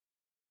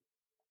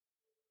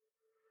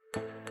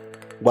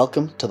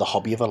Welcome to the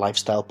Hobby of a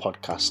Lifestyle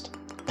podcast,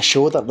 a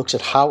show that looks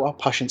at how our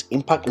passions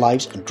impact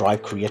lives and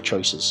drive career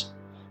choices.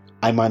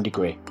 I'm Andy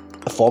Gray,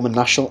 a former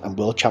national and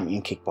world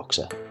champion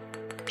kickboxer.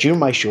 During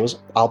my shows,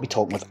 I'll be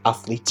talking with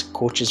athletes,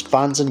 coaches,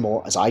 fans and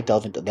more as I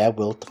delve into their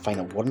world to find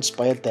out what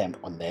inspired them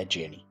on their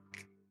journey.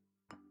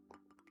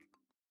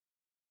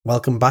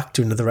 Welcome back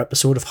to another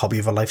episode of Hobby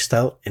of a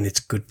Lifestyle, and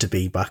it's good to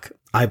be back.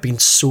 I've been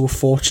so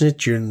fortunate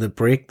during the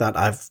break that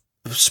I've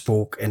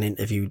spoke and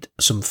interviewed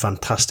some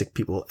fantastic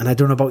people, and I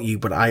don't know about you,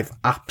 but I've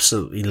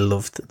absolutely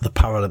loved the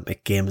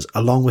Paralympic Games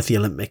along with the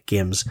Olympic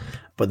Games,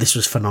 but this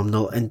was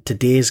phenomenal. And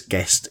today's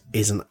guest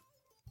is an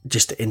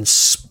just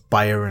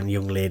inspiring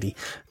young lady.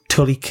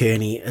 Tully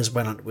Kearney has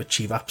went on to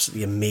achieve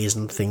absolutely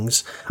amazing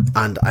things,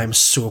 and I'm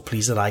so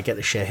pleased that I get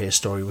to share her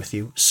story with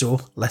you. So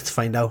let's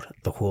find out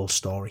the whole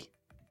story.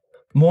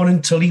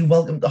 Morning, Tully.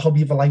 Welcome to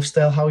Hobby of a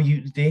Lifestyle. How are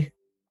you today?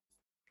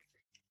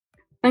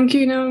 Thank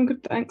you. No, I'm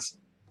good, thanks.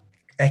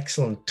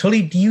 Excellent.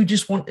 Tully, do you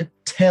just want to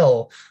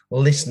tell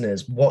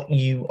listeners what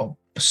you are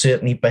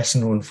certainly best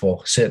known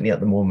for, certainly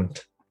at the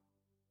moment?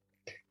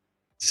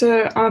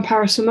 So I'm a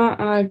paraswimmer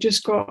and I've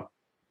just got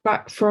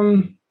back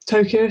from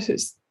Tokyo. So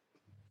it's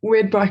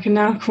weird, but I can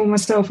now call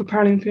myself a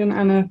Paralympian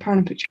and a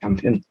Paralympic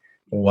champion.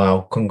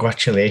 Wow.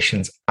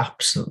 Congratulations.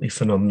 Absolutely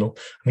phenomenal.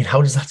 I mean,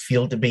 how does that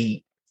feel to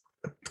be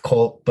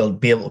able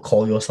to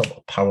call yourself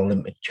a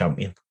Paralympic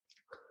champion?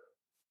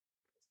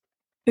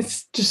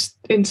 It's just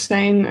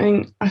insane. I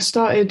mean, I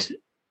started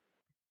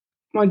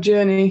my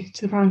journey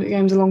to the Paralympic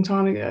Games a long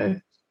time ago,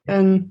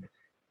 and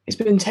it's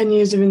been 10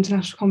 years of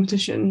international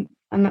competition,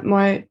 and that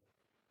my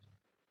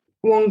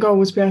one goal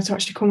was to be able to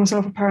actually call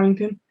myself a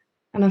Paralympian,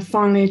 and I've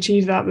finally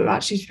achieved that, but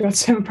actually to be able to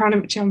say I'm a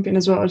Paralympic champion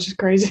as well, which is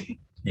crazy.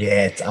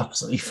 Yeah, it's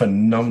absolutely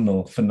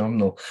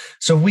phenomenal.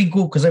 So if we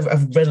go, because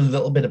I've read a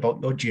little bit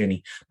about your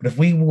journey, but if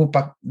we go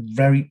back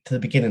very to the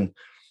beginning,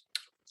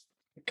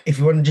 if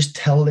you want to just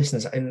tell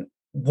listeners, and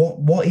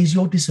what is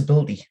your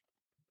disability?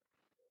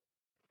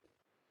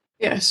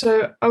 Yeah,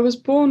 so I was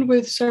born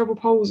with cerebral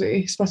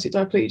palsy, spastic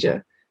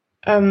diplegia.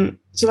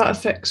 So that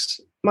affects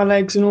my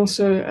legs, and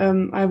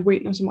also I have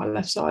weakness on my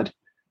left side.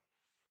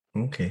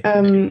 Okay.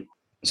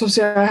 So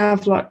obviously I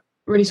have like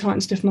really tight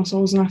and stiff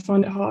muscles, and I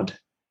find it hard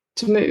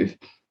to move.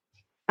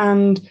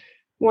 And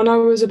when I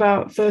was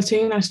about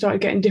 13, I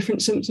started getting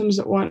different symptoms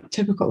that weren't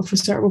typical for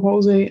cerebral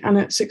palsy. And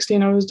at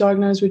 16, I was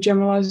diagnosed with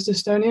generalized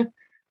dystonia,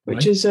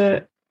 which is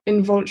a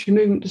involuntary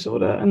movement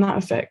disorder, and that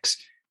affects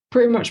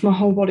pretty much my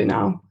whole body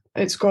now.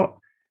 It's got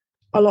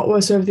a lot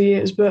worse over the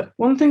years. But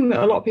one thing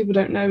that a lot of people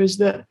don't know is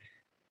that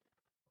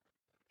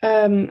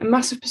a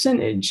massive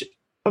percentage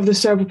of the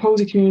cerebral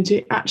palsy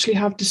community actually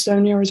have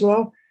dystonia as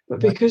well. But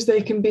because they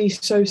can be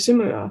so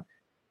similar,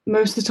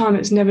 most of the time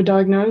it's never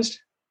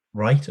diagnosed.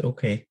 Right.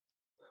 Okay.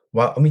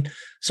 Well, I mean,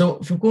 so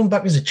if we're going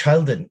back as a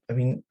child, then, I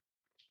mean,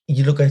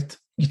 you look at,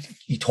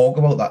 you talk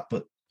about that,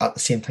 but at the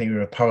same time,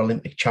 you're a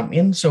Paralympic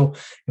champion. So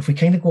if we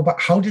kind of go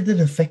back, how did it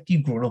affect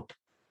you growing up?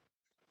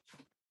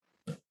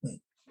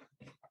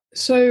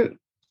 So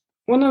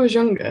when I was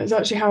younger, it's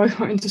actually how I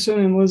got into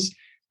swimming. Was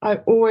I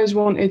always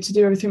wanted to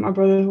do everything my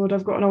brother would.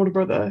 I've got an older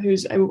brother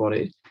who's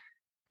able-bodied,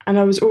 and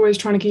I was always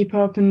trying to keep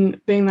up and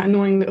being that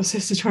annoying little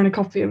sister trying to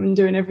copy him and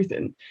doing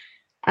everything.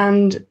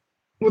 And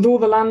with all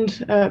the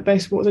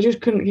land-based sports, I just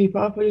couldn't keep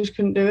up. I just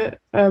couldn't do it.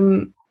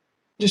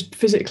 Just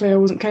physically, I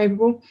wasn't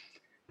capable.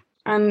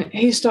 And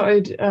he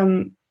started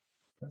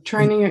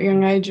training at a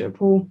young age at a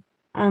pool,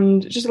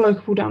 and just a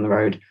local pool down the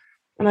road.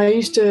 And I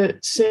used to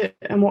sit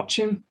and watch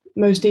him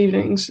most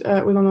evenings with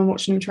my mum,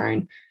 watching him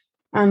train.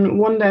 And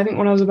one day, I think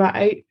when I was about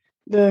 8,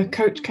 the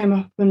coach came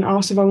up and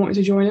asked if I wanted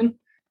to join in.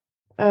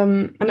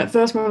 And at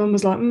first, my mum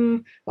was like,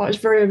 it's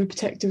very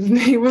overprotective of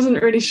me. He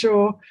wasn't really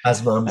sure.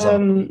 As mums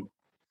are.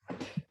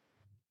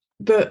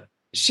 But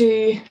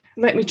she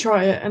let me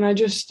try it, and I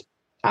just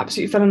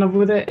absolutely fell in love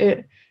with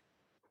it.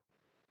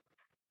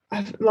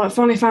 I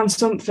finally found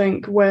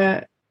something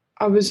where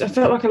I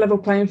felt like a level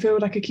playing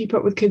field. I could keep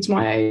up with kids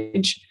my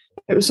age.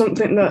 It was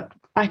something that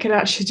I could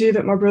actually do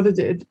that my brother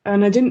did.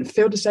 And I didn't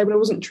feel disabled. I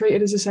wasn't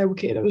treated as a disabled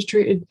kid. I was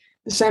treated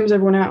the same as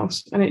everyone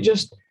else. And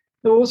the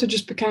water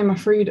just became my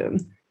freedom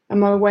and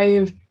my way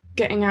of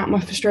getting out my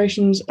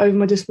frustrations over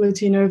my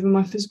disability and over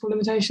my physical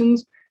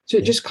limitations. So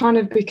it just kind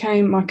of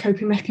became my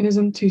coping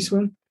mechanism to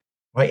swim.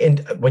 Right.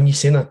 And when you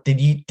say that,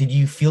 did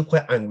you feel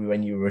quite angry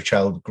when you were a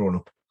child growing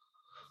up?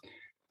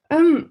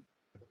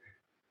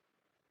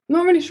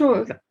 Not really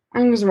sure if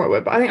anger is the right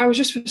word, but I think I was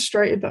just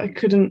frustrated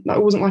that I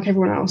wasn't like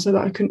everyone else, so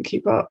that I couldn't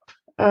keep up.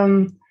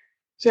 So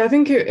I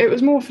think it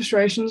was more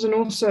frustrations, and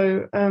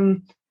also, I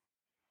mean,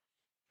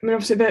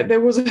 obviously there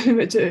was a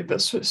limit to it,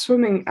 but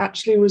swimming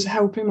actually was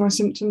helping my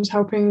symptoms,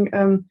 helping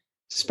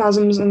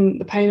spasms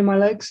and the pain in my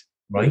legs.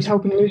 Right. It was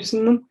helping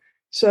loosen them.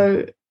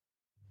 So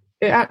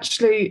it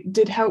actually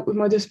did help with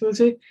my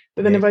disability,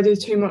 but then if I did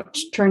too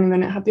much training,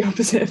 then it had the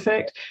opposite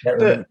effect.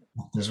 But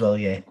as well,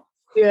 yeah.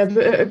 Yeah,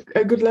 but at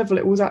a good level,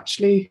 it was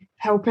actually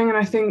helping. And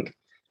I think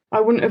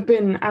I wouldn't have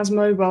been as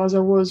mobile as I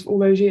was all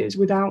those years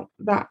without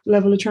that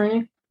level of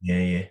training. Yeah,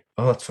 yeah.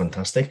 Oh, that's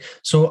fantastic.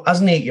 So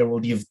as an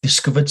 8-year-old, you've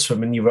discovered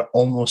swimming. You were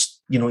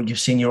almost, you've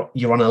seen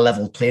you're on a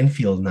level playing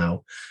field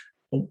now.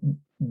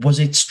 Was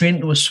it straight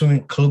into a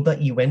swimming club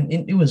that you went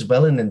into as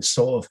well, and then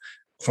sort of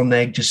from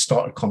there just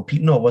started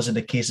competing, or was it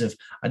a case of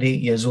at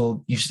 8 years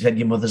old, you said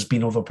your mother's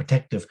been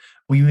overprotective?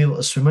 Were you able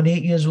to swim at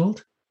 8 years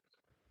old?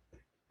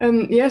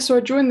 Yeah, so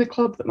I joined the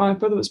club that my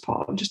brother was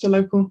part of, just a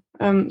local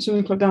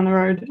swimming club down the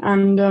road,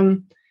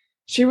 and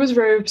she was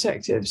very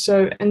protective.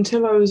 So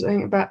until I was, I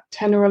think, about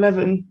 10 or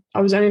 11,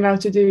 I was only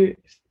allowed to do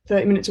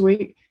 30 minutes a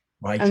week,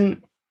 Right.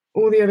 and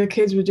all the other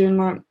kids were doing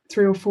like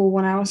 3 or 4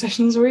 1 hour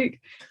sessions a week.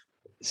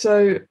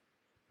 So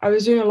I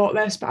was doing a lot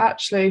less, but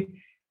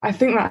actually, I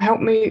think that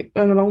helped me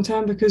in the long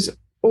term because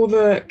all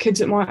the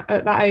kids at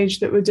that age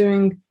that were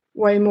doing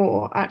way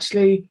more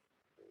actually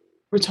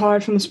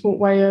retired from the sport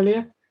way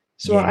earlier.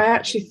 So Yeah. I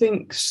actually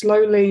think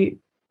slowly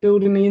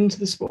building me into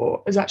the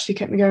sport has actually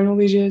kept me going all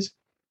these years.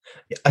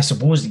 I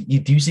suppose you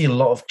do see a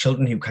lot of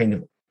children who kind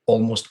of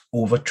almost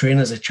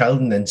overtrain as a child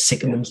and then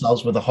sicken Yeah.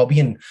 themselves with a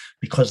hobby, and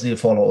because they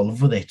fall out of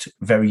love with it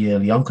very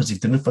early on because they've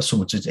done it for so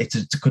much, it's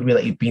a good way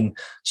that you've been.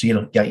 So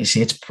yeah, you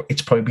see,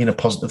 it's probably been a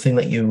positive thing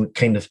that you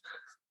kind of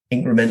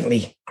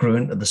incrementally grew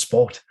into the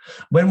sport.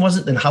 When was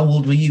it then? How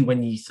old were you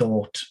when you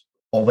thought,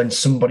 or when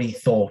somebody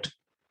thought,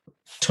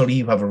 Tully,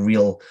 you have a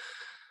real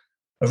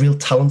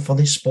talent for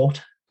this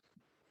sport?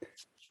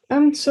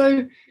 So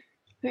I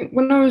think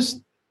when I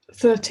was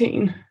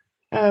 13,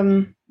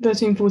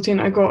 13, 14,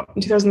 in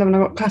 2011, I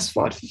got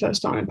classified for the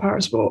first time in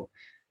parasport.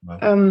 Wow.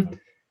 And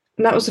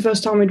that was the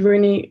first time we'd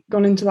really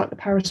gone into like the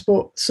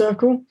parasport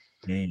circle.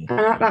 Yeah. And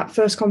at that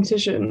first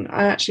competition,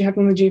 I actually had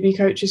one of the GB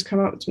coaches come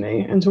up to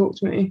me and talk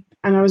to me,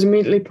 and I was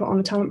immediately put on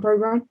a talent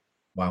program.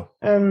 Wow.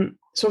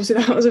 So obviously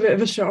that was a bit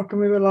of a shock,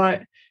 and we were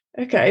like,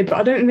 okay, but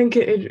I don't think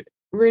it had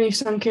really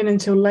sunk in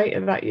until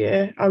later that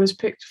year. I was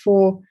picked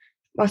for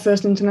my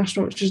first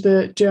international, which was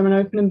the German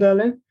Open in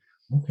Berlin,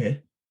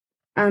 Okay.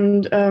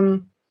 and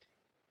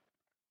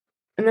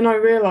then I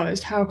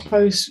realised how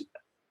close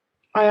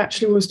I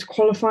actually was to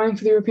qualifying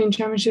for the European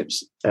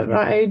Championships at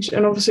that age.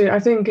 And obviously, I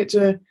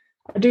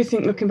do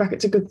think looking back,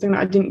 it's a good thing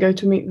that I didn't go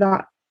to meet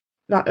that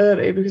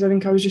early because I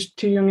think I was just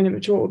too young and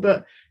immature.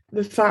 But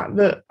the fact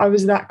that I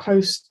was that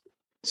close,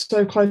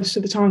 so close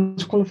to the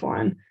times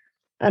qualifying,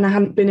 and I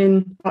hadn't been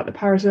in like the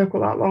para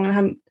circle that long, I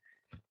hadn't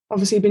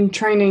obviously been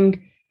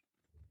training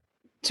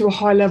to a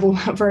high level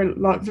for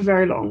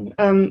very long.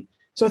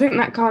 So I think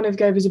that kind of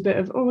gave us a bit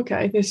of, oh,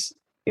 okay, this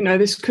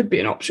could be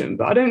an option.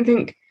 But I don't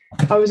think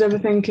I was ever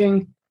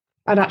thinking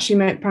I'd actually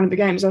make Paralympic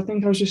Games. I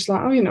think I was just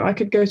like, oh, I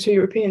could go to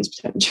Europeans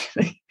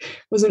potentially.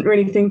 Wasn't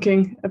really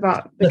thinking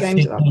about the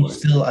games at that point.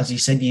 Still, as you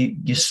said,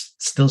 you're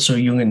still so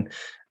young, and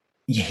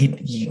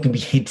you can be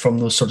hid from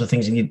those sort of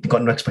things, and you've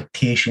got no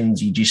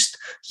expectations. You just,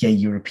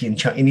 European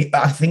champion.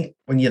 I think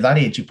when you're that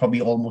age, you're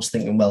probably almost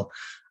thinking, well,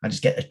 I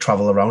just get to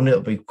travel around.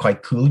 It'll be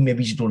quite cool.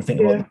 Maybe you don't think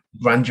about the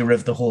grandeur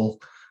of the whole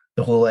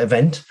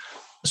event.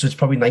 So it's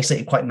probably nice that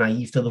you're quite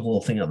naive to the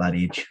whole thing at that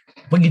age.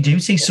 But you do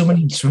see so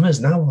many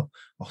swimmers now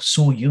are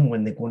so young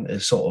when they go into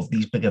sort of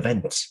these big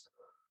events.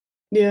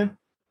 Yeah.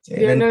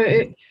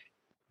 It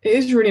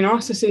is really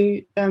nice to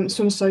see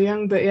swimmers so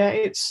young. But yeah,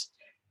 it's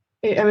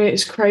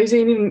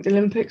crazy. And even the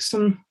Olympics,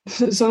 some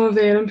of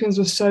the Olympians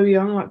were so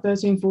young, like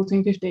 13,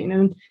 14, 15.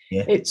 And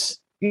it's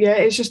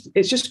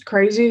just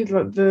crazy.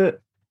 Like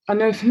I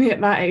know for me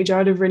at that age,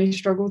 I'd have really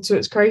struggled. So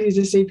it's crazy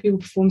to see people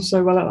perform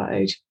so well at that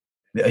age.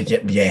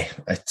 Yeah,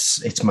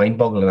 it's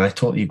mind-boggling. I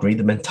totally agree.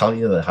 The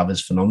mentality that they have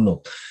is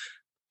phenomenal.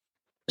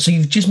 So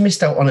you've just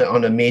missed out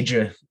on a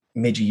major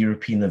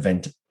European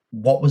event.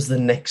 What was the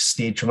next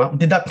stage from that?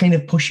 Did that kind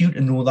of push you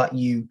to know that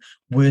you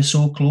were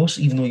so close,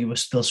 even though you were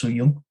still so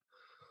young?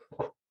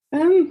 I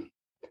don't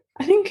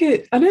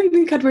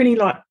think I'd really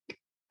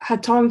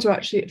had time to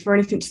actually for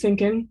anything to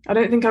sink in. I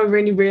don't think I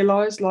really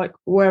realised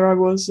where I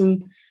was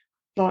and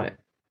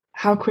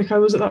how quick I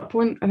was at that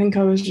point. I think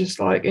I was just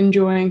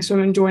enjoying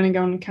swimming, joining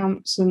going to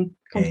camps and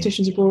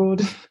competitions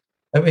abroad.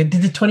 Did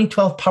the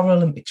 2012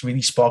 Paralympics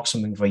really spark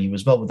something for you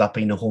as well, with that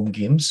being a home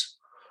games?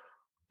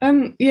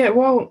 Yeah,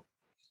 well,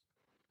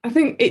 I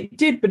think it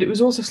did, but it was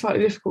also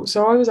slightly difficult.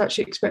 So I was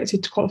actually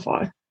expected to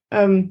qualify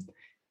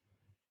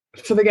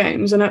for the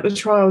games, and at the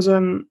trials,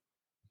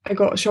 I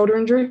got a shoulder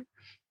injury,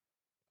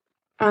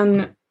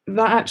 and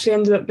that actually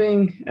ended up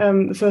being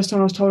the first time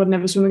I was told I'd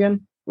never swim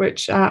again,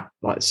 which at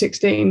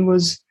 16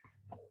 was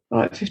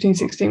 15,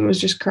 16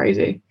 was just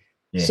crazy.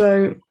 Yeah.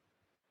 So,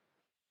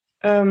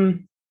 I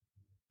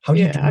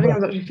think I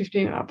was actually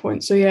 15 at that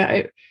point. So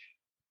yeah,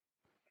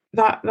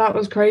 that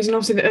was crazy. And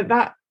obviously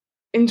that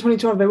in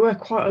 2012, there were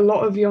quite a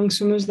lot of young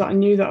swimmers that I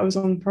knew that I was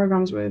on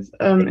programs with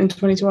in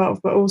 2012.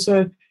 But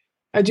also,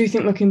 I do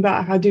think looking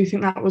back, I do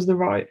think that was the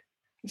right.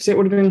 Obviously, it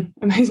would have been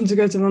amazing to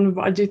go to London,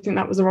 but I do think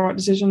that was the right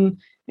decision.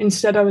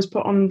 Instead, I was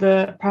put on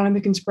the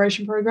Paralympic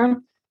Inspiration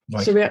Programme.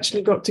 Right. So we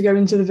actually got to go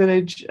into the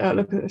village,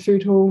 look at the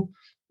food hall,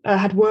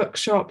 had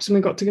workshops, and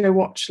we got to go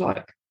watch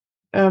our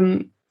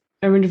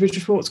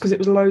individual sports because it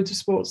was loads of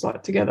sports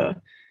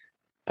together.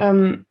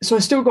 So I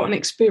still got an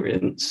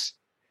experience,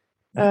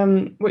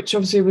 which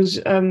obviously was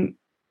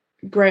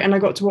great. And I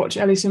got to watch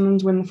Ellie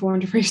Simmonds win the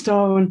 400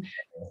 freestyle, and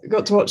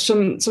got to watch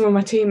some of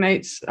my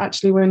teammates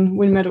actually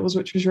win medals,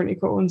 which was really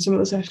cool. And some of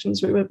the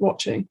sessions we were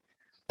watching.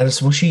 And I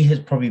suppose she has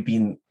probably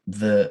been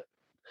the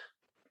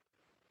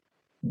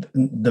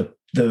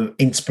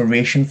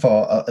inspiration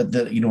for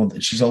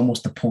she's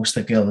almost the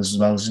poster girl as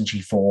well, isn't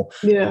she, for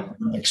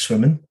like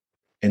swimming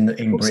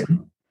in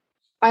Britain?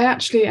 I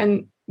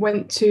actually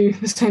went to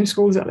the same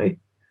school as Ellie.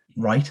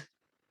 Right.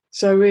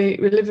 So we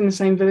lived in the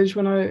same village.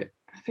 When I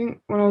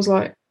was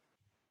like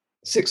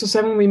 6 or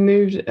 7, we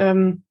moved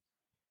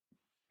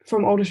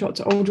from Aldershot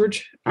to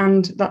Aldridge,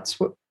 and that's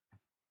what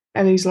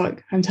Ellie's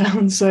like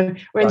hometown. So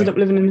we ended up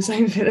living in the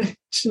same village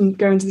and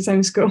going to the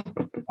same school.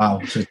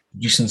 Wow, so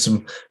producing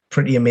some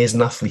pretty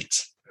amazing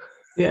athletes.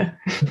 Yeah.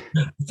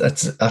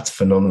 That's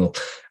phenomenal.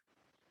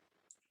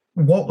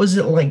 What was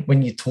it like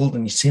when you told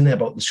them, you seen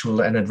about the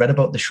shoulder, and I'd read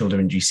about the shoulder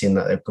injury, saying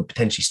that it could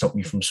potentially stop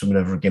you from swimming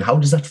ever again? How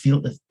does that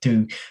feel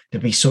to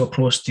be so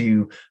close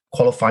to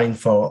qualifying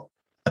for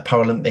a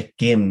Paralympic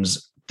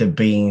Games, to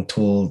being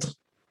told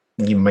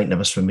you might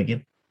never swim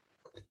again?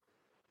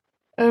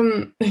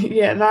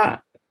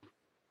 That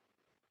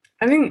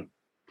I think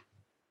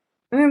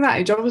at that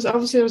age,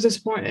 obviously I was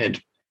disappointed,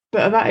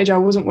 but at that age I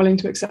wasn't willing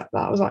to accept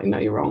that. I was like, no,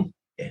 you're wrong.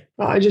 Yeah.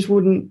 But I just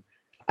wouldn't.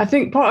 I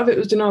think part of it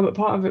was denial, but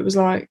part of it was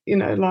like,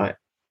 like,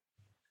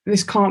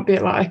 this can't be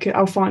it. Like,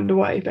 I'll find a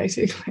way,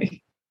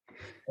 basically.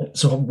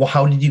 So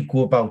how did you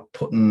go about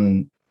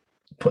putting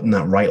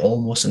that right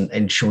almost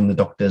and showing the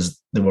doctors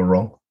they were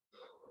wrong?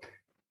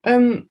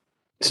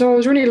 So I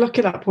was really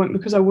lucky at that point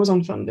because I was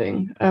on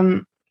funding.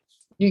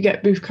 You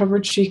get booth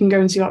coverage, so you can go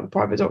and see like the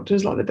private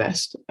doctors, like the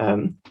best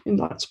in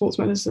like sports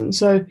medicine.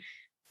 So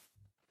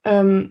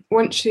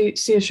once you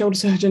see a shoulder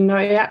surgeon,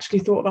 I actually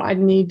thought that I'd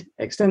need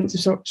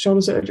extensive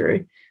shoulder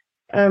surgery.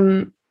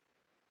 And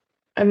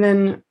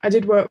then I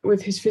did work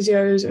with his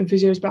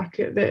physios back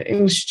at the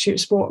English Institute of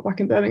Sport back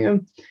in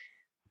Birmingham.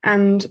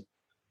 And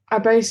I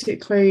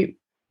basically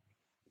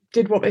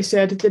did what they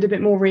said, did a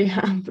bit more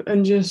rehab,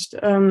 and just,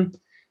 it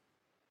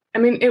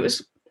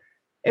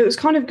was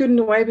kind of good in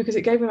a way because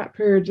it gave me that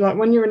period. Like,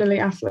 when you're an elite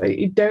athlete,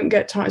 you don't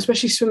get time,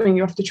 especially swimming,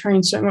 you have to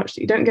train so much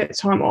that you don't get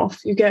time off.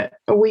 You get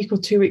a week or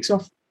 2 weeks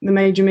off the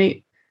major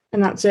meet,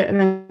 and that's it.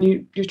 And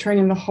then you're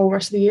training the whole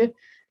rest of the year.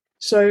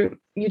 So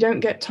you don't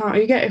get time.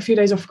 You get a few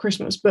days off for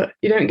Christmas, but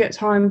you don't get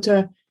time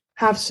to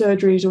have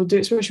surgeries or do,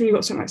 especially when you've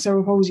got something like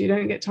cerebral palsy, you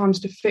don't get time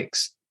to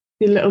fix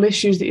the little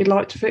issues that you'd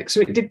like to fix.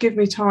 So it did give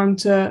me time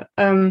to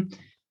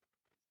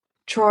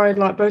try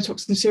like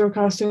Botox and serial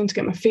casting to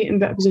get my feet in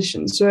better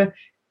positions. So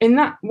in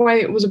that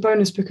way, it was a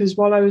bonus because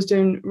while I was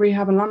doing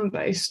rehab and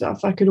land-based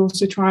stuff, I could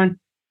also try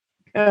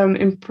and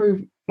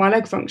improve my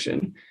leg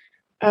function.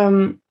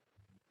 But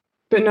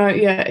no,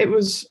 yeah, it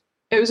was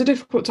a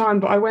difficult time.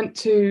 But I went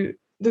to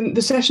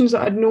the sessions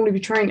that I'd normally be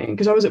training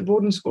because I was at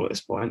boarding school at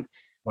this point.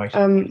 Right.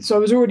 So I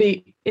was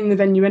already in the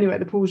venue anyway.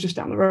 The pool was just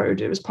down the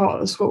road. It was part of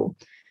the school.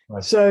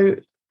 Right. So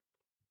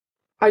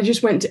I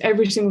just went to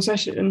every single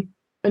session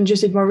and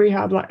just did my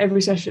rehab, like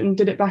every session.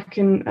 Did it back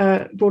in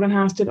boarding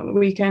house, did it on the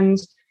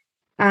weekends.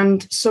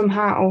 And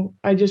somehow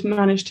I just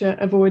managed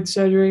to avoid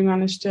surgery,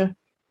 managed to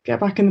get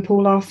back in the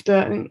pool after,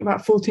 I think,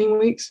 about 14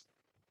 weeks.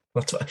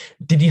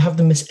 Did you have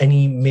to miss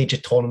any major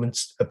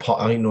tournaments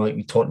apart? I know, like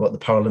you talked about the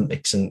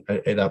Paralympics, and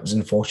that was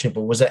unfortunate,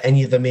 but was there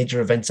any of the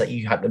major events that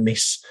you had to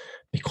miss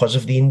because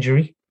of the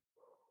injury?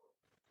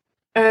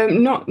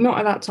 Not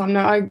at that time.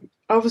 No, I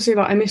obviously,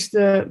 like, I missed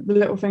the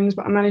little things,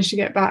 but I managed to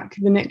get back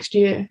the next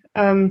year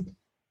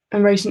and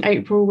race in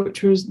April,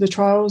 which was the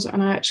trials,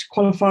 and I actually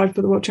qualified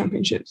for the World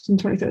Championships in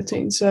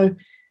 2013. So,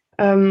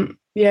 so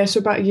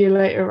about a year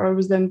later, I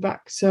was then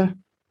back to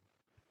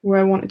where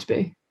I wanted to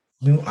be.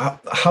 I mean,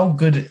 how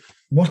good?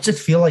 What's it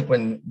feel like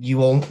when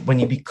you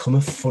become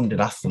a funded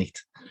athlete?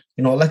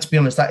 You know, let's be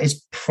honest, that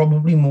is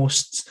probably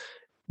most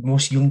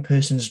young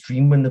person's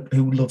dream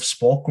who love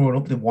sport growing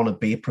up. They want to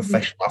be a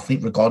professional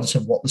athlete, regardless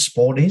of what the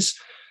sport is.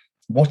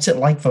 What's it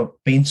like for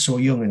being so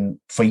young and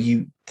for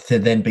you to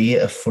then be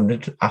a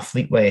funded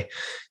athlete where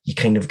you're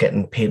kind of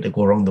getting paid to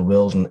go around the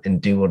world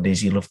and do what it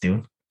is you love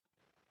doing?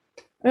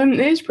 It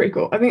is pretty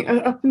cool. I think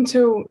up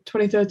until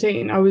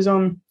 2013, I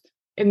wasn't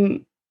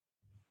on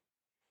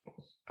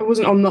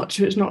much.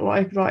 It's not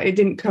like it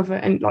didn't cover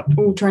any, like,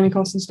 all training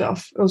costs and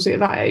stuff. Obviously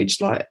at that age,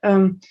 but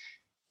no,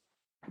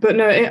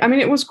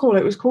 it was cool.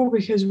 It was cool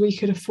because we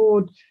could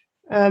afford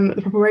the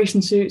proper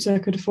racing suits. I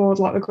could afford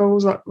like the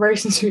goggles. Like,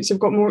 racing suits have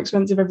got more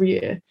expensive every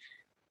year,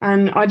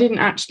 and I didn't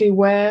actually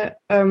wear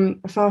a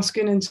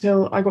Farskin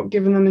until I got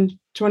given them in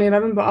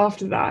 2011. But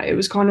after that, it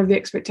was kind of the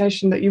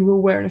expectation that you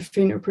will wear an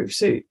FINA-approved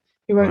suit.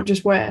 You won't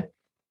just wear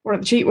one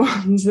of the cheap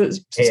ones that's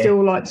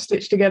still like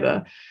stitched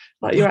together.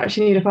 Like, you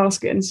actually need a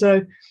Farskin.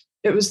 So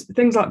it was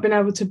things like being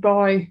able to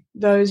buy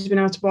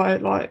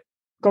like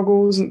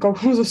goggles, and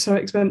goggles are so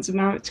expensive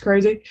now, it's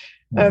crazy.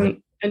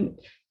 And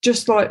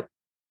just like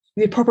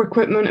the proper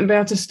equipment and be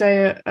able to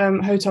stay at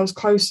hotels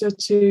closer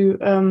to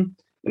the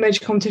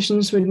major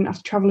competitions, so we didn't have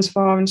to travel as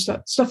far and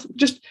stuff.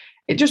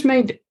 It just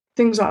made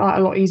things like that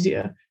a lot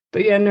easier.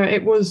 But yeah, no,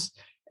 it was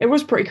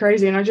pretty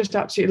crazy, and I just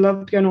absolutely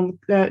loved going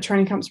on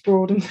training camps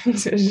abroad and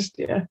things. It was just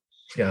yeah,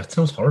 it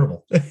sounds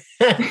horrible.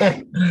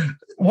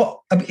 What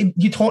I mean,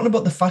 you're talking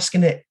about the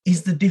Fascinet?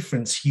 Is the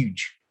difference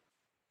huge?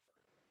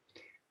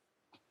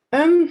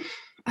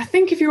 I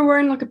think if you're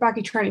wearing like a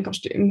baggy training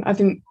costume, I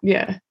think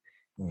yeah,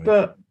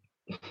 but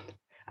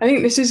I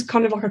think this is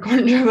kind of like a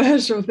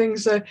controversial thing.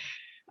 So,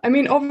 I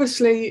mean,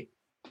 obviously,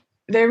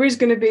 there is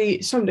going to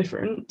be some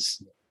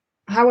difference.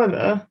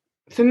 However,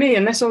 for me,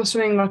 unless I was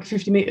swimming like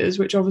 50 meters,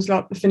 which obviously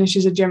like, the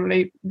finishes are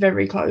generally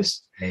very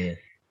close. Yeah.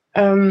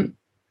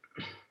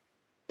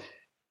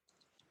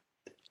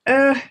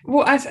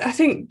 Well, I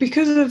think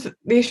because of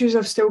the issues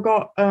I've still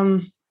got,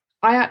 I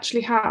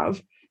actually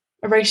have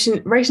a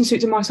racing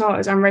suits in my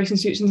size and racing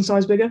suits in the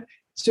size bigger.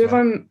 So if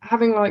I'm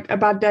having like a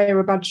bad day or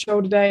a bad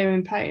shoulder day or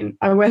in pain,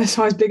 I wear the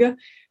size bigger.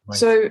 Right.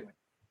 So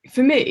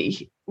for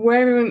me,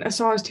 wearing a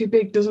size too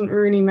big doesn't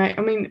really make,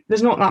 I mean,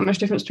 there's not that much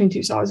difference between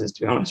two sizes,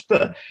 to be honest.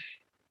 But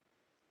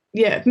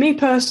yeah, me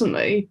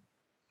personally,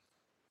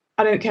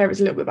 I don't care if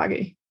it's a little bit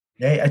baggy.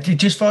 Yeah,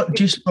 just for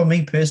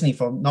me personally,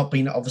 for not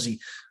being obviously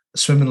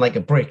swimming like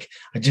a brick,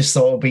 I just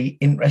thought it'd be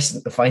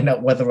interesting to find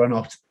out whether or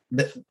not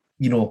the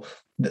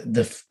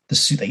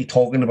suit that you're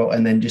talking about,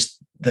 and then just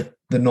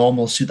the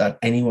normal suit that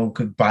anyone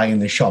could buy in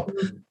the shop,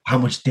 how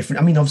much different.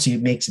 I mean, obviously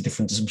it makes a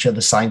difference. I'm sure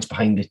the science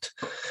behind it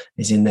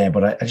is in there,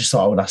 but I just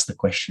thought I would ask the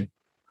question.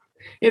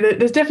 Yeah,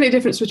 there's definitely a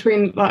difference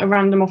between like a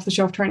random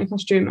off-the-shelf training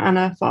costume and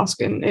a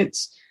Fasken.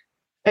 It's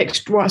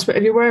extra, well, but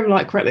if you wear them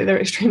like correctly,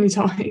 they're extremely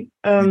tight,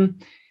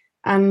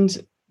 and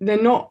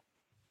they're not.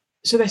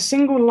 So they're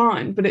single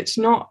line, but it's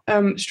not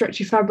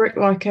stretchy fabric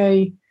like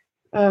a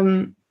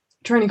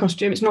training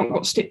costume. It's not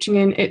got stitching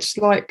in. It's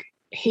like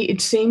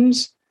heated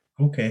seams.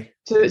 Okay.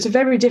 So it's a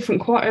very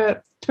different,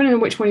 depending on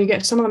which one you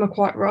get, some of them are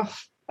quite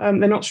rough. They're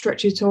not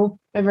stretchy at all.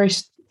 They're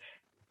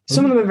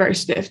some of them are very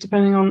stiff,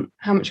 depending on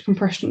how much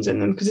compression's in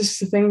them. Because this is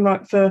the thing,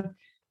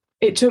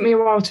 it took me a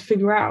while to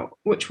figure out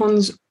which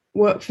ones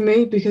work for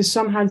me, because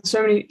some had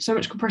so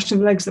much compression of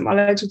the legs that my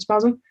legs would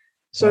spasm.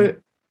 So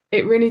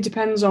it really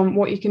depends on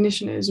what your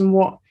condition is and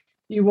what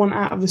you want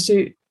out of the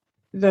suit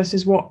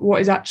versus what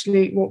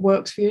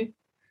works for you.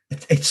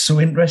 It's so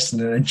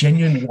interesting, and I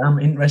genuinely am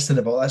interested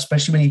about that,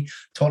 especially when you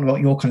talk about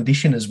your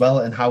condition as well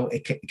and how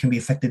it can be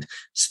affected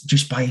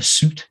just by a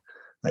suit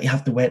that you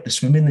have to wear to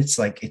swim in. It's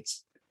like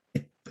it's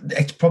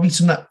probably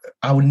something that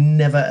I would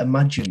never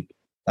imagine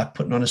that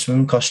putting on a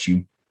swimming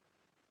costume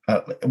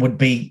would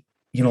be,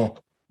 would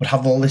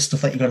have all this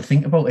stuff that you got to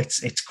think about.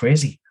 It's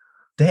crazy.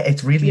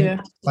 It's really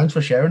thanks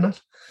for sharing that.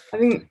 I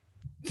think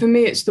for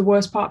me, it's the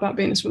worst part about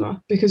being a swimmer,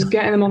 because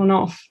getting them on and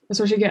off,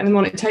 especially getting them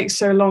on, it takes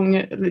so long.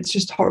 It's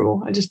just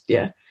horrible.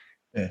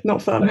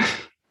 Not fun.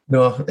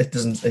 No, it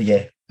doesn't.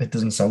 It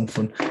doesn't sound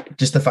fun.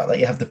 Just the fact that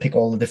you have to pick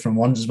all the different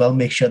ones as well,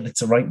 make sure that it's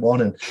the right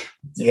one, and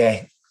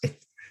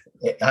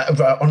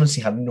I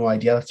honestly had no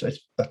idea.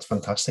 That's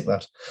fantastic.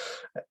 That.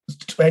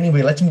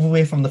 Anyway, let's move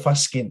away from the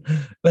Fasken.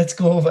 Let's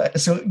go over.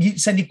 So you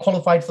said you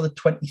qualified for the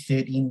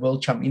 2013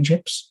 World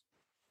Championships.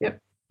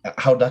 Yep.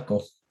 How'd that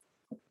go?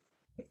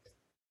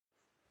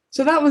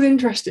 So that was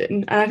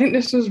interesting, and I think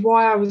this was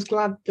why I was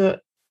glad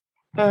that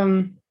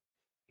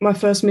my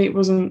first meet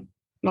wasn't,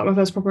 like my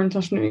first proper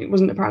international meet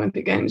wasn't the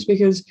Paralympic Games,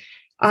 because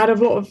I had a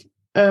lot of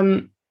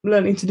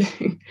learning to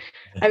do.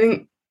 I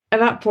think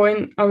at that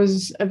point I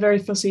was a very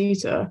fussy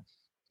eater,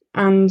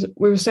 and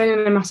we were staying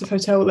in a massive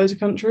hotel with loads of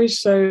countries.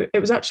 So it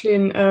was actually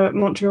in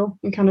Montreal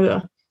in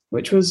Canada,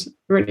 which was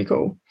really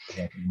cool.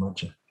 Yeah,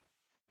 imagine.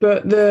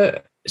 But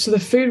the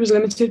food was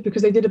limited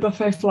because they did a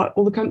buffet for like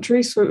all the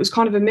countries. So it was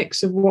kind of a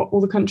mix of what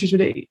all the countries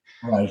would eat.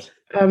 Right.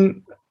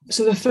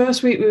 So the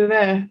first week we were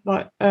there,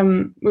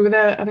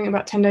 I think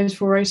about 10 days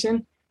before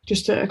racing,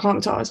 just to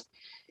acclimatise.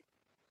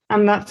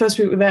 And that first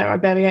week we were there, I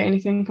barely ate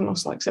anything and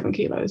lost like 7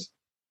 kilos.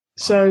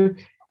 So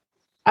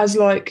as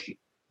like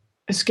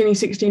a skinny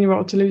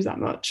 16-year-old to lose that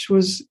much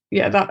was,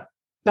 that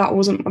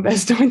wasn't my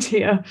best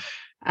idea.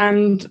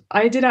 And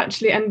I did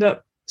actually end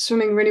up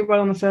swimming really well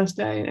on the first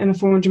day in the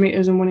 400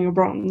 meters and winning a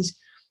bronze.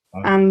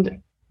 Wow.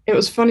 And it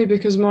was funny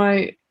because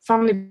my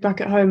family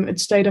back at home had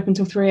stayed up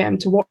until 3 a.m.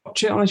 to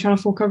watch it on the Channel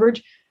 4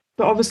 coverage,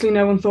 but obviously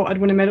no one thought I'd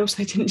win a medal, so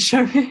they didn't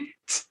show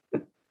it.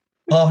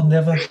 Oh,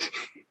 never.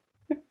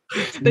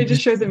 They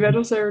just showed the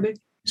medal ceremony.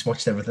 Just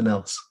watched everything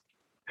else.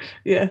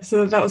 Yeah,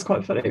 so that was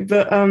quite funny.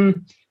 But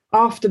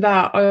after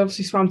that, I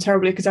obviously swam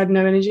terribly because I had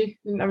no energy.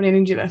 I didn't have any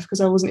energy left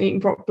because I wasn't eating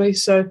properly.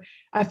 So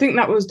I think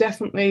that was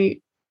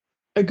definitely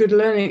a good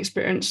learning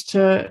experience.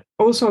 To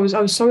also,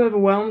 I was so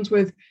overwhelmed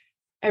with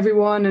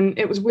everyone, and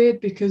it was weird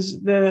because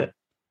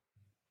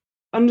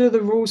under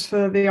the rules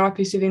for the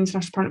IPC, the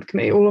International Paralympic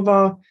Committee, all of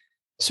our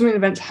swimming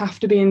events have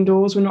to be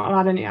indoors. We're not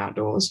allowed any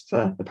outdoors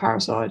for the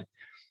para side.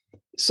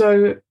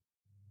 So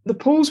the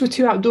pools were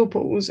 2 outdoor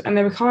pools, and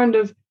they were kind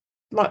of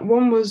like,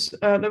 one was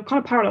they were kind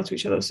of parallel to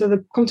each other. So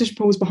the competition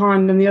pool was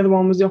behind, and the other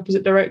one was the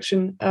opposite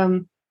direction,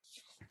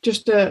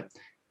 just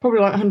probably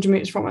like 100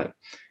 meters from it.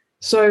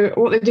 So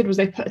what they did was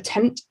they put a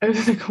tent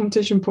over the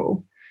competition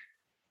pool,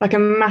 like a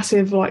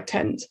massive like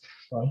tent.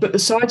 Right. but the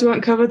sides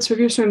weren't covered. So if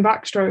you're swimming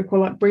backstroke or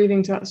like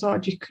breathing to that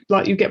side,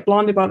 you get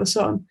blinded by the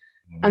sun.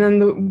 And then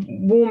the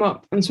warm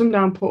up and swim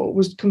down pool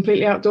was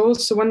completely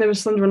outdoors. So when there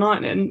was thunder and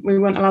lightning, we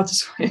weren't allowed to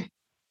swim.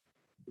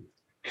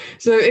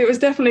 So it was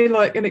definitely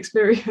like an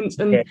experience.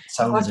 And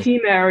our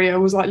team area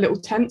was like little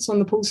tents on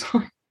the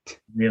poolside.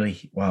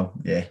 Really? Wow.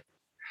 Yeah.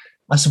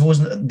 I suppose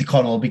they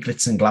can't all be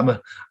glitz and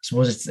glamour. I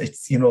suppose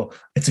it's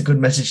it's a good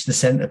message to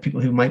send to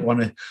people who might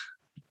want to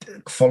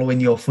follow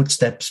in your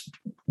footsteps.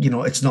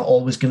 It's not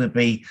always going to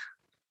be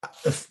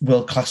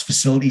world-class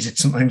facilities.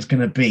 It's sometimes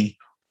going to be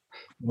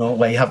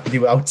where you have to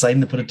do it outside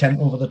and they put a tent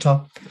over the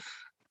top.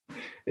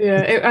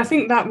 Yeah, I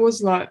think that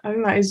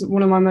is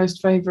one of my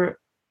most favourite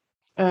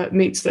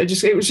meets.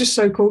 It was just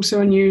so cool, so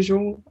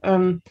unusual.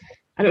 And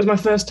it was my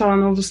first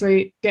time,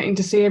 obviously, getting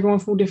to see everyone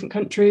from all different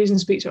countries and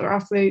speak to other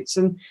athletes.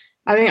 And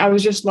I think I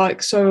was just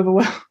like so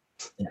overwhelmed.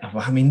 Yeah,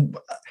 well, I mean,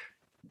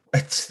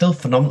 it's still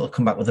phenomenal to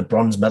come back with a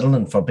bronze medal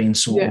and for being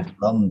so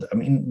overwhelmed. I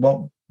mean,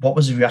 what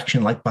was the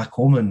reaction like back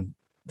home and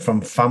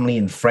from family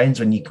and friends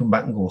when you come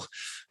back and go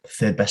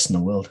third best in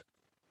the world?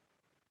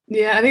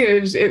 Yeah, I think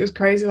it was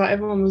crazy. Like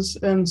everyone was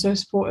so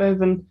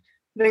supportive, and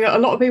I think a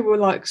lot of people were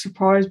like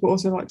surprised, but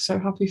also like so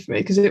happy for me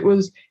because it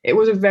was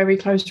a very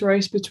close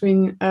race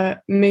between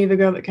me, the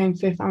girl that came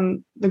fifth,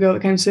 and the girl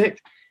that came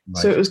sixth.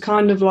 Right. So it was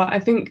kind of like I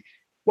think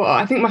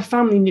my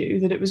family knew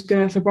that it was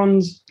going to for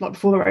bronze like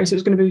before the race. It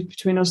was going to be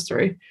between us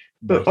three,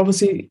 but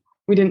obviously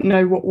we didn't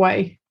know what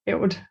way it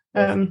would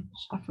happen.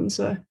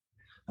 So,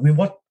 I mean,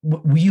 what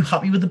were you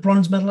happy with the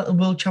bronze medal at the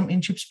World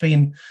Championships,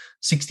 being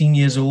 16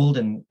 years old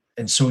and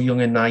so young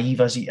and naive,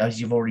 as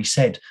you've already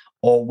said,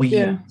 or were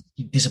you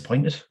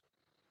disappointed?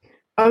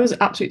 I was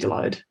absolutely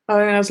delighted. I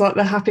think I was like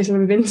the happiest I've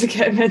ever been to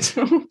get a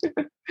medal.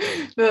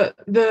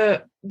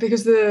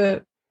 Because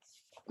the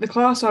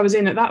class I was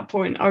in at that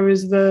point, I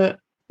was the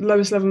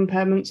lowest level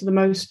impairment, so the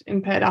most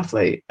impaired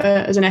athlete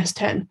as an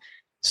S10.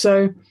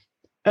 So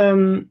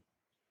that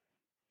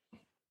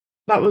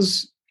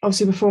was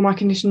obviously before my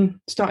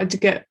condition started to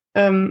get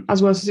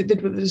as worse as it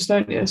did with the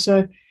dystonia.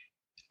 So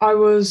I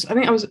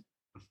think I was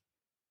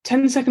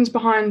 10 seconds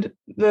behind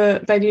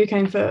the lady who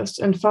came first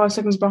and 5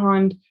 seconds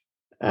behind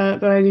the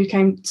lady who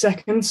came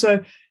second.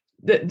 So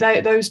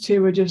those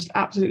two were just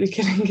absolutely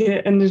killing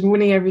it and just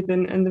winning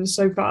everything, and they were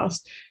so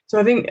fast. So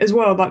I think as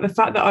well, like the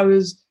fact that I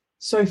was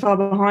so far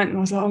behind them,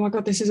 I was like, oh my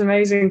God, this is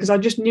amazing, because I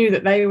just knew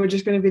that they were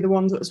just going to be the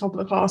ones at the top of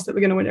the class that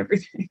were going to win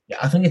everything. Yeah,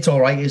 I think it's all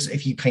right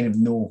if you kind of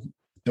know,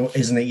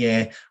 isn't it?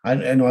 Yeah, I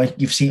know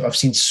I've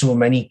seen so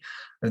many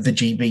of the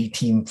GB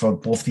team for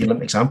both the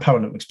Olympics and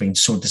Paralympics being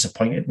so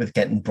disappointed with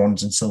getting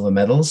bronze and silver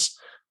medals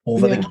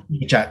over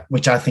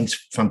which I think is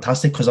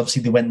fantastic, because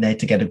obviously they went there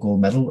to get a gold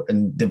medal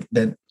and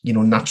they're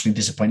naturally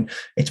disappointed.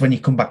 It's when you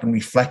come back and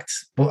reflect.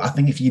 But I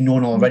think if you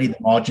know already the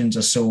margins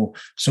are so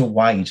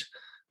wide,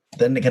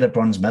 then to get a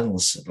bronze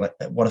medals, like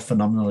what a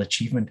phenomenal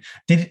achievement.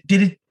 Did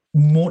it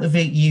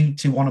motivate you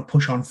to want to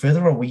push on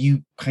further, or were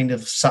you kind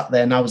of sat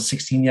there now as a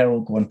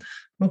 16-year-old going,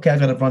 okay, I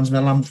got a bronze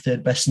medal, I'm the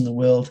third best in the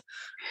world?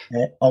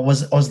 Or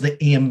was the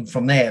aim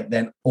from there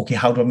then, okay,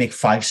 how do I make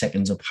 5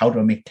 seconds up? How do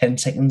I make 10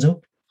 seconds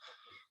up?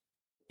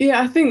 Yeah,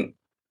 I think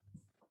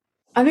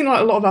like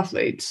a lot of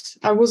athletes,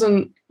 I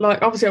wasn't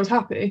like, obviously I was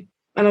happy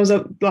and I was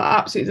like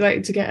absolutely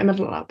delighted to get a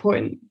medal at that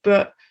point,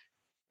 but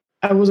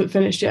I wasn't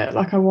finished yet.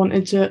 Like I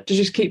wanted to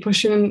just keep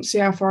pushing and see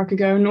how far I could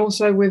go. And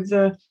also with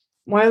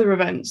my other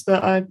events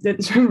that I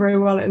didn't swim very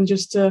well in,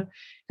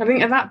 I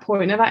think at that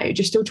point, at that age,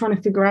 you're still trying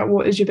to figure out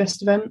what is your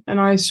best event.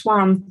 And I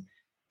swam,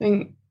 I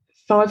think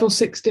 5 or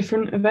 6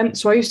 different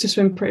events. So I used to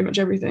swim pretty much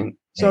everything.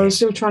 So I was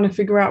still trying to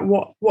figure out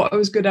what I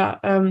was good at,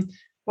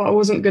 what I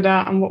wasn't good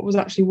at, and what was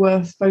actually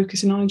worth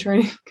focusing on in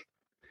training.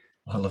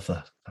 I love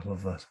that.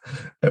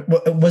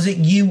 Was it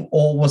you,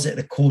 or was it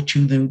the coach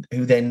who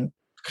then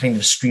kind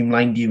of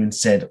streamlined you and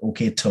said,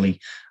 okay, Tully,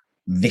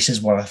 this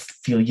is what I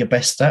feel you're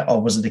best at?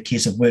 Or was it a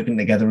case of working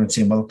together and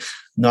saying, well,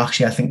 no,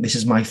 actually, I think this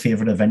is my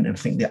favourite event and I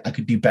think that I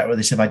could do better with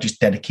this if I just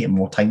dedicate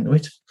more time to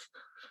it?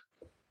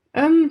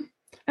 I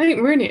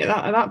think really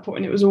at that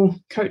point, it was all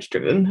coach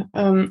driven.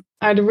 I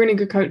had a really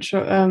good coach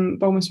at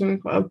Bolton Swimming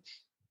Club,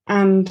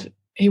 and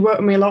he worked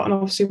with me a lot. And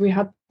obviously we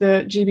had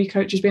the GB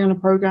coaches being on a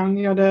program.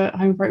 He had a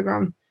home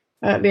program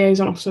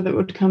liaison officer that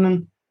would come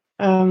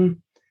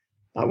and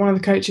like one of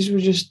the coaches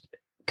would just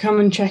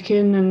come and check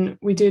in. And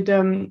we did,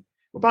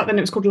 back then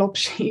it was called lob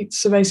sheets.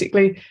 So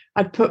basically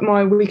I'd put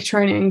my week of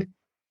training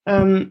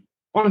on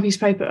a piece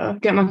of paper,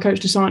 get my coach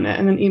to sign it,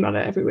 and then email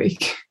it every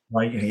week.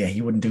 Right, yeah,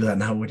 you wouldn't do that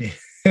now, would you?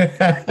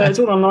 It's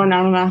all online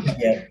now.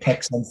 Yeah,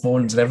 texts and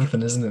phones and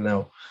everything, isn't it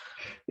now?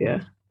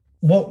 Yeah.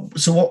 What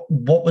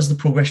was the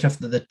progression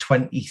after the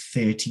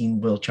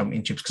 2013 World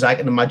Championships? Because I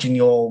can imagine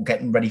you're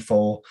getting ready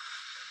to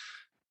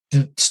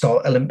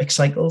start Olympic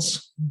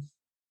cycles.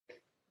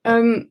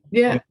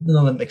 Yeah. An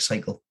Olympic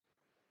cycle.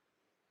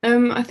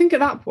 I think at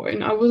that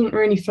point I wasn't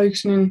really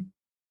focusing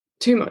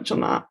too much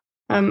on that.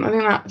 I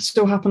think that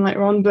still happened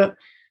later on, but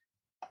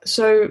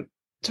so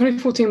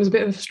 2014 was a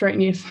bit of a frustrating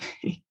year for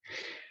me.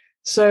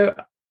 So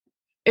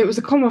it was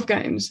the Commonwealth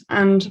Games,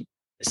 and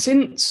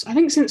since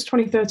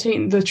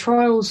 2013, the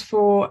trials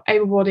for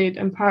able-bodied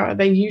and para,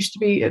 they used to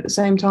be at the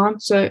same time.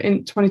 So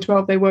in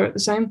 2012, they were at the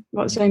same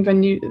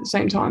venue at the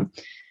same time.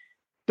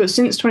 But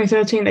since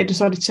 2013, they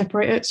decided to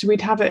separate it. So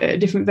we'd have it at a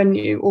different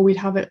venue, or we'd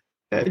have it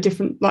at a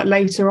different, like,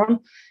 later on.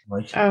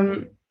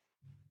 Right.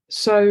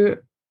 So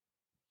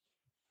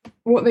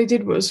what they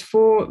did was,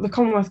 for the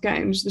Commonwealth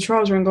Games, the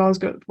trials were in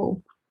Glasgow at the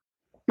pool,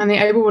 and the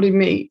able-bodied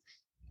meet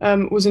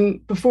was in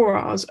before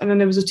ours, and then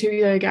there was a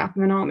 2-year gap,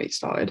 and then our meet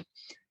started.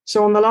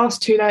 So on the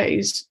last 2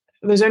 days,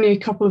 there's only a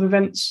couple of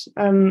events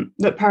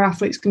that para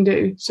athletes can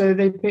do. So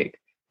they pick.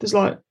 There's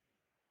like,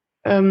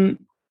 I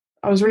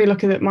was really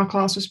lucky that my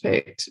class was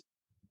picked,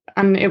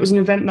 and it was an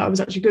event that I was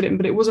actually good in,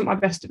 but it wasn't my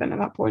best event at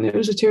that point. It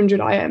was a 200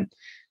 IM. Right.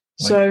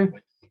 So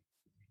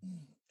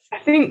I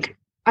think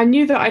I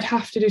knew that I'd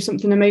have to do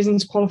something amazing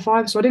to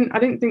qualify. So we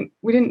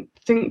didn't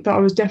think that I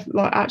was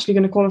definitely like actually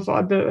going to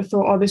qualify, but I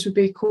thought, oh, this would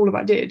be cool if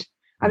I did.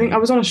 I think I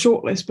was on a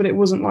short list, but it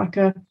wasn't like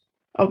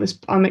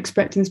I'm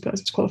expecting this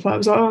person to qualify. I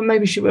was like, oh,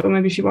 maybe she will,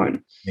 maybe she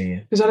won't.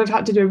 Yeah. Because I'd have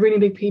had to do a really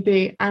big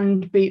PB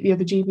and beat the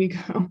other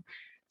GB girl.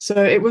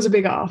 So it was a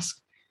big ask.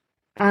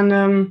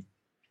 And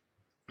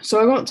so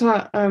I got to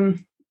that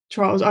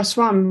trials. I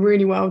swam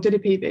really well, did a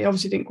PB,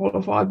 obviously didn't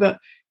qualify, but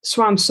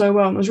swam so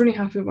well, and I was really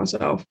happy with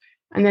myself.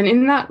 And then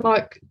in that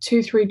like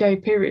 2-3 day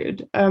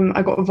period,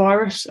 I got a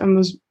virus and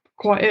was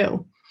quite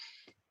ill.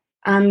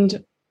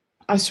 And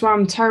I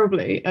swam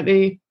terribly at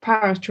the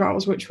para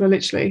trials, which were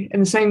literally in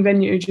the same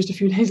venue just a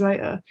few days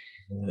later.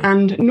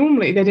 And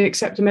normally they did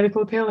accept a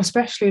medical appeal,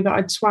 especially that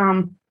I'd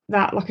swam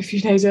that like a few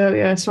days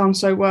earlier, swam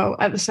so well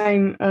at the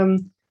same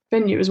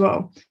venue as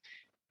well.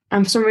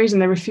 And for some reason,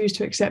 they refused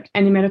to accept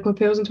any medical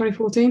appeals in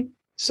 2014.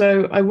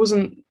 So I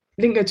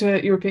didn't go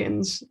to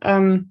Europeans,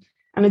 and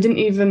I didn't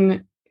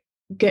even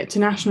get to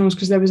nationals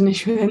because there was an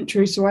issue with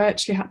entry. So I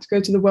actually had to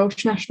go to the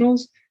Welsh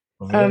nationals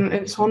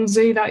in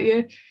Swansea that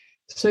year.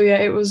 So yeah,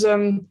 it was.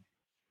 I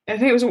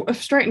think it was a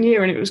frustrating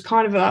year, and it was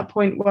kind of at that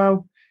point.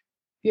 Well,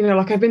 you know,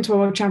 like I've been to a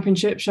world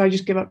championship. Should I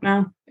just give up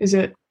now? Is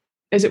it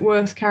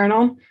worth carrying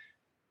on?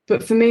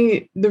 But for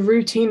me, the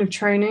routine of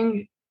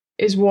training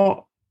is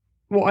what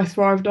I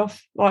thrived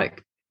off.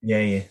 Like,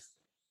 yeah.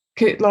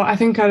 Like I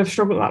think I'd have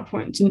struggled at that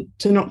point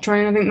to not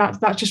train. I think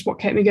that's just what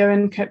kept me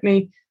going, kept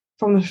me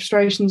from the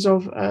frustrations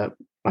of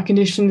my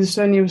condition. The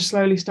hernia was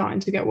slowly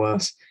starting to get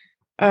worse.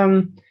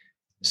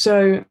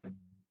 So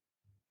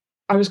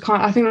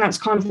I think that's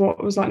kind of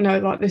what was like, no,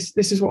 like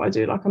this is what I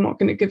do. Like, I'm not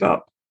going to give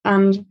up.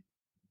 And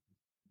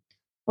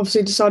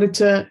obviously decided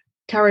to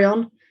carry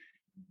on.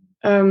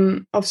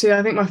 Obviously,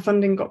 I think my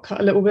funding got cut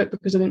a little bit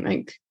because I didn't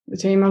make the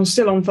team. I was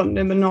still on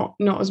funding, but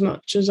not as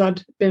much as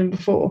I'd been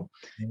before.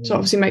 So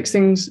obviously makes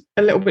things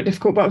a little bit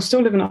difficult, but I was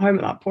still living at home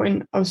at that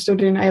point. I was still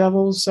doing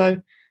A-levels.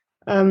 So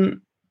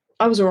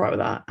I was all right with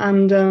that.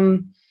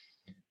 And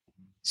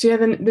so yeah,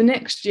 then the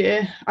next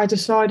year I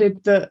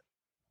decided that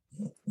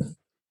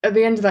at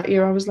the end of that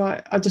year,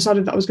 I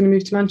decided that I was going to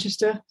move to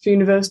Manchester for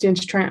university and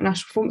to train at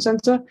National Performance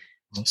Centre.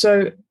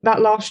 So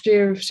that last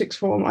year of sixth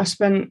form, I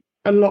spent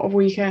a lot of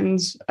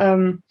weekends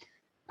and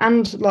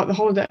like the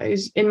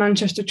holidays in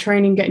Manchester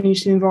training, getting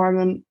used to the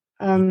environment,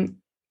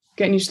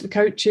 getting used to the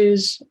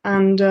coaches.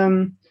 And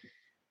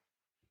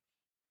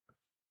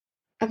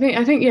I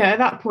think yeah, at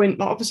that point,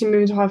 like obviously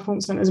moving to High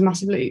Performance Centre is a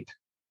massive leap.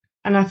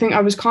 And I think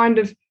I was kind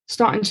of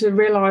starting to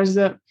realise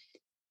that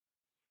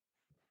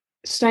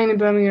staying in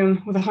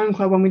Birmingham with a home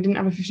club when we didn't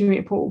have a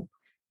 50-metre pool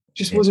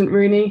just wasn't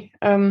really,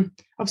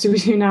 obviously we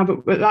do now,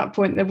 but at that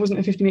point there wasn't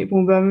a 50-metre pool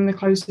in Birmingham. The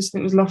closest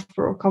thing was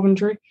Loughborough or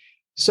Coventry.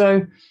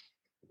 So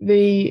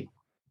I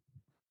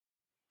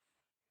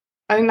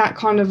think that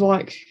kind of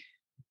like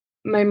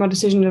made my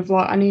decision of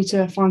like, I need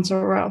to find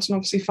somewhere else. And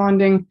obviously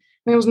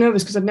I was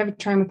nervous because I'd never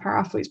trained with para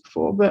athletes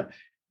before, but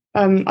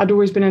I'd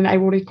always been in an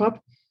able-bodied club.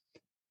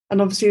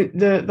 And obviously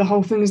the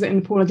whole thing is that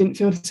in the pool I didn't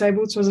feel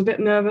disabled. So I was a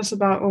bit nervous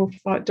about,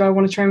 do I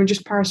want to train with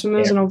just para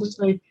swimmers? Yeah. And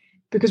obviously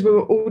because we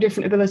were all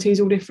different abilities,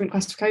 all different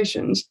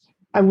classifications,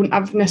 I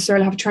wouldn't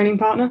necessarily have a training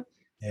partner.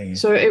 Yeah.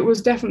 So it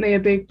was definitely a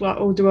big like,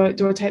 do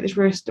I take this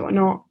risk? Do I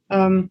not?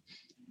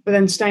 But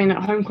then staying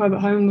at home club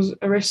at home was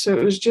a risk. So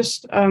it was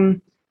just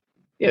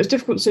it was a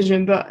difficult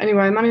decision. But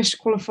anyway, I managed to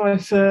qualify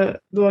for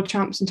the World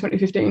Champs in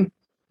 2015.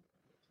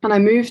 And I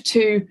moved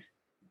to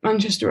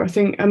Manchester, I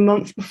think, a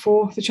month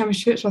before the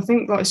championship. So I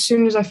think like as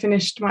soon as I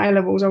finished my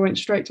A-levels, I went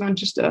straight to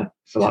Manchester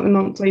for like the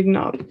month leading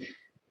up.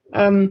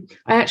 I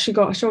actually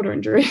got a shoulder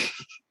injury.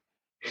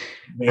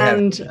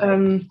 And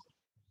so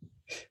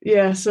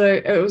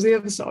it was the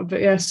other side.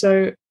 But yeah,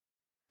 so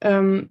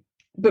but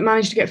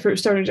managed to get through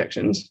steroid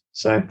injections.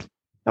 So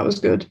that was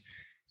good.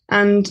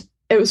 And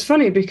it was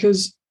funny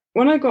because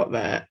when I got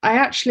there, I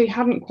actually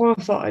hadn't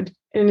qualified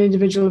in an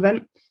individual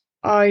event.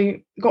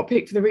 I got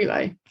picked for the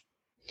relay.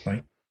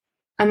 Right.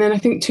 And then I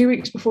think 2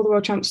 weeks before the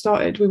World Champs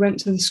started, we went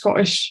to the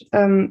Scottish,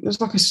 there was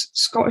like a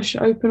Scottish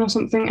Open or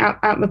something at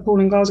the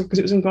pool in Glasgow, because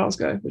it was in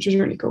Glasgow, which was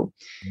really cool.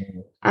 Mm-hmm.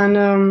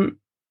 And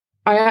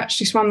I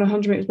actually swam the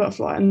 100 metres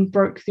butterfly and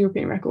broke the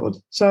European record.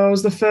 So I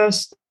was the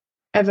first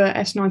ever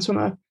S9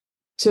 swimmer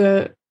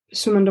to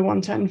swim under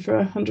 110 for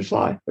 100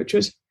 fly, which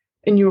was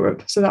in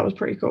Europe. So that was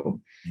pretty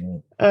cool.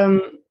 Yeah.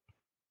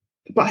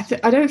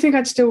 But I don't think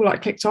I'd still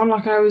like clicked on.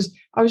 Like I was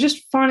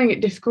just finding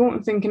it difficult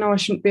and thinking, oh, I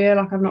shouldn't be here.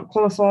 Like I've not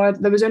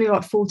qualified. There was only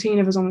like 14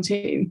 of us on the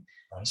team.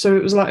 Right. So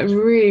it was like a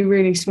really,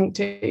 really small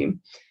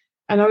team.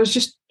 And I was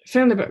just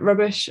feeling a bit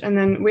rubbish. And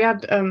then we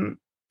had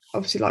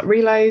obviously like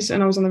relays,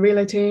 and I was on the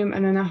relay team.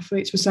 And then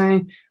athletes were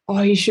saying,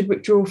 oh, you should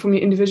withdraw from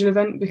your individual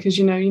event because,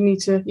 you know, you need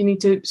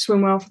to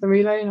swim well for the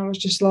relay. And I was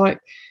just like,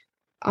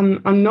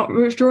 I'm not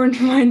withdrawing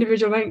from my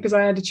individual event because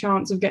I had a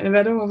chance of getting a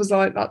medal. I was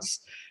like,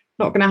 that's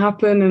not going to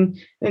happen. And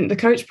then the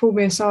coach pulled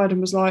me aside and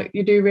was like,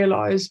 you do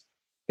realise,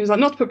 he was like,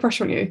 not to put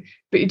pressure on you,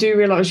 but you do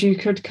realise you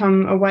could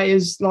come away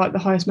as like the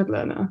highest medal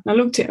earner. And I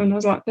looked at him and I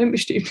was like, don't be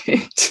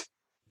stupid.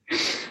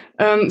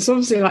 So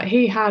obviously like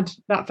he had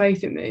that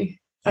faith in me,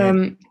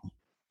 and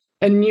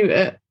knew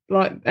it.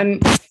 Like,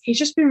 and he's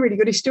just been really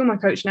good. He's still my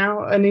coach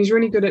now, and he's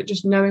really good at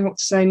just knowing what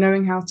to say,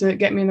 knowing how to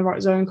get me in the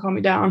right zone, calm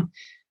me down.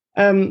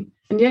 And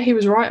yeah, he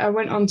was right. I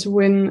went on to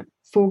win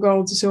 4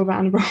 golds, a silver,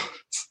 and a bronze.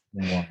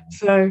 Wow.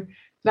 So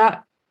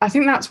that, I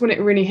think that's when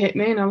it really hit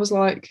me, and I was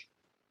like,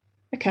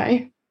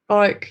 okay,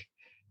 like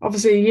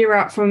obviously a year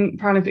out from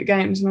Paralympic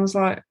Games, and I was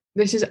like,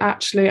 this is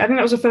actually, I think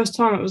that was the first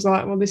time it was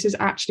like, well, this is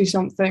actually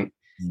something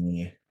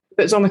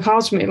that's on the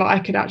cards for me. Like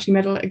I could actually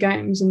medal at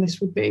Games, and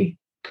this would be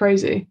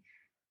crazy.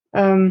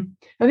 I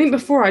think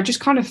before I just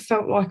kind of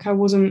felt like I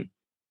wasn't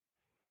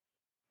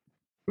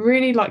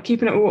really like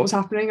keeping up with what was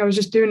happening. I was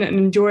just doing it and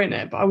enjoying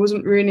it, but I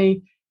wasn't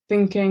really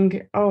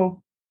thinking,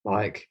 oh,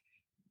 like,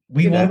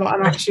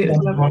 I'm actually at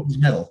this level.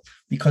 Medal,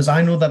 because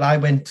I know that I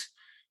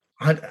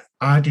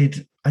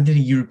did a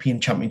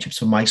European Championships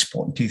for my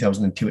sport in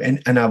 2002,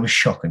 and I was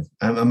shocking.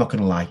 I'm not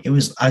going to lie. It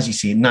was, as you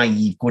say,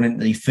 naive going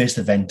into the first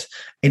event,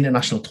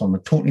 international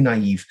tournament, totally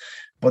naive.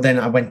 But then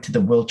I went to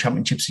the World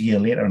Championships a year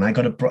later, and I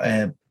got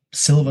a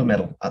silver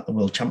medal at the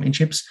World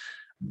Championships,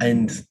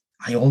 and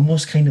I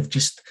almost kind of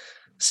just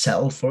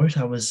settled for it.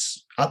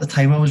 At the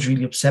time I was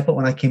really upset, but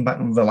when I came back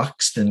and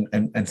relaxed and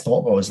thought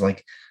about it, I was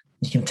like,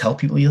 you can tell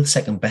people you're the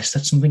second best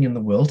at something in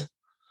the world.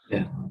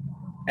 Yeah.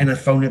 And I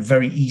found it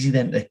very easy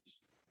then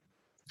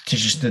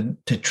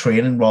to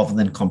train, and rather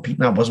than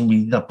competing. I wasn't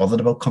really that bothered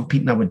about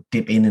competing. I would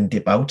dip in and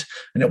dip out.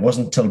 And it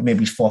wasn't until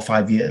maybe 4 or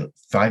 5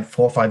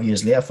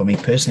 years later for me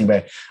personally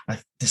where I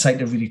decided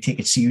to really take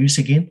it serious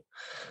again.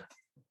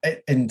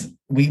 And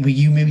were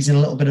you maybe in a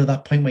little bit of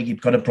that point where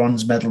you've got a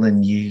bronze medal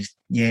and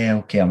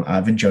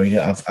I've enjoyed it.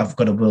 I've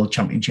got a world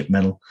championship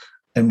medal.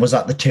 And was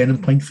that the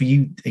turning point for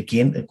you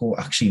again to go,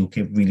 actually,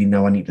 okay, really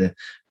now I need to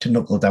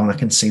knuckle down. I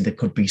can see there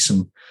could be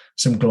some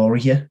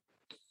glory here.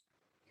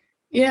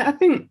 Yeah, I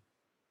think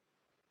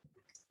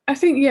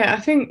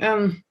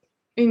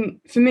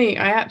for me,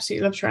 I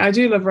absolutely love training. I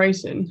do love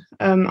racing.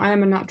 I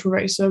am a natural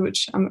racer,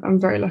 which I'm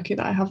very lucky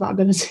that I have that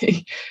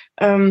ability.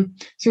 As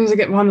soon as I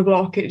get behind the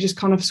block, it just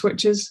kind of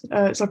switches.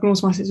 It's like an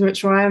automatic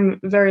switch. So I am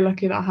very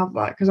lucky that I have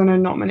that, because I know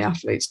not many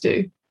athletes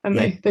do, and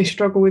they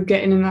struggle with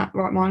getting in that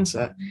right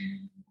mindset.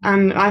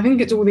 And I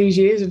think it's all these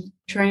years of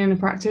training and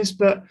practice,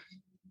 but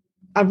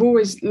I've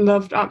always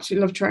absolutely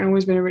loved training,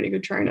 always been a really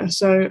good trainer.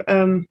 So,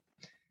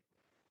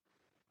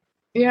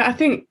 I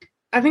think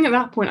at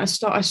that point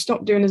I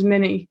stopped doing as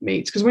many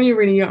meets, because when you're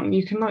really young,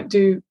 you can like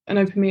do an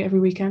open meet every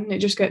weekend, and it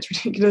just gets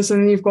ridiculous.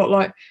 And then you've got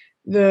like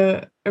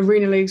the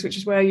arena leagues, which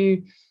is where you're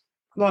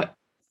not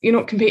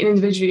competing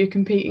individually, you're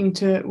competing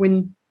to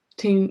win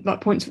team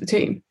like points for the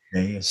team.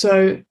 Yeah.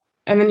 So,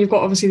 and then you've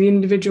got obviously the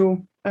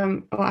individual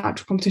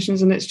actual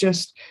competitions, and it's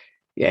just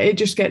it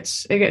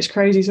gets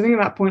crazy. So I think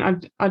at that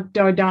point I'd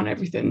died down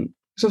everything.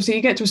 So obviously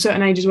you get to a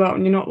certain age as well,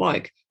 and you're not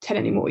like 10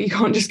 anymore. You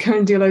can't just go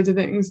and do loads of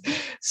things.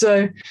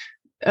 So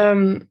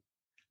I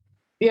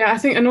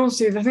think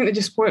the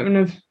disappointment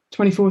of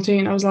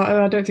 2014, I was like,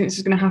 oh, I don't think this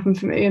is going to happen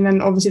for me. And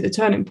then obviously the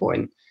turning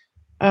point,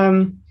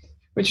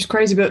 which is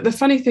crazy. But the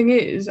funny thing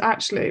is,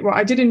 actually,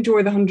 I did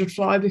enjoy the 100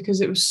 fly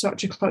because it was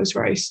such a close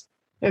race.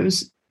 It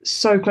was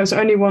so close.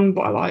 I only won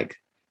by like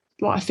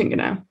a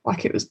fingernail.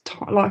 Like it was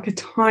like a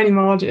tiny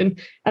margin.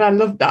 And I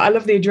loved that. I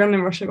love the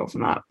adrenaline rush I got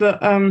from that.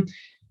 But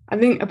I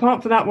think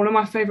apart from that, one of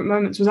my favourite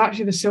moments was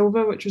actually the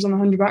silver, which was on the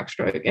 100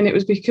 backstroke. And it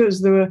was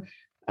because there were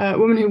a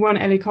woman who won,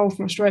 Ellie Cole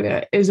from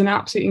Australia, is an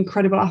absolutely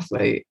incredible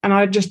athlete. And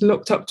I just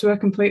looked up to her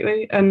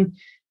completely. And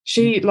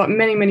she, like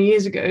many, many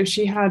years ago,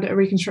 she had a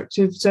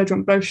reconstructive surgery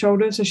on both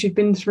shoulders. So she'd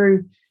been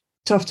through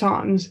tough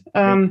times.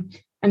 And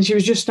she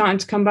was just starting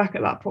to come back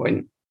at that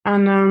point.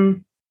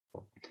 And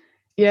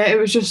it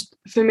was just,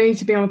 for me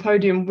to be on the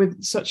podium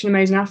with such an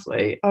amazing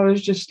athlete, I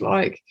was just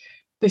like,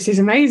 this is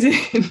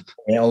amazing.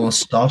 Yeah,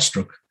 almost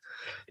starstruck.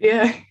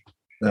 Yeah.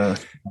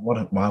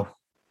 Wow.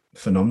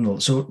 Phenomenal.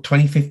 So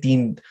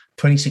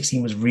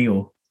 2016 was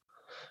Rio.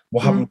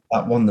 What happened with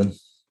that one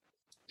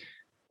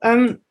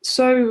then?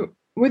 So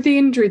with the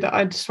injury that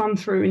I'd swam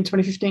through in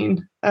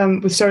 2015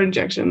 with steroid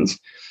injections,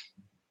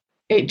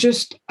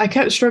 I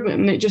kept struggling,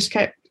 and it just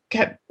kept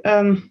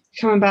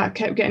coming back,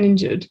 kept getting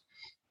injured.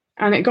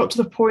 And it got to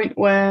the point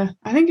where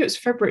I think it was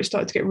February, it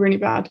started to get really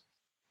bad.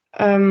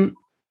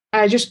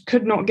 I just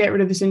could not get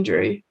rid of this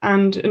injury.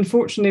 And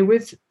unfortunately,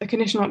 with a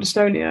condition like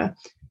dystonia,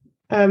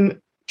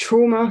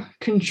 trauma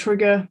can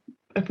trigger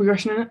a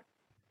progression in it.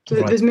 So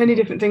there's many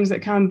different things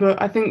that can,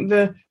 but I think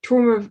the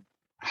trauma of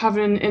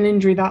having an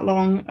injury that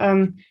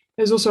long,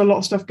 there's also a lot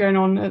of stuff going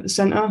on at the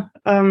centre.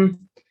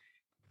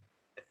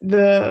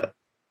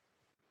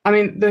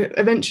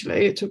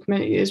 Eventually, it took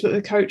many years, but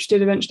the coach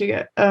did eventually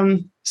get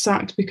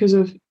sacked because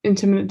of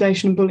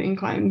intimidation and bullying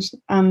claims.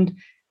 And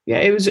yeah,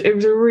 it was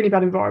a really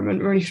bad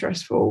environment, really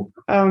stressful.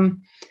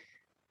 And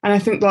I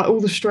think like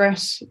all the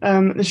stress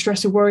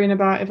of worrying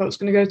about if I was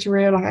going to go to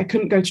Rio, like I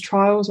couldn't go to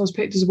trials. I was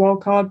picked as a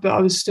wild card, but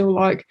I was still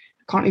like,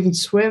 I can't even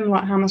swim.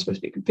 Like, how am I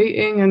supposed to be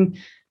competing?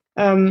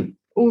 And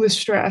all this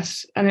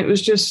stress. And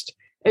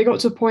it got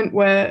to a point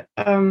where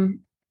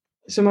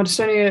so my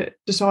dystonia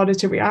decided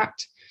to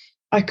react.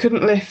 I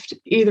couldn't lift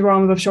either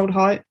arm above shoulder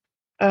height.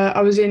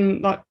 I was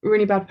in like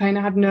really bad pain.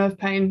 I had nerve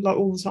pain like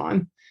all the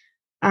time.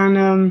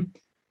 And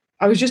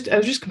I was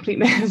just complete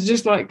mess,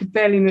 just like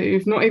barely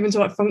move, not even to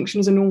like function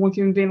as a normal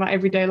human being, like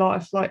everyday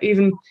life. Like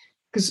even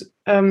because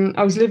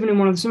I was living in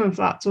one of the swimming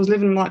flats, I was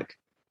living like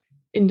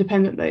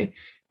independently,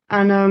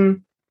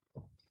 and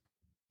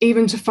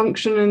even to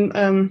function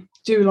and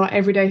do like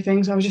everyday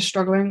things, I was just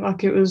struggling.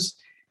 Like it was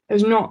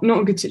not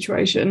a good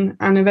situation.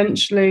 And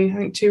eventually, I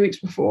think 2 weeks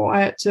before,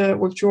 I had to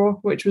withdraw,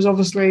 which was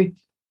obviously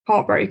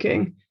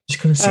heartbreaking.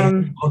 Just gonna say,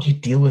 how do you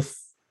deal with,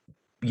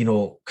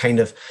 kind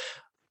of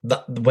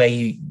that where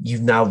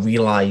you've now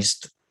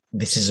realised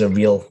this is a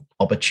real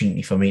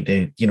opportunity for me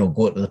to,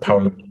 go to the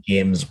Paralympic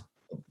Games,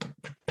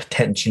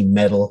 potentially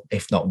medal,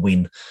 if not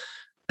win,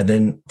 and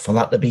then for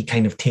that to be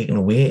kind of taken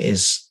away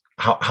is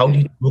how do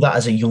you do that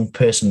as a young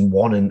person,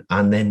 one,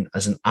 and then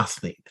as an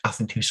athlete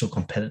who's so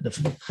competitive?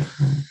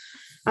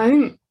 I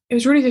think it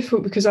was really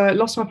difficult because I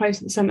lost my place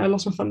at the centre, I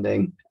lost my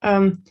funding.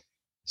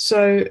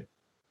 So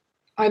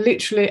I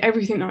literally,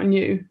 everything that I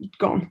knew,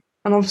 gone.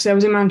 And obviously I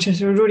was in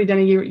Manchester, I'd already done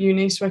a year at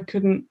uni, so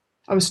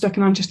I was stuck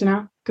in Manchester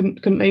now,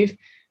 couldn't leave.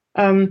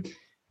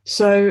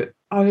 So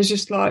I was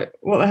just like,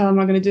 what the hell am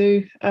I going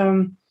to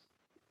do?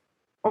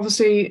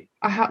 Obviously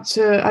I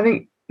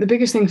think the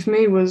biggest thing for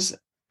me was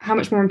how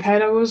much more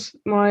impaired I was.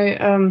 My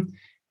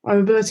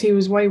mobility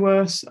was way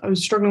worse. I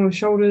was struggling with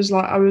shoulders.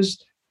 I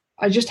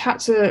just had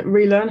to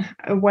relearn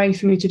a way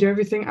for me to do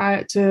everything. I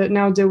had to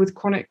now deal with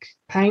chronic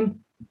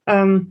pain.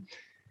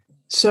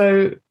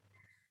 So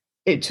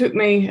it took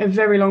me a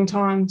very long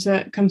time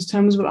to come to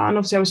terms with that. And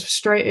obviously I was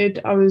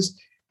frustrated. I was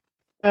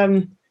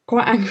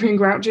quite angry and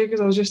grouchy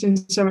because I was just in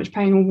so much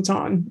pain all the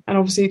time. And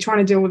obviously trying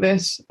to deal with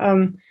this,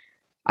 I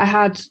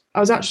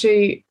was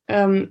actually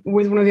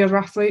with one of the other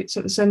athletes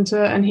at the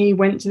centre, and he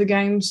went to the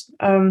games.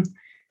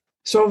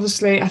 So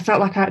obviously I felt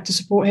like I had to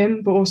support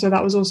him, but also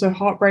that was also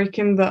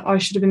heartbreaking that I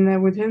should have been there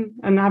with him,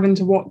 and having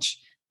to watch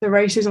the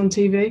races on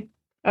TV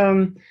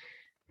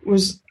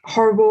was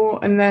horrible.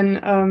 And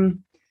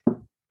then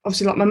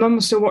obviously like my mum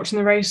was still watching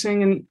the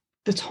racing, and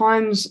the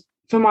times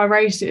for my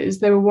races,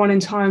 they were 1 in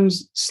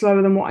times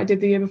slower than what I did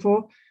the year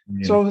before.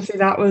 Yeah. So obviously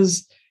that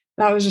was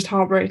just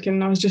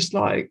heartbreaking. I was just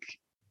like,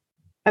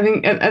 I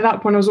think at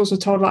that point I was also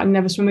told like I'd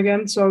never swim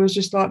again. So I was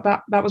just like,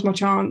 that was my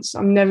chance.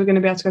 I'm never going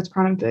to be able to go to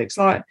Paralympics.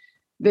 Like,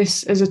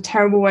 this is a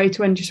terrible way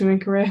to end your swimming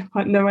career.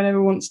 Like, no one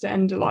ever wants to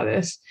end it like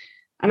this.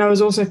 And I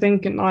was also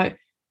thinking, like,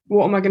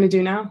 what am I going to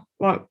do now?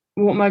 Like,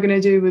 what am I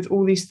going to do with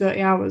all these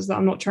 30 hours that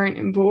I'm not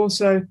training? But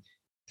also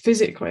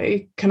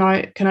physically, can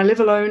I live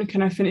alone?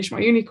 Can I finish my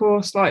uni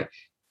course? Like,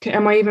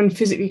 am I even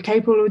physically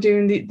capable of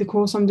doing the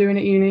course I'm doing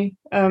at uni?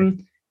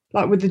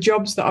 Like with the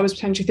jobs that I was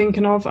potentially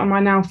thinking of, am I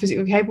now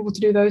physically capable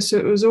to do those? So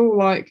it was all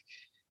like,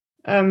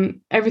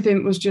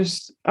 everything was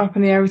just up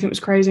in the air, everything was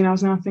crazy. And I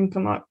was now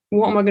thinking like,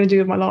 what am I going to do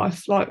with my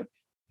life? Like,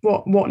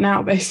 what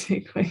now,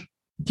 basically?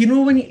 Do you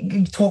know when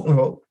you're talking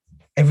about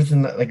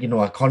everything that, like,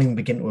 I can't even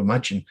begin to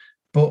imagine,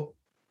 but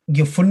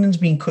your funding's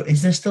being cut.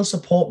 Is there still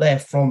support there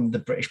from the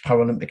British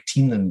Paralympic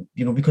team then?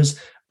 Because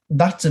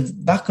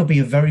that could be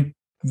a very,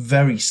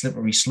 very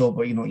slippery slope,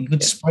 but you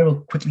could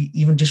spiral quickly,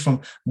 even just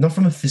not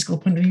from a physical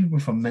point of view,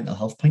 but from a mental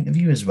health point of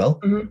view as well.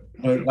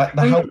 Mm-hmm.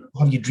 How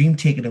have your dream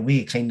taken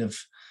away kind of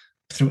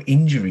through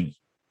injury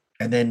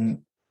and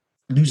then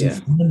losing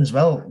funding as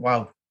well?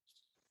 Wow.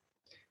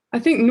 I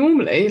think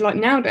normally, like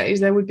nowadays,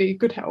 there would be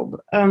good help.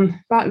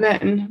 Back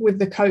then, with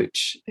the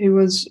coach, who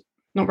was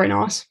not very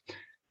nice,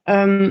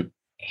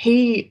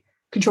 he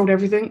controlled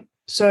everything.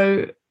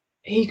 So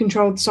he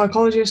controlled the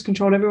psychologist,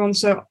 controlled everyone.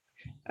 So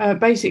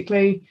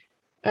basically,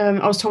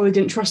 I was told they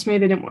didn't trust me,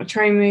 they didn't want to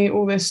train me,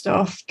 all this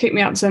stuff, kicked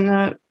me out the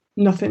centre,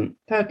 nothing,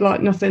 heard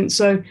like nothing.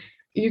 So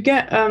you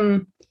get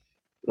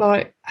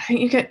I think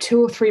you get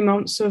 2 or 3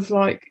 months of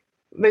like,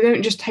 they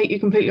don't just take you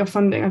completely off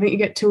funding. I think you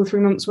get 2 or 3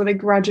 months where they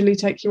gradually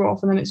take you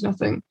off and then it's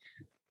nothing.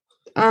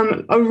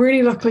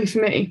 Really luckily for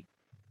me,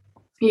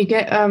 you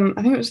get, I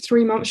think it was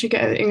 3 months you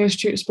get at the English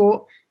Institute of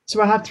Sport.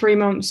 So I had 3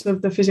 months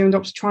of the physio and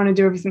doctor trying to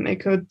do everything they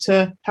could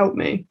to help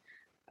me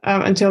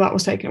until that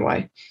was taken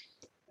away.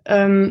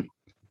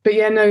 But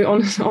yeah, no,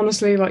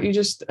 honestly, like you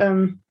just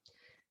kind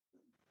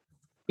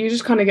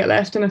of get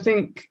left. And I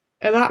think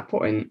at that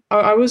point,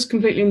 I was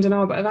completely in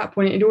denial, but at that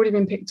point, it had already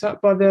been picked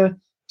up by the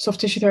soft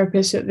tissue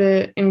therapist at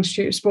the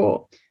Institute of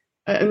Sport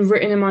and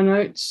written in my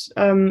notes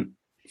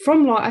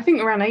from like, I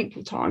think around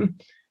April time,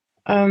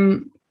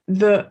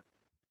 that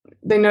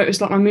they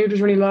noticed like my mood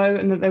was really low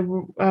and that they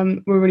were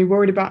really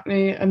worried about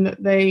me, and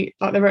that they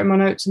wrote in my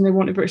notes and they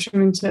wanted British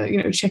Swimming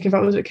to, check if I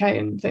was okay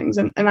and things.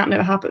 And that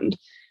never happened.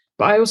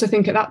 But I also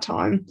think at that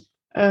time,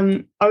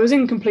 I was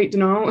in complete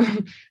denial.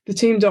 The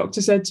team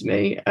doctor said to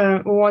me,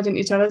 well, why didn't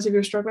you tell us if you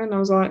were struggling? And I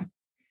was like,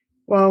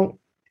 well,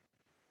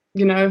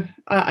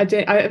 I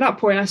did. At that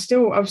point, I was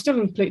still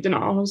in complete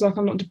denial. I was like,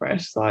 I'm not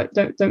depressed. Like,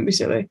 don't be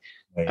silly.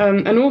 Right.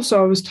 And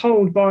also I was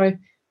told by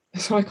a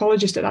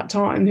psychologist at that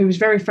time, who was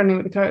very friendly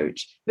with the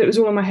coach, that it was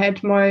all in my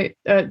head. My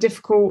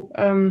difficult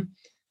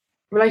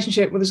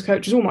relationship with this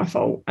coach was all my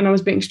fault, and I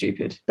was being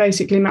stupid.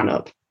 Basically, man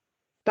up.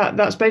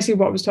 That's basically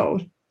what I was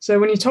told. So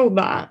when you're told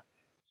that,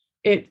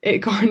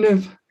 it kind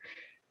of,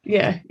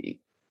 yeah.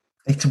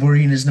 It's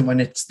worrying, isn't it, when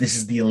this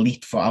is the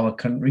elite for our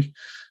country,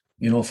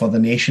 for the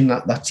nation,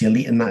 that's the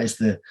elite, and that is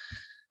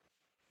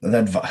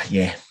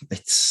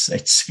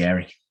it's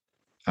scary.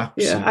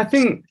 Absolutely. Yeah, I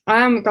think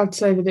I am glad to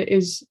say that it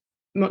is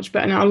much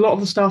better now. A lot of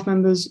the staff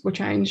members were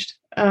changed.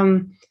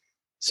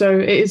 So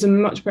it is a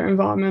much better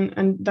environment,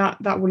 and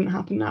that wouldn't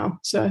happen now.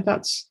 So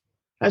that's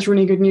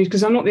really good news,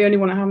 because I'm not the only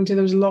one that happened to.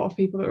 There was a lot of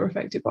people that were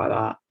affected by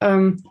that.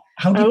 And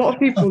a lot of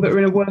people that were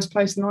in a worse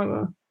place than I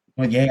were.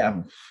 Well,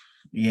 yeah.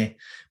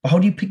 But how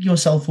do you pick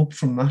yourself up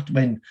from that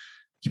when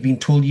you've been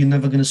told you're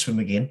never going to swim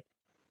again?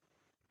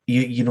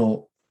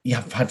 You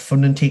have had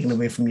fun and taken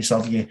away from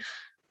yourself,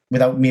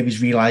 without maybe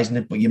realising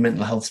it, but your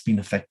mental health's been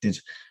affected.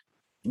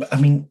 I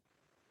mean,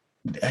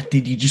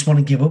 did you just want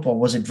to give up, or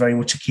was it very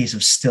much a case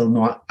of still,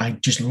 no, I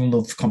just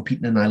love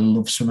competing and I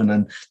love swimming,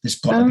 and there's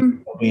got to be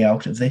a way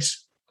out of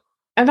this?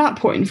 At that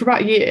point, for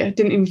about a year, I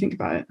didn't even think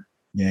about it.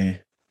 Yeah.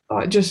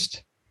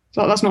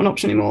 That's not an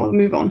option anymore. I'll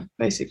move on,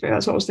 basically.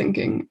 That's what I was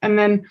thinking. And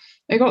then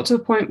it got to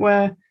the point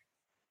where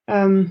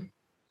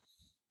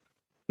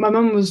my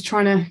mum was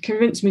trying to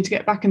convince me to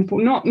get back in the pool.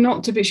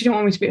 Not to be, she didn't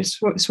want me to be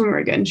a swimmer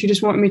again. She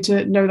just wanted me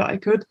to know that I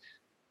could.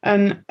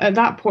 And at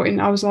that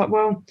point, I was like,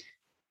 well,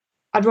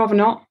 I'd rather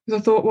not.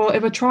 Because I thought, well,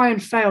 if I try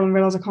and fail and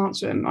realise I can't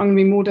swim, I'm going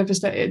to be more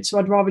devastated. So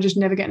I'd rather just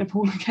never get in a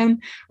pool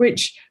again,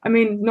 which, I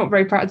mean, not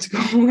very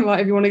practical,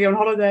 like if you want to go on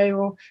holiday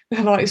or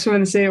like swim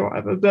in the sea or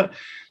whatever. But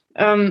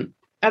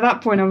at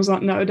that point, I was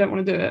like, no, I don't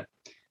want to do it.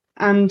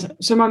 And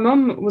so my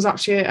mum was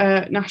actually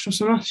a national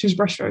swimmer. She was a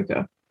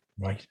breaststroker.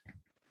 Right.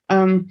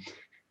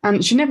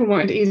 And she never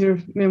wanted either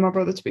of me and my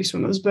brother to be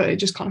swimmers, but it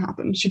just can't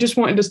happen. She just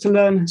wanted us to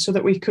learn so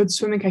that we could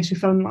swim in case we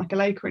fell in like a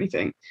lake or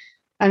anything.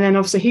 And then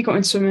obviously he got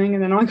into swimming,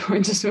 and then I got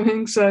into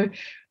swimming. So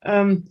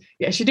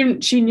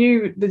she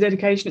knew the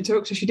dedication it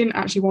took, so she didn't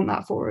actually want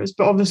that for us.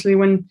 But obviously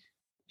when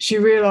she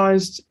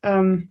realised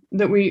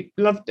that we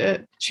loved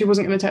it, she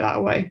wasn't going to take that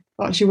away.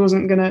 Like, she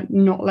wasn't going to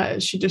not let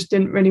us. She just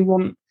didn't really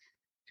want,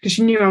 because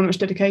she knew how much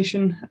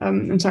dedication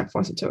and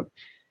sacrifice it took.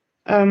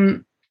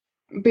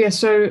 But yeah,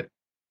 so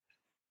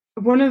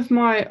one of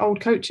my old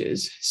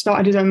coaches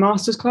started his own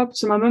masters club.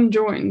 So my mum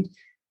joined,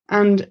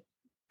 and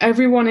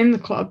everyone in the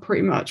club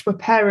pretty much were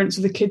parents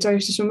of the kids I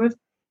used to swim with.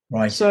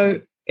 Right.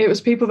 So it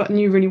was people that I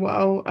knew really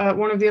well.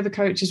 One of the other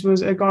coaches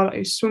was a guy that I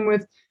used to swim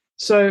with.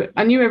 So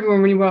I knew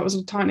everyone really well. It was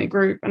a tiny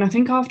group. And I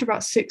think after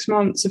about 6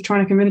 months of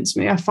trying to convince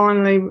me, I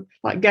finally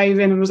gave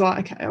in and was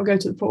like, okay, I'll go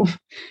to the pool.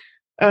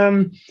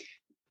 But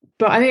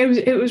I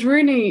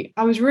think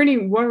I was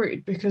really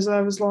worried, because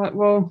I was like,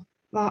 well,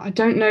 I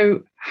don't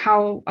know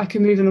how I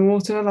can move in the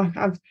water. Like,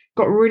 I've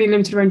got really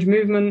limited range of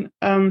movement.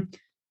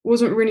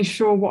 Wasn't really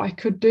sure what I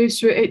could do.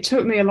 So it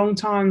took me a long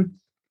time.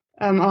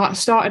 I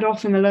started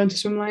off in the learn to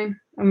swim lane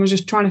and was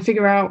just trying to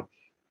figure out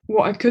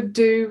what I could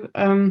do.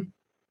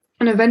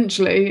 And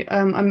eventually,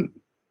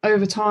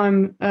 over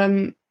time,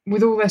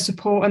 with all their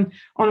support, and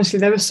honestly,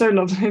 they were so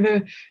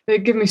lovely. They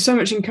gave me so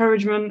much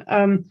encouragement.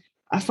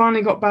 I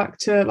finally got back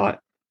to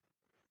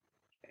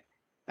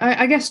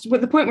I guess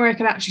with the point where I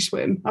could actually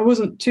swim. I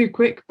wasn't too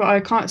quick, but I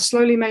kind of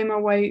slowly made my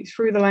way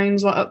through the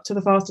lanes, up to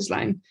the fastest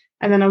lane.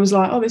 And then I was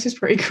like, oh, this is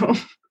pretty cool.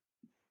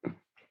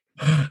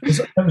 Was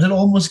it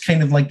almost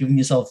kind of like giving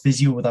yourself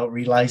physio without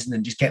realising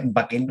and just getting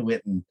back into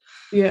it? And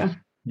Yeah,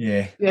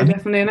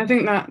 definitely. And I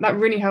think that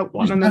really helped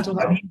my mental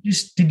health.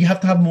 Did you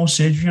have to have more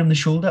surgery on the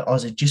shoulder, or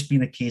has it just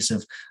been a case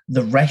of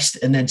the rest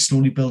and then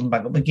slowly building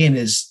back up again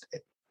is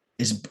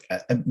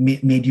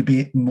made you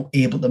be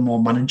able to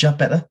more manage that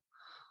better?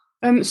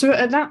 So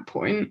at that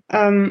point,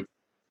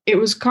 it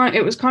was kind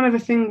of a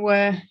thing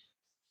where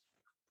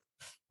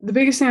the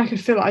biggest thing I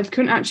could feel, I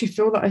couldn't actually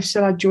feel that I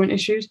still had joint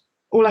issues.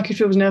 All I could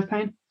feel was nerve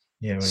pain.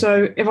 Yeah. Right.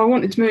 So if I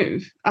wanted to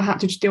move, I had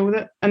to just deal with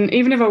it. And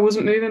even if I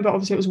wasn't moving, but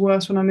obviously it was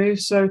worse when I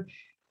moved. So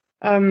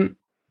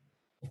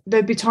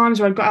there'd be times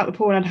where I'd got out of the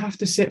pool and I'd have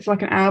to sit for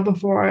an hour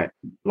before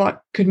I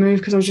could move,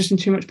 because I was just in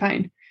too much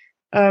pain.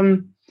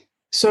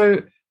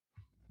 So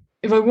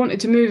if I wanted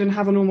to move and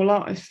have a normal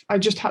life, I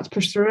just had to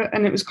push through it.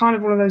 And it was kind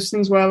of one of those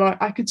things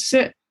where I could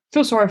sit,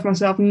 feel sorry for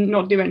myself and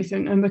not do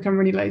anything and become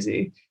really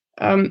lazy.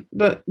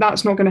 But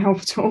that's not going to help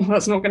at all.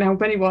 That's not going to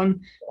help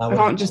anyone. I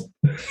can't just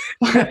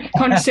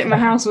sit in my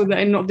house with it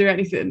and not do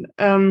anything.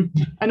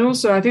 And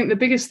also, I think the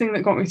biggest thing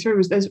that got me through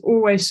was there's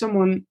always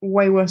someone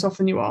way worse off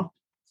than you are.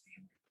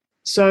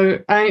 So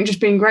I think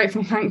just being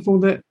grateful and thankful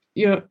that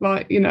you're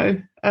like,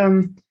 that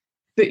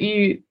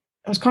you.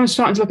 I was kind of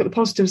starting to look at the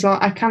positives.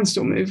 Like I can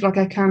still move. Like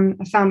I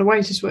found a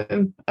way to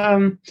swim.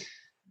 And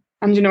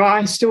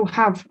I still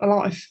have a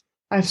life.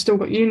 I've still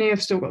got uni.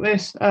 I've still got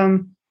this.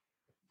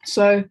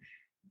 So.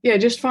 Yeah,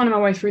 just finding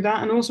my way through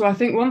that. And also, I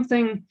think one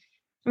thing,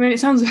 it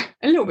sounds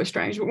a little bit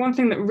strange, but one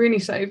thing that really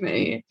saved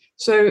me,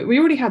 so we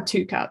already had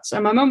 2 cats,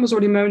 and my mum was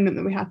already moaning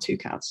that we had 2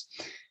 cats.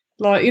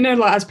 Like,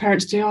 as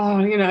parents do,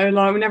 we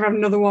never have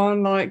another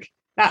one, like,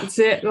 that's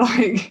it,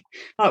 like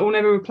we'll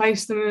never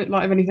replace them,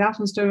 like, if anything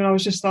happens to them. And I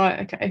was just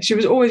like, okay. She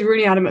was always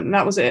really adamant, and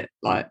that was it,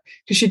 like,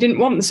 because she didn't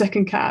want the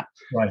second cat.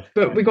 Right.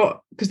 But we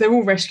got, because they're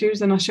all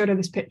rescues, and I showed her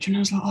this picture and I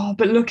was like, oh,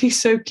 but look,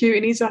 he's so cute,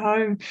 he needs a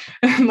home.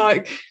 And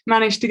like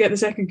managed to get the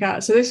second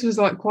cat. So this was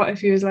like quite a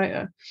few years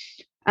later.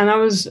 And I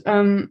was,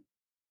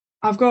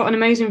 I've got an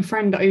amazing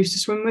friend that I used to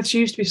swim with.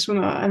 She used to be a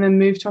swimmer and then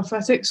moved to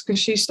athletics because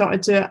she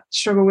started to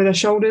struggle with her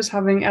shoulders,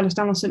 having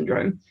Ehlers-Danlos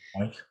syndrome.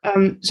 Right.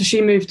 So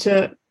she moved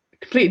to a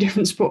completely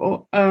different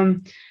sport.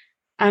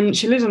 And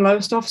she lives in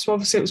Lowestoft, so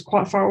obviously it was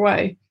quite far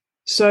away.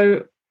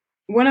 So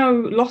when I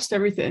lost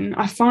everything,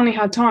 I finally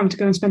had time to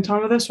go and spend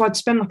time with her. So I'd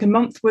spend like a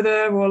month with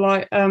her, or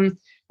like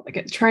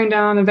get the train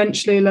down,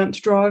 eventually learnt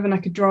to drive, and I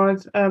could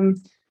drive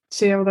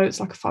although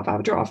it's like a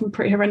 5-hour drive and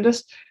pretty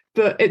horrendous,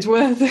 but it's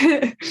worth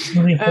it. It's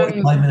only a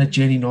 45-minute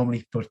journey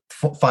normally, but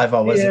 5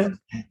 hours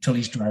until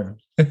he's driving.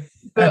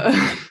 But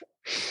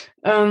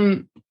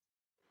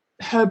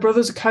her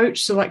brother's a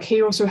coach, so like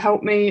he also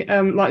helped me,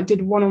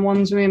 did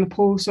one-on-ones with me in the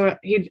pool. So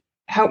he'd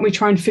help me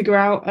try and figure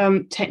out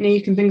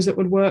technique and things that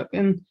would work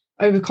and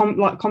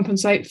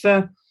compensate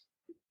for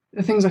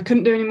the things I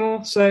couldn't do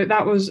anymore. So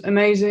that was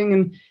amazing.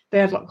 And they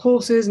had like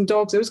horses and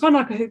dogs. It was kind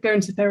of like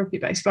going to therapy,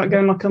 basically, like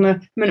going like on a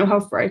mental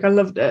health break. I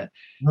loved it.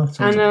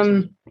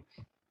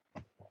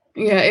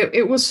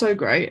 It was so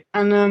great.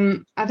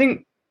 And I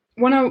think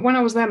when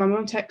I was there, my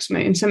mum texted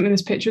me and sent me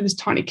this picture of this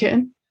tiny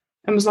kitten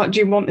and was like, do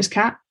you want this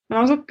cat? And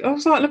I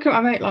was like looking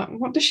at my mate like,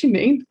 what does she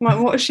mean? Like,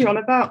 what is she on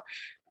about?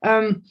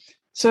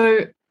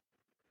 So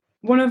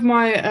one of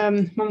my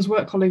mum's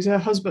work colleagues, her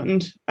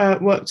husband,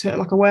 worked at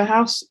like a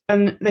warehouse,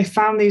 and they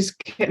found these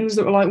kittens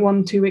that were like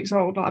 1-2 weeks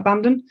old, like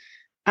abandoned.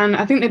 And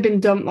I think they'd been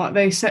dumped, like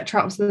they set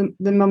traps, the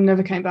mum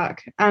never came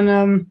back.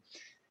 And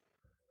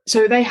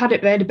so they had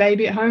a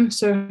baby at home.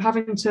 So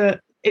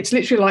it's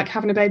literally like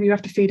having a baby, you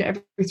have to feed it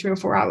every 3 or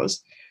 4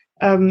 hours.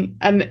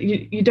 And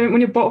you don't,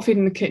 when you're bottle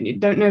feeding the kitten, you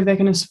don't know if they're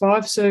going to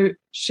survive. So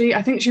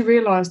I think she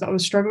realised that I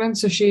was struggling.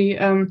 So she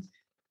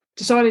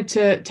decided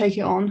to take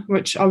it on,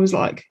 which I was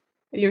like,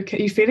 are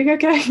you feeling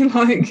okay?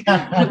 Like,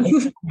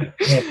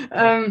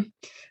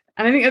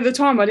 and I think at the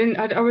time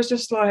I was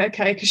just like,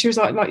 okay, because she was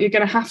like you're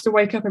going to have to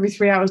wake up every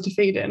 3 hours to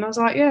feed it. And I was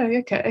like,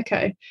 yeah,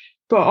 okay.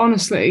 But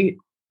honestly,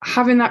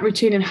 having that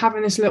routine and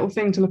having this little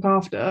thing to look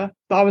after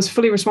that I was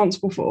fully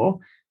responsible for,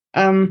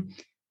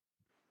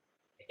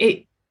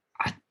 it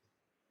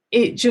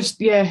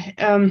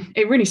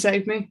really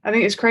saved me. I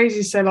think it's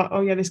crazy to say like,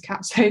 oh yeah, this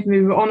cat saved me,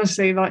 but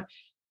honestly, like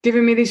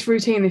giving me this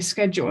routine, this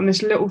schedule, and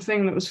this little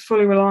thing that was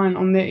fully reliant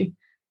on me,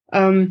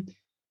 and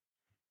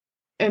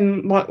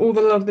like all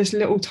the love, this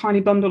little tiny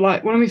bundle.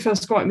 Like when we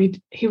first got him,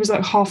 he was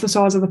like half the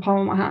size of the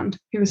palm of my hand.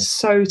 He was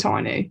so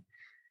tiny,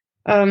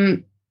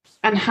 and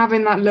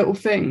having that little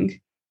thing,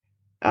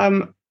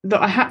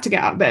 that I had to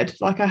get out of bed.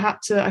 Like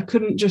I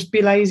couldn't just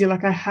be lazy.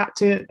 Like I had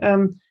to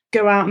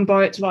go out and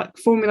buy it to like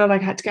formula.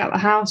 Like I had to get out of the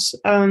house.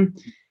 And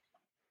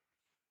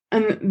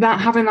that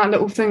having that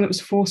little thing that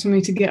was forcing me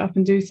to get up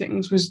and do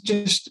things was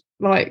just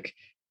like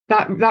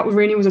that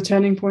really was a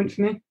turning point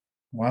for me.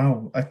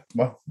 Wow.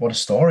 What a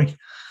story.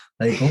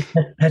 There you go.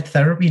 Pet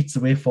therapy, it's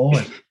the way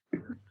forward.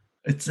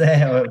 It's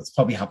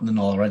probably happening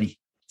already.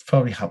 It's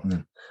probably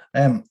happening.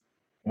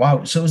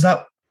 Wow. So was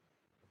that,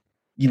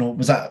 as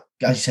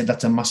you said,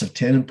 that's a massive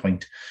turning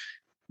point.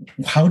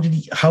 How do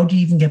you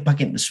even get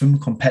back into swimming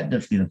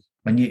competitively then?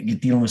 When you're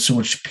dealing with so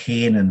much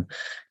pain and,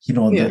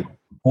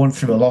 going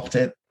through a lot?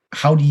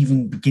 How do you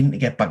even begin to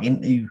get back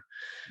into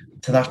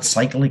that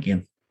cycle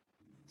again?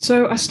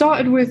 So I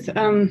started with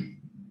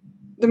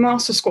the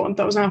master squad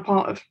that I was now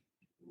part of.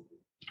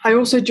 I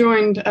also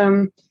joined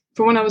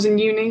for when I was in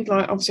uni.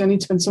 Like obviously I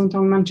need to spend some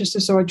time in Manchester,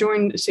 so I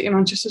joined City of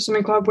Manchester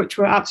Swimming Club, which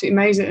were absolutely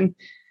amazing.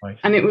 Right.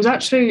 And it was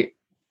actually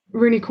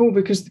really cool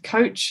because the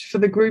coach for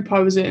the group I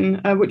was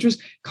in, which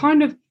was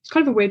kind of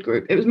a weird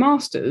group. It was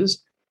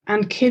masters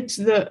and kids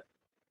that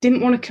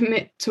didn't want to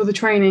commit to the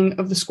training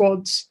of the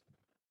squads,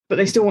 but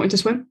they still wanted to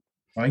swim.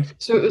 Right.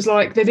 So it was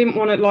like they didn't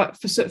want to, like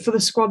for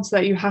the squads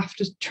there you have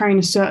to train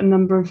a certain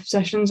number of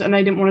sessions, and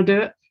they didn't want to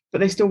do it, but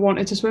they still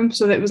wanted to swim.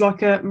 So it was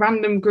like a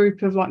random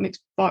group of like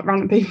mixed, like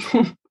random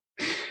people.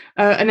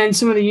 And then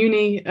some of the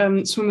uni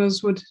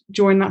swimmers would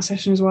join that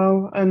session as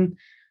well. And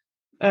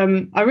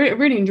I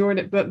really enjoyed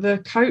it. But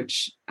the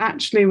coach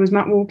actually was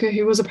Matt Walker,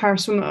 who was a para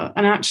swimmer,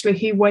 and actually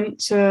he went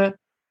to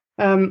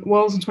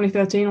Worlds in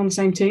 2013 on the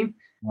same team.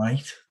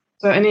 Right.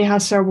 So, and he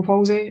has cerebral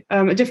palsy,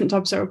 a different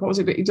type of cerebral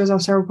palsy, but he does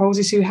have cerebral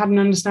palsy. So he had an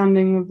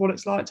understanding of what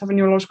it's like to have a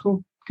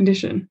neurological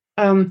condition.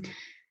 And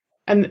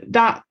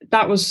that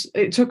was,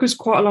 it took us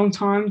quite a long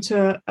time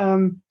to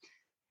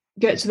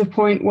get to the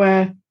point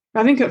where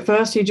I think at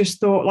first he just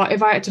thought, like,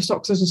 if I had to stop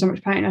because I was in so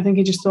much pain, I think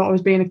he just thought I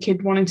was being a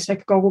kid wanting to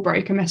take a goggle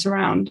break and mess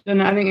around.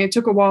 And I think it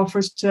took a while for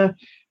us to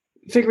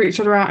figure each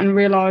other out and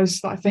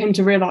realize, like, for him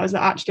to realize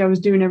that actually I was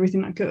doing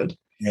everything I could.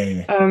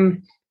 Yeah.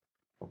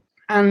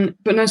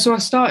 So I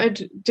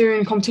started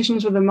doing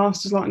competitions with the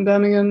Masters Light in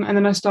Birmingham, and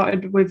then I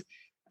started with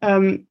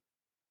going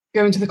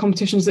to the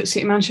competitions that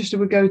City Manchester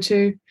would go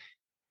to,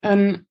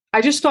 and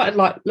I just started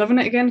like loving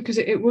it again because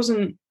it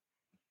wasn't.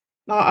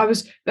 I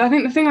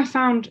think the thing I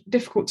found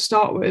difficult to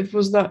start with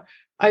was that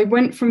I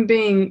went from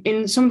being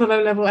in some of the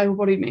low-level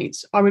able-bodied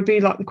meets, I would be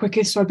like the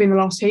quickest, so I'd be in the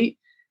last heat.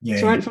 Yeah.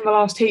 So I went from the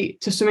last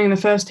heat to swimming in the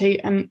first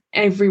heat, and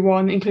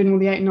everyone, including all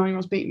the 8 and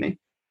 9-year-olds, beat me.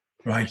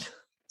 Right.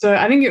 So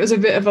I think it was a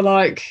bit of a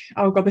like,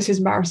 oh God, this is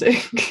embarrassing.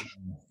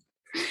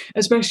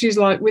 Especially as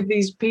like with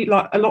these people,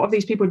 like a lot of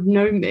these people had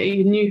known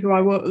me, knew who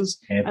I was.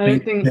 Yeah, I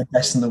don't think the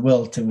best in the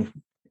world to.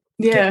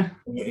 Yeah.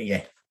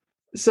 Yeah.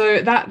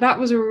 So that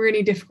was a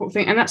really difficult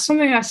thing, and that's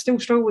something I still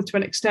struggle with to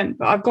an extent.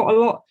 But I've got a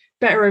lot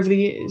better over the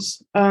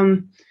years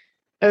of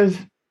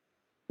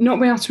not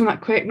being able to swim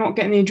that quick, not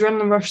getting the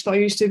adrenaline rush that I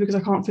used to because I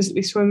can't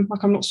physically swim.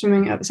 Like I'm not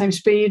swimming at the same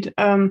speed.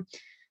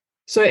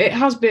 So it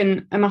has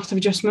been a massive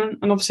adjustment,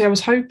 and obviously I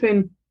was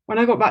hoping. When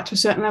I got back to a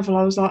certain level,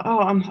 I was like,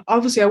 I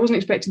wasn't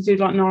expecting to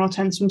do like 9 or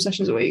 10 swim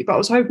sessions a week, but I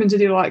was hoping to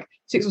do like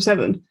 6 or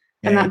 7.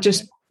 And that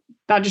just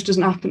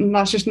doesn't happen.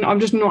 I'm just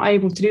not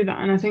able to do that.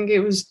 And I think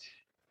it was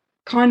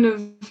kind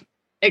of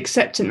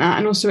accepting that,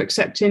 and also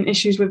accepting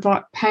issues with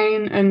like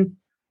pain and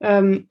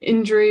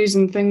injuries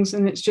and things.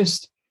 And it's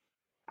just,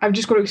 I've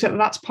just got to accept that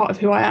that's part of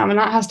who I am. And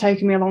that has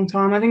taken me a long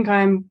time. I think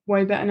I am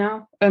way better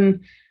now.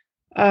 And,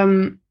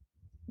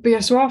 but yeah,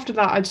 so after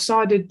that, I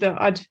decided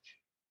that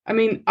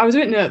I was a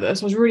bit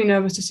nervous. I was really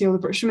nervous to see all the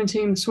British swimming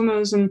team, the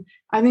swimmers, and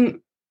I think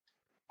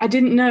I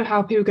didn't know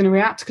how people were going to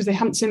react because they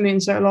hadn't seen me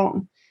in so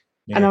long.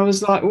 Yeah. And I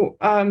was like, well,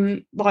 are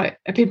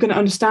people going to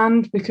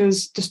understand?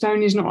 Because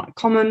dystonia is not like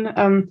common.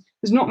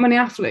 There's not many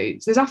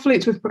athletes. There's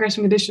athletes with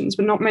progressive conditions,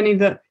 but not many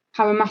that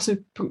have a massive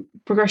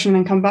progression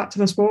and then come back to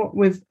the sport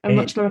with a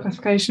much lower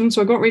classification.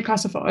 So I got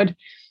reclassified.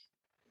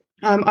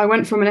 I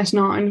went from an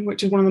S9,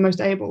 which is one of the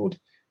most abled.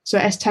 So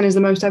S10 is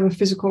the most able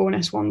physical and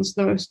S1's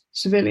the most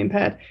severely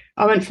impaired.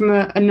 I went from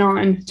a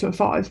 9 to a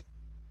 5.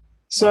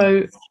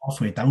 So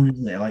halfway down,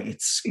 isn't it? Like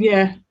it's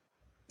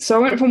So I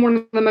went from one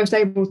of the most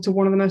able to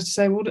one of the most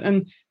disabled,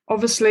 and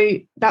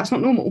obviously that's not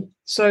normal.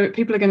 So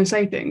people are going to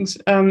say things.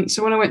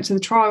 So when I went to the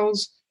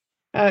trials,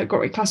 got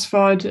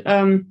reclassified,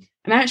 and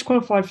I actually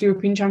qualified for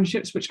European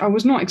Championships, which I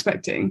was not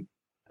expecting.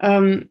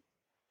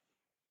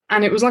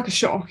 And it was like a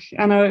shock.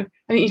 And I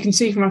think you can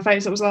see from my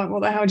face, I was like,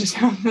 what the hell just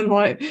happened?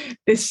 Like,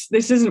 this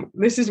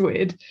is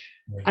weird.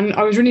 Yeah. And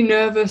I was really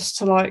nervous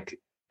to like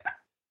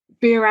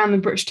be around the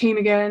British team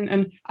again.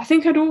 And I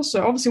think I'd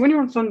also, obviously, when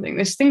you're on funding,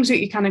 there's things that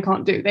you can and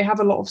can't do. They have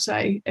a lot of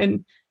say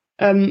in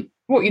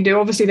what you do.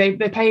 Obviously,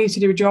 they pay you to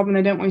do a job and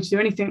they don't want you to do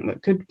anything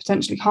that could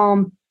potentially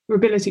harm your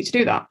ability to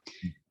do that.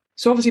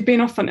 So obviously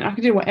being off funding, I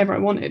could do whatever I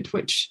wanted,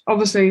 which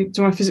obviously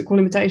to my physical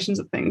limitations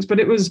of things, but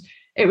it was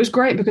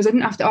great because I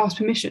didn't have to ask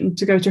permission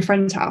to go to a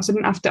friend's house. I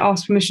didn't have to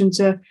ask permission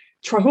to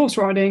try horse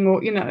riding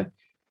or,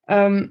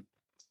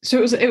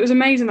 so it was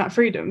amazing, that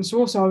freedom. So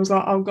also I was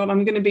like, oh God,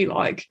 I'm going to be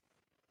like,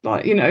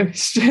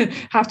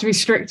 have to be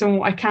strict on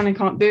what I can and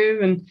can't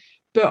do.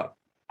 But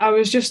I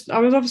was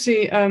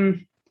obviously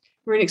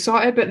really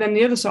excited. But then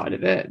the other side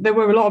of it, there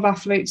were a lot of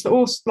athletes that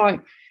also like,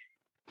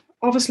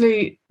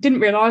 obviously didn't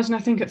realise, and I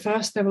think at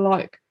first they were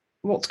like,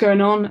 what's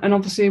going on? And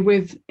obviously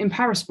in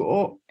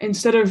parasport,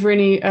 instead of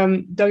really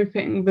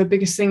doping, the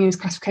biggest thing is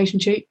classification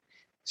cheat.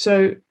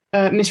 So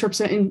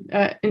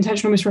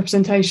intentional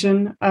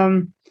misrepresentation,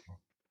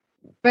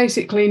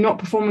 basically not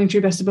performing to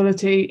your best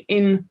ability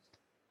in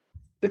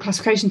the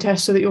classification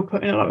test so that you're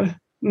put in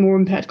a more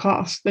impaired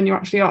class than you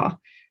actually are,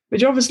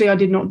 which obviously I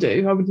did not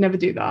do. I would never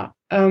do that.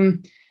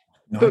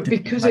 But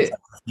because but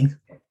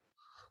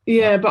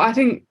I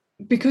think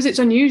because it's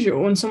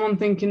unusual and someone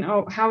thinking,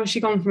 oh, how has she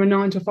gone from a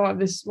 9 to a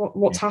 5?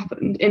 What's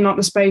happened in like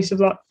the space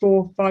of like 4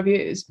 or 5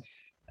 years?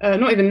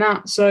 Not even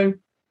that. So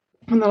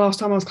when the last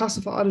time I was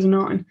classified as a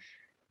 9.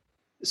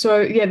 So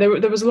yeah, there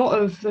was a lot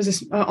of, there's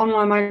this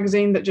online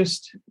magazine that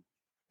just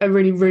are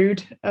really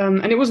rude.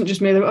 And it wasn't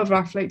just me, there were other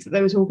athletes that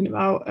they were talking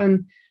about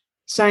and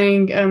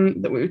saying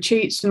that we were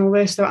cheats and all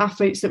this. There were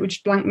athletes that would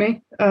just blank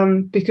me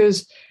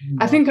because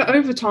I think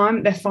over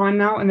time they're fine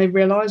now and they've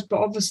realised,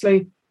 but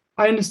obviously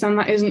I understand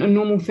that isn't a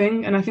normal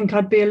thing, and I think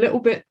I'd be a little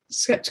bit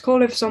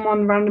skeptical if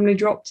someone randomly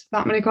dropped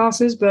that many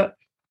classes. But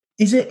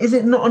is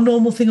it not a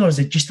normal thing, or is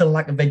it just a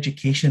lack of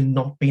education,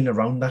 not being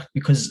around that?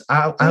 Because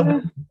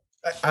I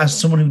as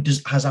someone who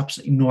has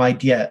absolutely no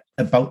idea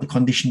about the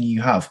condition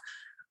you have,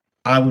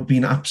 I would be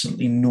in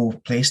absolutely no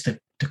place to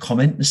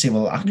comment and say,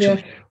 well,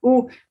 actually,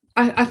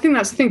 I think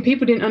that's the thing.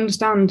 People didn't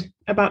understand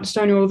about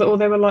dystonia, or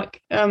they were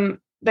like,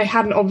 they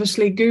hadn't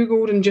obviously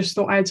Googled and just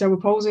thought I had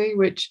cerebral palsy,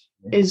 which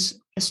is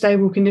a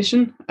stable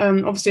condition.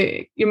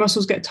 Obviously, your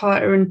muscles get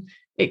tighter and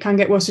it can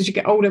get worse as you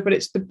get older, but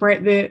it's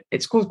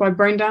it's caused by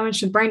brain damage.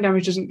 So brain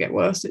damage doesn't get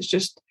worse. It's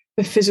just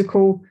the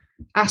physical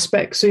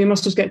aspects. So your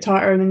muscles get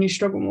tighter and then you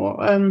struggle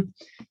more.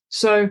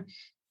 So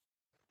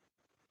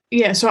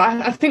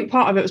I think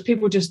part of it was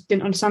people just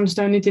didn't understand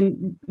dystonia,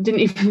 didn't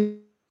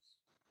even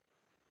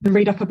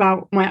read up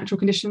about my actual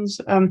conditions.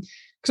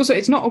 Because also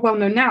it's not well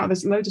known now.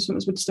 There's loads of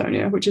swimmers with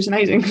dystonia, which is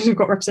amazing because we've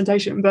got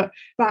representation. But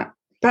back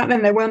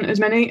then there weren't as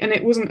many, and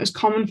it wasn't as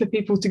common for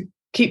people to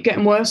keep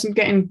getting worse and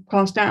getting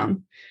passed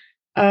down.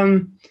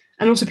 And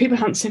also people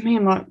hadn't seen me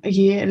in like at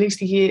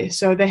least a year.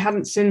 So they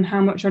hadn't seen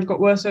how much I'd got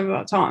worse over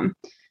that time.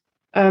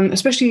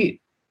 Especially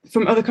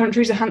from other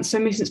countries that hadn't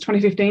seen me since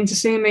 2015, to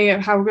seeing me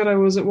at how good I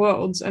was at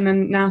Worlds and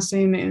then now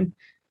seeing me.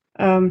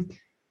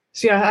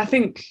 I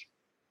think,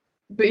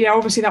 but yeah,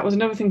 obviously that was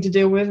another thing to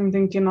deal with. I'm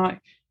thinking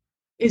like,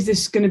 is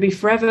this going to be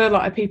forever?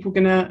 Like, are people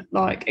going to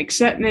like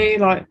accept me?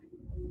 Like,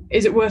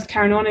 is it worth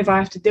carrying on if I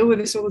have to deal with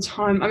this all the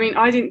time? I mean,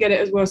 I didn't get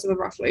it as worse as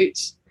other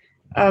athletes,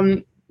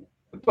 but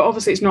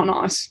obviously it's not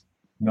nice.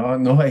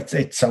 No,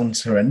 it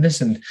sounds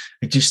horrendous, and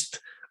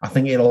I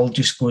think it all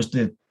just goes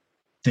to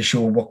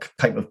show what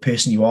type of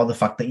person you are. The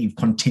fact that you've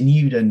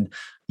continued and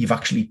you've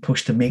actually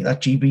pushed to make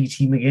that GB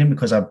team again,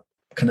 because I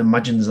can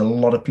imagine there's a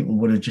lot of people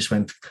would have just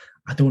went,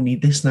 I don't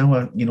need this now.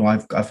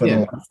 I've got a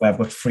life where I've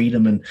got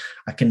freedom and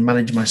I can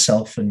manage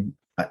myself, and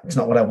it's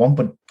not what I want.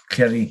 But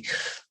clearly,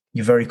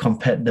 you're very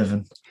competitive,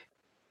 and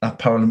that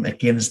Paralympic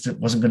Games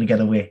wasn't going to get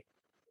away.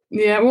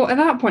 Yeah, well, at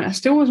that point, I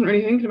still wasn't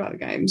really thinking about the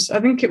games. I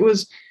think it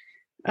was,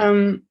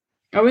 I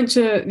went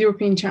to the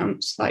European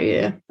Champs that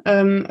year.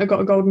 I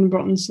got a gold and a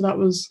bronze, so that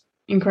was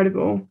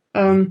incredible.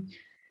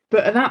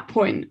 But at that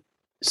point,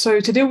 so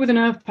to deal with the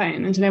nerve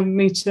pain and to enable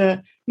me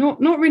to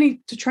not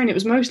really to train, it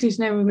was mostly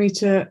to enable me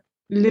to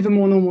live a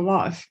more normal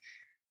life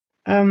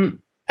and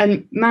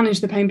manage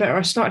the pain better.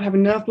 I started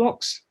having nerve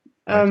blocks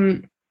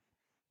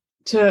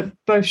to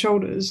both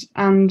shoulders,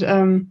 and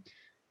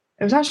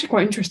it was actually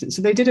quite interesting.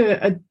 So they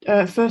did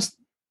first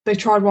they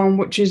tried one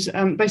which is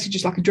basically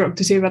just like a drug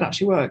to see if it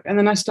actually worked, and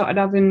then I started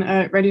having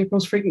radio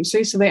pulse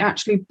frequency, so they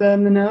actually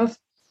burn the nerve,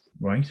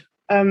 right?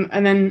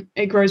 And then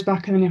it grows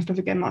back, and then you have to have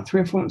it again like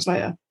 3 or 4 months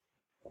later.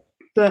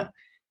 But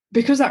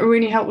because that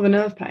really helped with the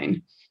nerve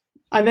pain,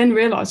 I then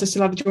realised I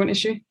still had a joint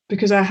issue,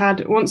 because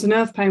once the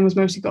nerve pain was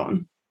mostly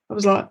gone, I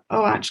was like,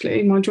 oh,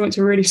 actually, my joints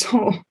are really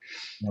sore.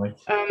 Right.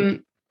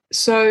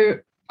 So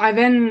I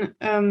then,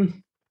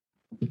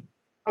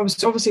 I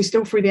was obviously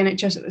still through the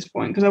NHS at this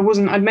point, because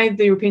I'd made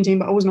the European team,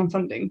 but I wasn't on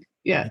funding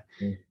yet.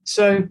 Mm-hmm.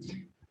 So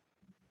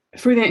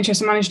through the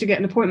NHS, I managed to get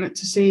an appointment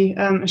to see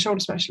a shoulder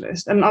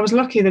specialist. And I was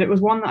lucky that it was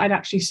one that I'd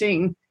actually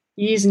seen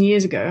years and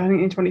years ago, I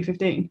think in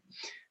 2015.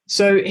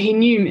 So he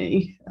knew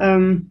me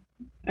and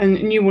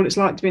knew what it's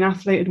like to be an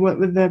athlete. Had worked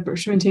with the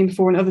British swimming team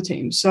before and other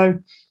teams. So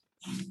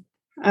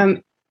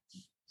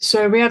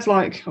we had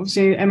like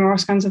obviously MRI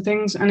scans and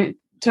things, and it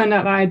turned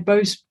out that I had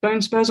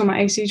bone spurs on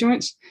my AC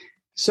joints.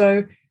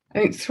 So I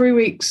think 3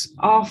 weeks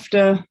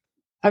after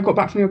I got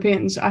back from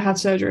Europeans, I had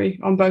surgery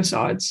on both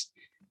sides.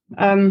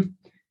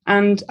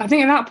 And I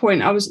think at that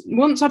point,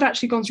 once I'd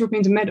actually gone to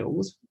Europeans and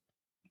medals,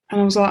 and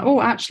I was like,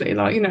 oh, actually,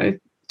 like,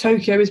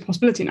 Tokyo is a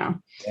possibility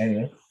now.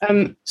 Yeah.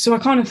 So I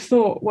kind of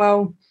thought,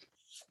 well,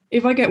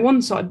 if I get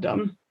one side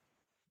done,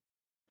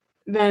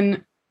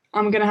 then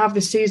I'm going to have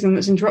this season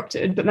that's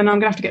interrupted, but then I'm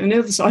going to have to get the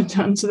other side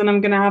done. So then I'm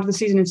going to have the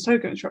season into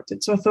Tokyo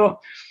interrupted. So I thought,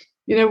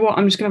 you know what,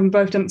 I'm just going to have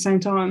them both done at the same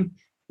time,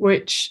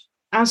 which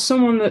as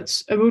someone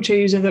that's a wheelchair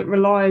user that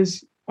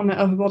relies on their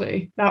upper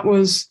body, that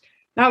was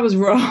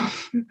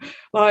rough.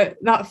 Like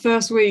that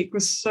first week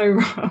was so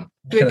rough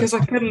because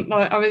I couldn't,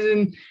 I was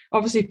in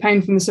obviously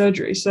pain from the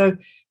surgery. So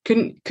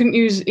couldn't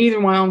use either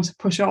of my arms to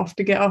push off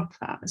to get up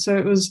at. So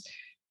it was,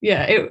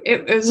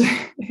 it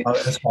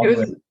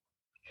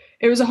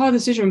was a hard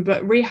decision,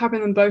 but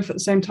rehabbing them both at the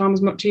same time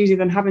was much easier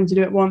than having to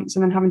do it once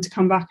and then having to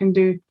come back and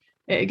do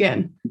it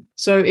again.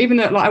 So even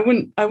though I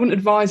wouldn't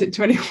advise it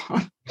to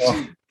anyone,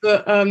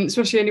 but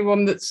especially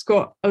anyone that's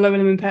got a low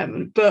limb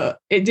impairment, but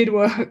it did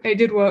work. It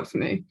did work for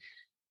me.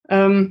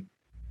 And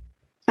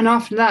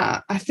after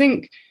that, I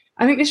think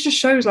this just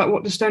shows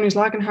what dystonia is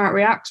like and how it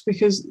reacts,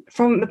 because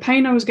from the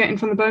pain I was getting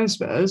from the bone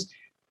spurs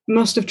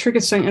must have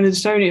triggered something in the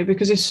dystonia,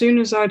 because as soon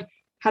as I'd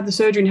had the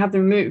surgery and had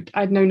them removed,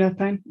 I had no nerve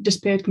pain, it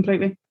disappeared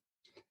completely.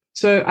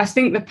 So I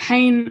think the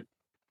pain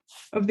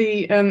of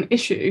the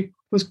issue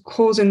was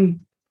causing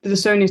the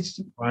dystonia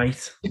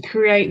to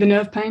create the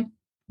nerve pain.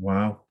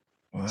 Wow.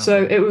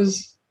 So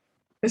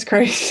it's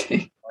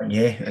crazy.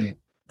 Yeah, and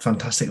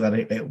fantastic that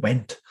it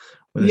went.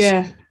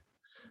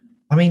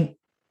 I mean,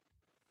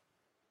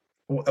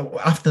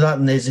 after that,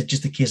 and is it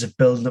just a case of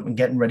building up and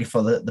getting ready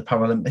for the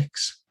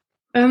Paralympics?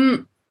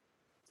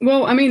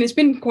 Well, I mean, it's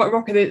been quite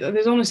rocky.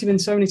 There's honestly been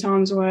so many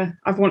times where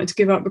I've wanted to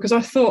give up, because I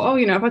thought,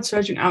 I've had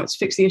surgery now, it's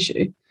fixed the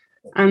issue.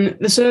 And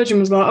the surgeon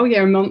was like,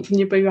 a month and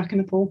you'll be back in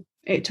the pool.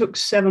 It took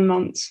 7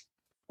 months.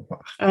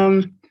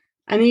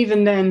 And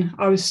even then,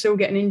 I was still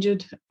getting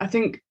injured. I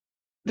think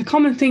the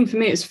common thing for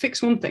me is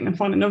fix one thing and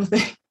find another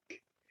thing.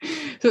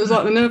 So it was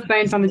like the nerve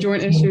pain, found the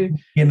joint issue.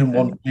 In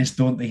one place,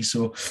 don't they?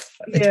 So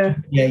yeah,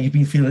 you've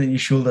been feeling it in your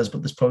shoulders,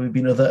 but there's probably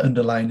been other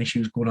underlying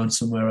issues going on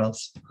somewhere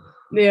else.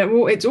 Yeah,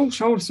 well, it's all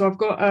shoulders. So I've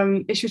got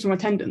issues with my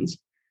tendons.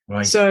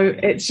 Right. So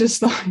it's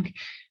just like,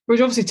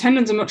 which obviously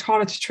tendons are much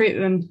harder to treat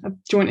than a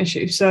joint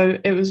issue. So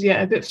it was,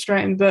 a bit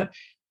frustrating. But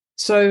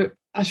so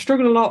I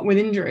struggled a lot with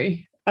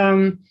injury.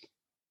 And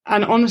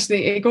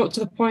honestly, it got to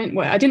the point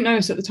where I didn't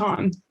notice at the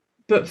time,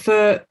 but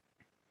for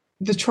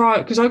the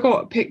trial, because I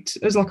got picked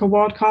as like a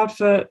wild card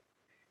for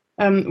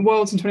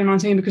Worlds in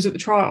 2019 because at the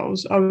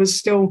trials I was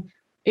still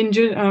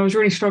injured and I was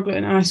really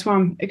struggling and I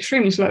swam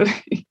extremely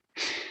slowly.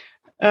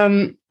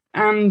 And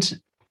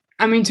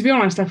I mean, to be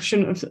honest, I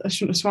shouldn't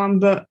have swam,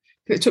 but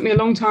it took me a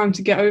long time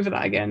to get over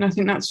that again. I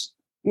think that's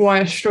why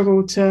I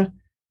struggled to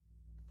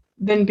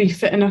then be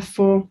fit enough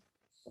for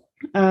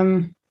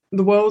the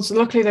Worlds.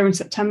 Luckily, they were in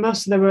September,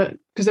 so they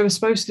were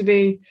supposed to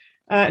be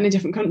in a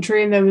different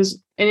country, and there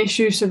was an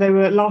issue, so they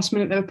were last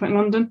minute. They were put in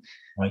London,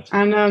 right?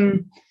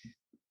 And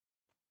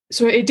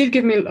so it did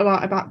give me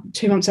about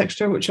 2 months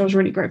extra, which I was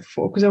really grateful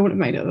for because I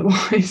wouldn't have made it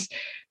otherwise.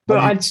 But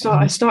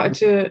I started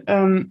to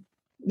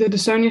the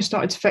dystonia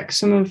started to affect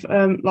some of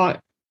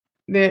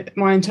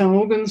my internal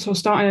organs. So I was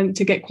starting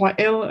to get quite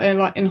ill,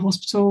 like in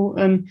hospital,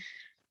 and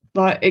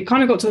like it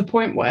kind of got to the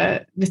point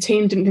where the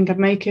team didn't think I'd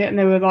make it, and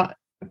they were like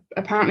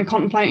apparently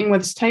contemplating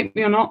whether to take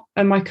me or not.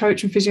 And my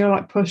coach and physio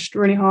like pushed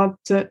really hard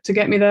to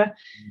get me there.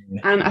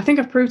 Yeah. And I think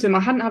I've proved to them I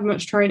hadn't had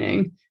much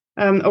training.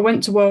 I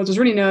went to Worlds, I was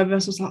really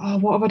nervous. I was like, oh,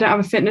 what if I don't have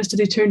a fitness to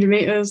do 200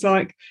 meters?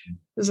 Like,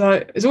 it's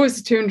always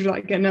the 200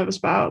 like get nervous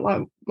about,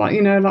 like what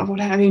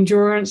I have the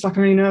endurance, like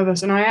I'm really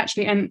nervous. And I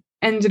actually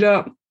ended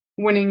up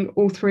winning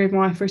all 3 of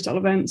my freestyle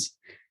events.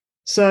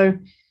 So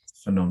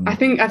phenomenal. I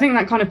think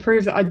that kind of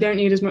proved that I don't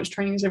need as much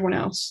training as everyone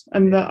else,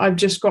 and that I've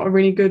just got a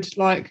really good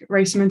like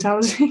racing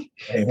mentality.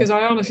 Because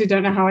I honestly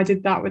don't know how I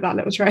did that with that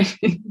little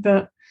training.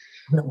 But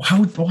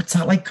what's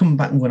that like coming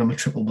back and winning a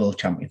triple world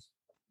champion?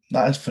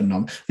 That is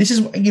phenomenal. This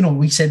is,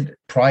 we said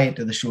prior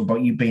to the show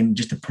about you being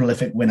just a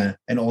prolific winner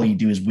and all you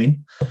do is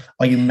win.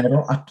 Are you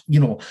medal?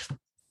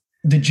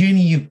 The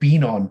journey you've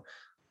been on,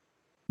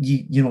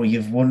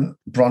 you've won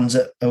bronze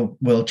at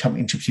World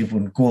Championships, you've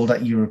won gold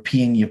at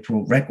European, you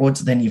broke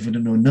records, then you've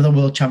done another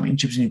World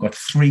Championships and you've got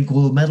 3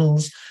 gold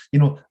medals.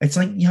 It's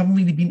like you haven't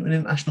really been to an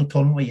international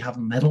tournament where you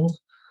haven't medaled.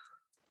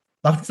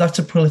 That's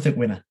a prolific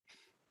winner.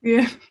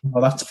 Yeah.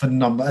 Well, that's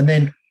phenomenal. And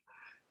then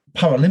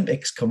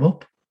Paralympics come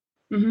up.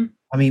 Mm-hmm.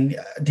 I mean,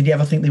 did you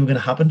ever think they were going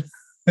to happen?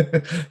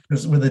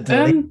 Because with the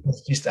delay,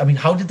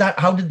 how did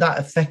that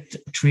affect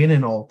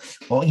training or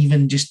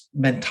even just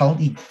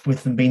mentality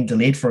with them being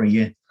delayed for a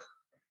year?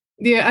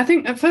 Yeah, I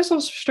think at first I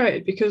was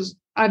frustrated because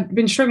I'd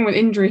been struggling with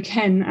injury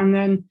again, and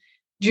then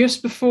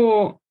just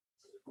before,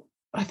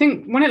 I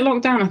think when it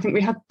locked down, I think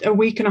we had a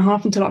week and a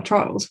half until our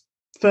trials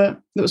that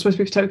was supposed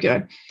to be for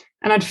Tokyo,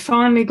 and I'd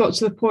finally got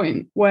to the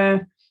point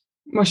where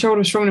my shoulder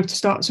was strong enough to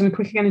start swimming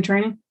quick again in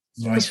training.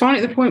 Right. I was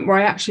finally at the point where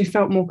I actually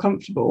felt more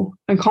comfortable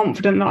and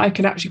confident that I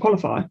could actually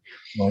qualify.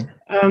 Right.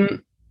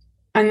 And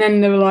then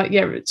they were like,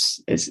 yeah,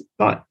 it's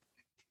like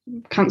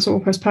cancel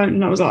or postpone.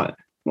 And I was like,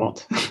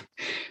 what?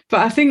 But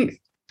I think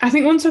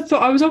once I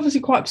thought, I was obviously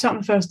quite upset on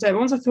the first day, but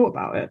once I thought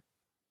about it,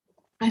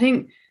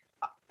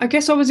 I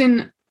guess I was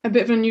in a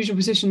bit of an unusual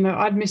position that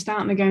I'd missed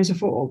out on the games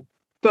before,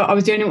 but I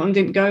was the only one that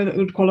didn't go that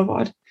would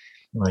qualified.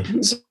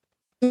 Right. So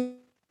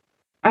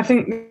I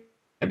think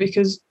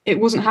because it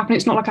wasn't happening.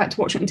 It's not like I had to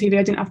watch it on TV.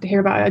 I didn't have to hear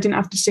about it. I didn't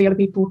have to see other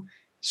people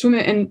swim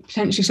it in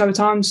potentially slower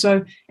times.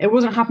 So it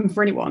wasn't happening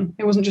for anyone.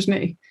 It wasn't just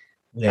me.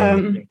 Yeah.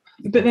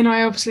 But then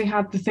I obviously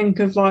had to think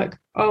of like,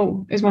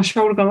 oh, is my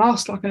shoulder going to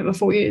last like another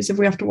 4 years if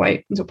we have to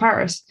wait until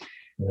Paris?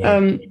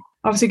 Yeah.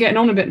 Obviously getting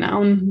on a bit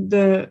now, and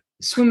the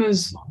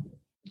swimmers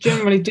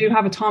generally do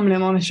have a time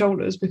limit on their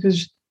shoulders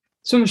because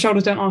swimmers'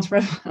 shoulders don't last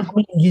forever. I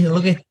mean, you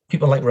look at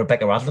people like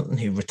Rebecca Adlington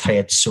who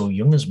retired so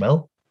young as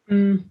well.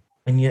 Mm.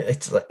 And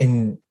it's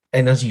and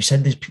as you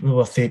said, there's people who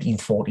are 13,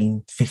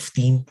 14,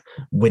 15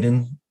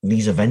 winning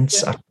these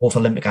events at both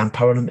Olympic and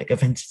Paralympic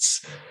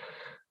events.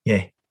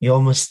 You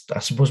almost, I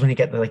suppose, when you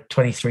get to like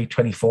 23,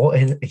 24,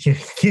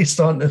 you're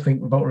starting to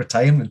think about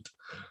retirement.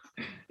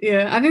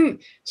 Yeah, I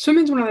think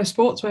swimming's one of those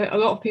sports where a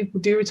lot of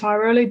people do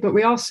retire early, but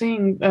we are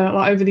seeing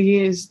like over the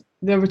years,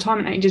 the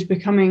retirement age is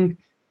becoming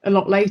a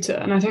lot later.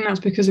 And I think that's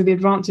because of the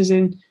advances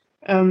in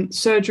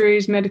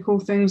surgeries, medical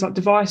things like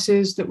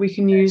devices that we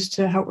can use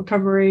to help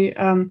recovery,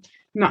 the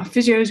amount of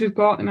physios we've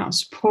got, the amount of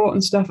support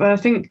and stuff. And I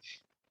think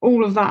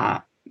all of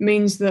that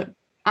means that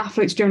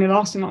athletes generally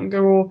lasting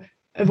longer or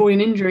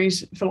avoiding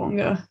injuries for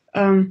longer.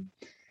 I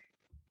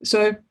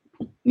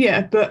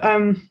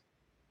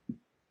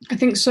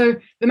think so.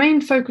 The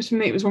main focus for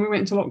me was when we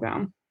went into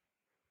lockdown,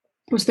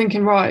 was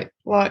thinking, right,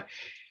 like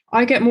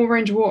I get more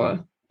range of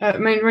water,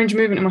 range of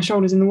movement in my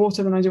shoulders in the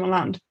water than I do on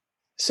land.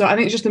 So I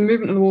think it's just the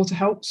movement of the water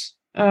helps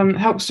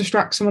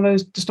distract some of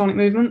those dystonic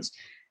movements.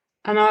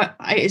 And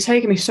it's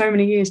taken me so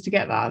many years to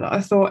get that I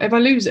thought, if I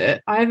lose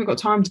it, I haven't got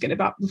time to get it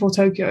back before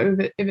Tokyo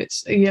if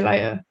it's a year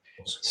later.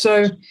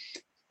 So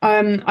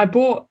I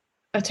bought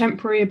a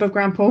temporary above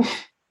ground pool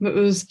that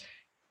was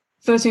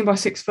 13 by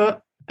 6 foot,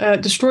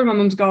 destroyed my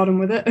mum's garden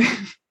with it.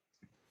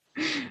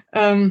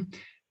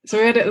 So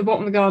we had it at the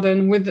bottom of the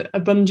garden with a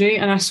bungee,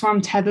 and I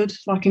swam tethered,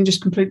 like in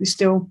just completely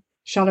still,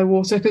 shallow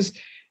water. Because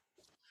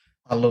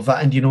I love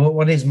that. And you know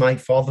what is? My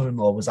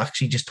father-in-law was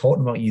actually just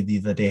talking about you the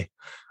other day.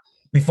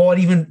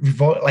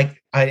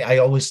 I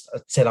always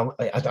said I'm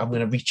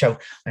going to reach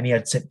out, and he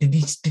had said, did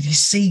you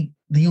see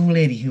the young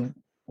lady who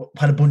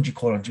had a bungee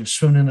cord on? She was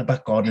swimming in the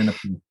back garden in a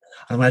pool.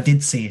 And when I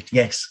did see it,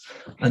 yes.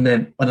 And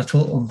then when I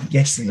told him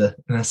yesterday,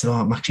 and I said,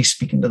 I'm actually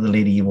speaking to the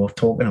lady you were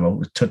talking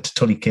about, to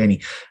Tully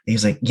Kearney. He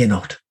was like, you're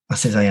not. I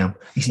says, I am.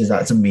 He says,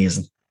 that's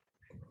amazing.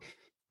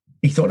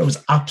 He thought it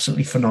was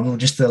absolutely phenomenal,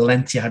 just the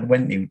length you had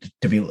went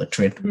to be able to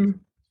train. Mm.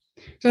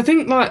 So I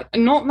think not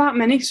that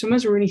many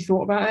swimmers really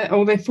thought about it,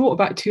 or they thought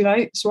about it too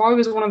late. So I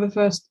was one of the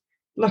first,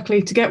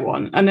 luckily, to get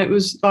one. And it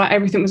was like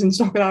everything was in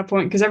stock at that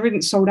point because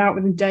everything sold out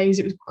within days.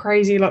 It was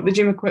crazy, like the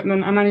gym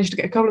equipment. I managed to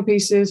get a couple of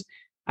pieces.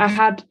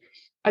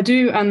 I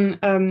do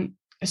a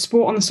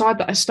sport on the side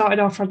that I started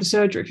after I had the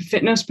surgery for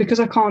fitness because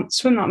I can't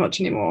swim that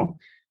much anymore.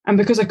 And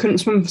because I couldn't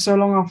swim for so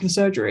long after the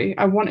surgery,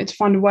 I wanted to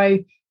find a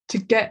way to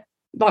get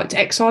to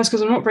exercise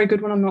because I'm not very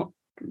good when I'm not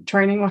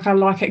training. Like I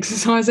like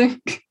exercising.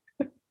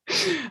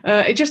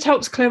 It just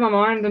helps clear my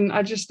mind, and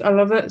I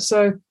love it.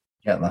 So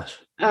get that.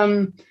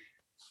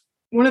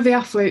 One of the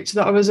athletes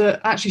that I was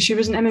actually, she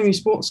was an MMU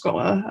sports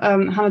scholar,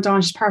 Hannah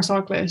Dine, she's a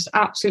paracyclist,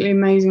 absolutely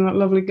amazing, like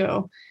lovely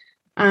girl.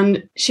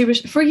 And she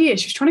was, for a year,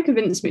 she was trying to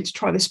convince me to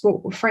try this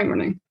sport called frame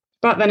running.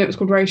 Back then it was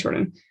called race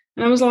running.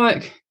 And I was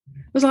like,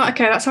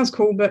 okay, that sounds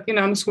cool, but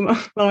I'm a swimmer,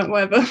 like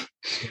whatever.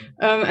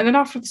 And then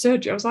after the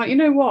surgery, I was like, you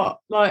know what?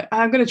 Like,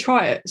 I'm going to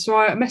try it. So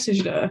I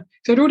messaged her.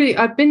 So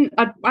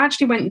I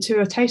actually went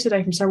to a taster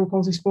day from Cerebral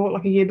Palsy Sport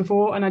like a year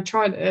before, and I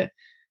tried it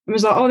and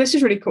was like, oh, this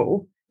is really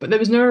cool. But there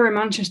was nowhere in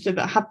Manchester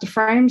that had the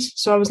frames.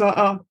 So I was like,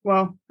 oh,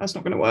 well, that's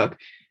not going to work.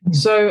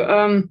 So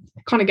I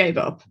kind of gave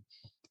up.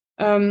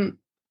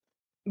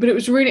 But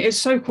it's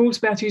so cool to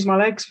be able to use my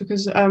legs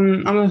because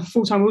I'm a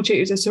full-time wheelchair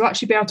user. So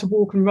actually be able to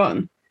walk and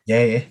run.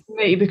 Yeah. For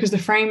me, because the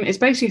frame, it's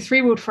basically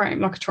a 3-wheeled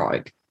frame like a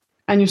trike,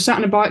 and you're sat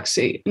in a bike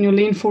seat and you're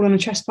lean forward on a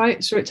chest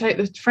plate. So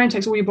the frame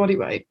takes all your body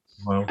weight.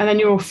 Wow. And then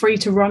you're free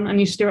to run and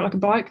you steer it like a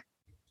bike.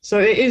 So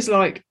it is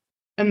like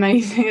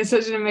amazing. It's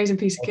such an amazing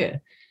piece of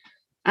kit.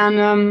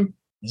 And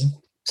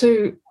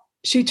so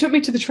she took me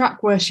to the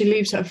track where she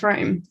leaves her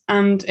frame,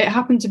 and it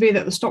happened to be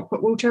that the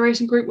Stockport wheelchair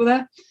racing group were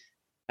there.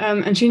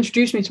 And she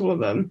introduced me to all of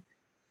them.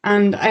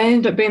 And I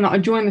ended up being I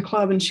joined the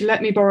club, and she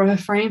let me borrow her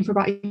frame for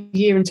about a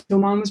year until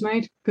mine was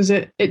made, because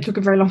it took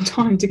a very long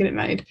time to get it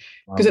made.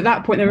 Because at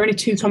that point, there were only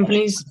 2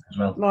 companies.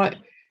 There were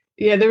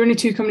only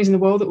 2 companies in the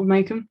world that would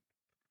make them.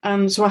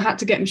 So I had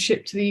to get them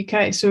shipped to the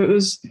UK. So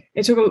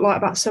it took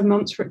about 7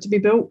 months for it to be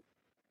built.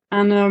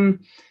 And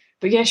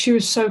but yeah, she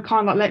was so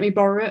kind, let me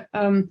borrow it,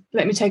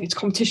 let me take it to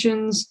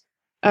competitions.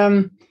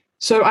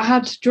 So I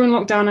had, during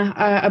lockdown,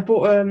 I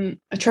bought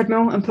a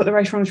treadmill and put the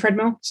racer on the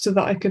treadmill so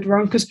that I could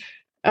run. Because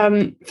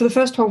for the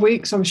first 12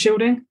 weeks, I was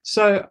shielding.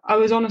 So I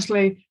was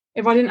honestly,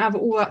 if I didn't have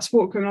all that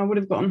sport equipment, I would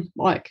have gone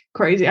like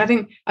crazy. I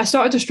think I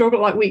started to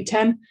struggle at week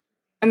 10.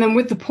 And then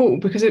with the pool,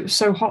 because it was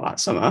so hot that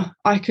summer,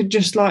 I could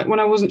just when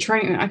I wasn't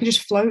training, I could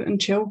just float and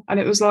chill. And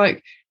it was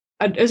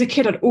as a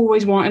kid, I'd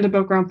always wanted a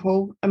above ground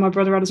pool, and my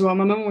brother had as well.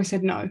 My mum always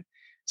said no.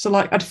 So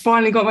I'd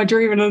finally got my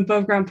dream in an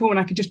above ground pool, and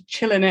I could just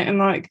chill in it.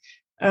 And I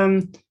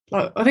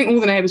think all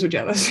the neighbours were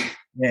jealous.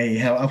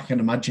 Yeah, I can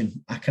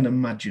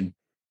imagine.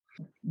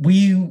 Were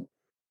you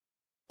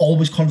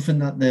always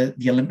confident that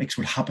the Olympics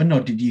would happen, or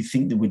did you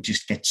think they would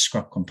just get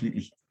scrapped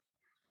completely?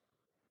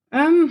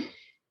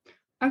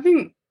 I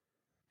think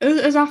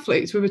as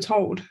athletes, we were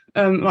told,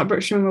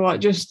 British Swimming were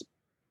just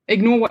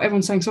ignore what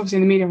everyone's saying. So obviously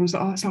in the media, everyone's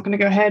like, oh, it's not going to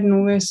go ahead and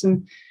all this.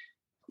 And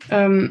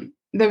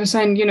they were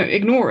saying,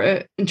 ignore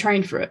it and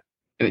train for it.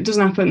 If it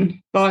doesn't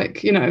happen,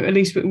 at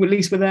least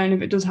we're there. And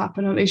if it does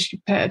happen, at least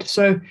you're prepared.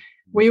 So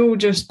we all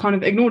just kind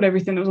of ignored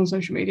everything that was on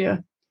social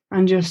media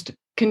and just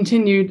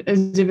continued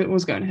as if it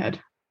was going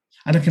ahead.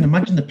 And I can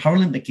imagine the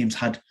Paralympic Games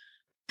had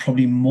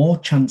probably more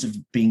chance of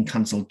being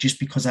cancelled, just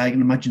because I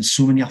can imagine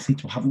so many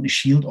athletes were having to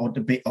shield or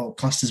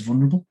classed as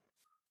vulnerable.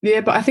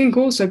 Yeah, but I think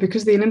also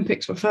because the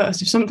Olympics were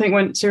first, if something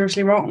went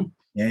seriously wrong,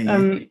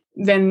 then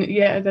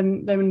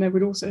they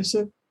would also.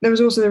 So there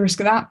was also the risk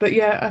of that. But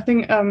yeah, I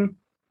think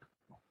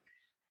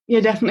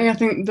definitely. I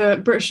think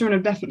the British swimmers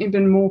have definitely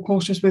been more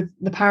cautious with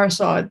the para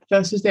side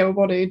versus the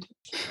able-bodied.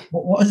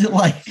 What is it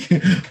like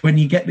when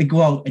you get to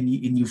go out and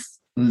you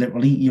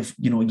literally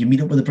you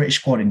meet up with the British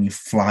squad and you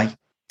fly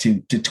to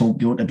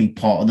Tokyo to be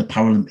part of the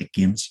Paralympic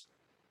Games?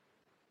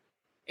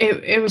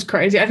 It was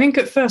crazy. I think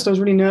at first I was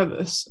really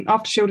nervous.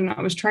 After shielding,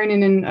 I was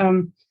training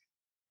in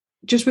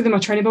just within my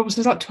training bubble.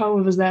 So there's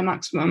 12 of us there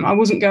maximum. I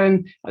didn't go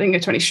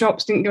to any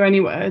shops, didn't go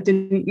anywhere,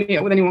 didn't meet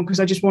up with anyone because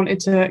I just wanted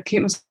to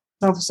keep myself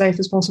as safe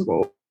as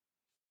possible.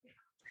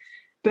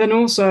 But then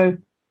also,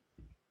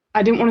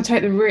 I didn't want to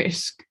take the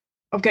risk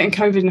of getting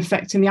COVID and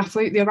affecting the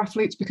other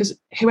athletes, because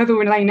whoever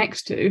we're laying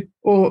next to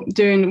or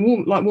doing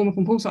warm up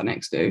and poolside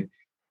next to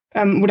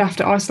would have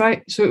to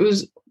isolate. So it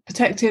was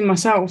protecting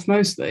myself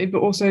mostly, but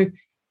also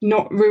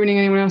not ruining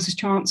anyone else's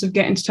chance of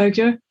getting to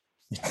Tokyo.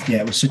 Yeah,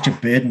 it was such a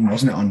burden,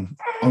 wasn't it,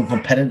 on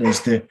competitors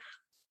to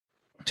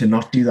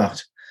not do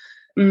that.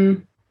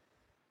 Mm.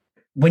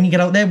 When you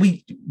get out there,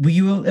 were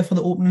you out there for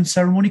the opening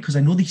ceremony? Because I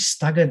know they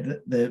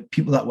staggered the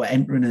people that were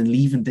entering and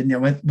leaving, didn't you?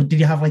 But did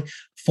you have like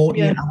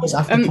 48 hours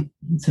after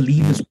to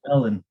leave as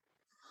well? And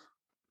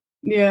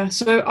yeah,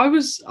 so I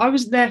was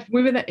there.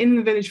 We were there in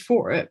the village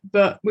for it,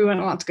 but we weren't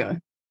allowed to go.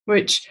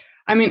 Which,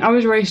 I mean, I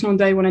was racing on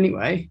day one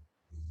anyway,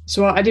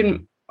 so I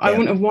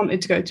wouldn't have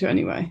wanted to go to it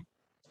anyway.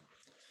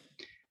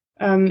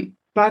 But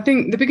I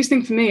think the biggest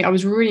thing for me, I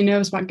was really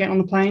nervous about getting on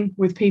the plane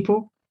with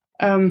people.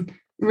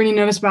 Really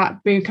nervous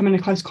about becoming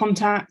in close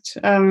contact,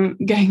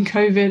 getting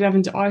COVID,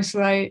 having to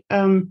isolate,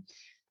 and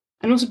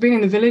also being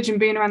in the village and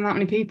being around that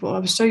many people. I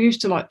was so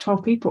used to like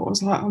 12 people. I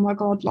was like, oh my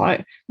God,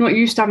 like not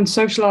used to having to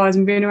socialise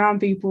and being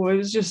around people. It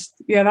was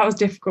just, that was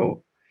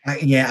difficult.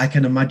 I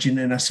can imagine.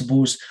 And I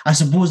suppose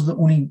the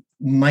only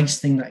nice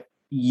thing that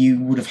you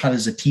would have had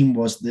as a team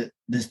was that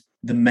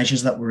the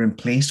measures that were in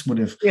place would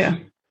have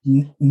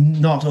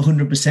not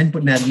 100%,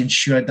 but nearly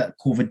ensured that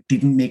COVID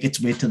didn't make its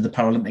way to the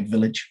Paralympic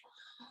Village.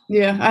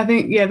 Yeah, I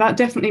think, that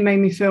definitely made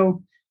me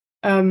feel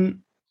a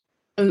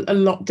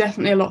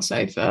lot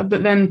safer.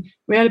 But then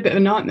we had a bit of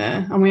a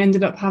nightmare and we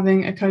ended up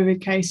having a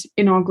COVID case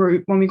in our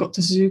group when we got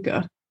to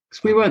Suzuka.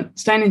 Because we weren't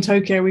staying in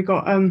Tokyo, we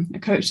got a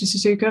coach to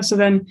Suzuka. So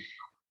then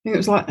I think it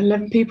was like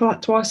 11 people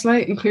had to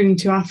isolate, including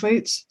 2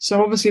 athletes.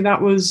 So obviously that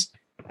was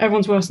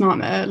everyone's worst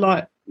nightmare.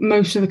 Like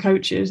most of the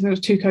coaches, and there was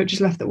 2 coaches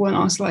left that weren't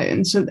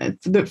isolating. So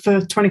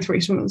for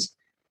 23 swimmers.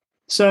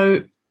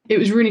 So it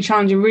was really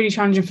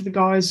challenging for the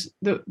guys,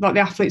 like the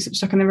athletes that were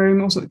stuck in the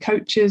room, also the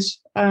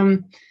coaches.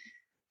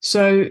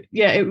 So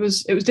yeah, it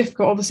was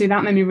difficult. Obviously,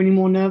 that made me really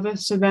more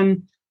nervous. So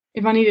then,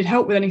 if I needed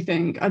help with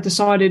anything, I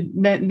decided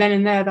then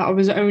and there that I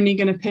was only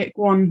going to pick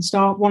one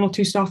or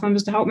 2 staff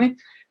members to help me.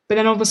 But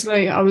then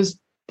obviously, those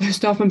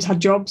staff members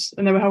had jobs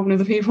and they were helping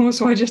other people,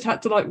 so I just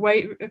had to like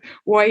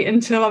wait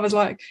until I was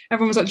like,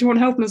 everyone was like, "Do you want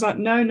help?" And I was like,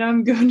 "No,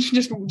 I'm good.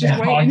 just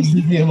wait.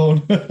 Leave me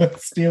alone.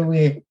 Stay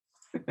away."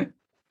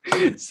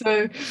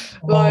 So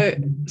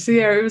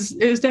yeah, it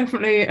was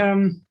definitely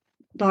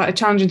like a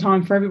challenging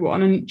time for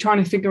everyone, and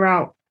trying to figure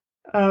out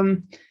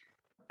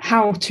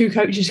how 2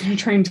 coaches are going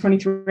to train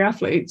 23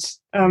 athletes.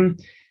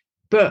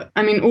 But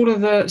I mean, all of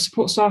the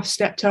support staff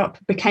stepped up,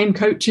 became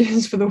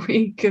coaches for the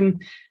week,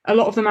 and a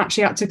lot of them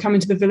actually had to come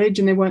into the village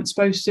and they weren't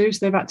supposed to,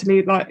 so they've had to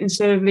leave, like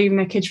instead of leaving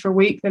their kids for a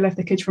week, they left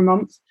their kids for a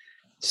month.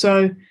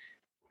 So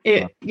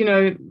it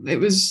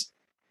was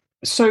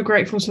so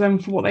grateful to them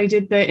for what they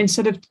did. They,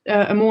 instead of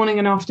a morning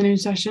and afternoon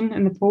session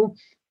in the pool,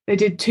 they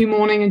did 2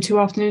 morning and 2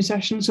 afternoon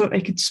sessions so that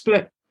they could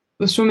split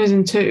the swimmers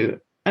in 2,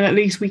 and at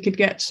least we could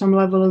get some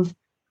level of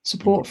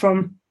support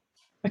from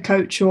a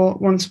coach or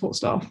one of the support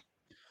staff.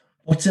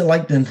 What's it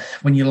like then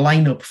when you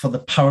line up for the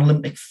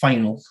Paralympic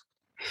final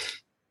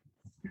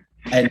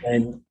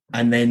and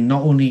then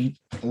not only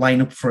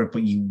line up for it,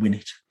 but you win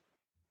it?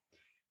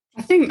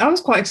 I think I was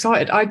quite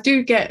excited. I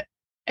do get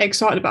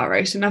excited about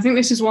racing. I think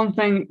this is one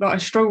thing that I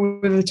struggle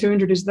with the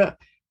 200 is that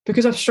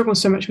because I've struggled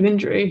so much with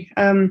injury,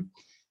 I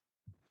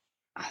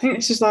think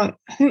this is the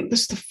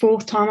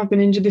 4th time I've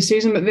been injured this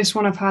season, but this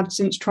one I've had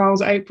since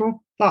trials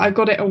April. Like I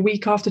got it a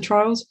week after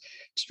trials.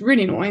 It's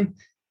really annoying.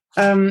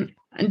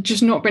 And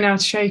just not being able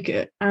to shake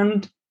it.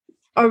 And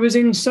I was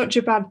in such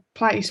a bad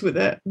place with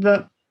it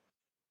that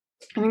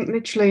I think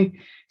literally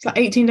it's like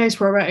 18 days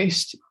before I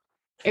raced,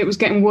 it was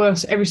getting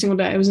worse every single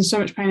day. I was in so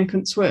much pain I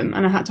couldn't swim,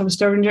 and I had to have a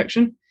steroid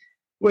injection,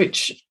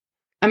 which,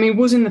 I mean,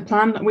 was in the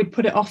plan that we'd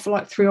put it off for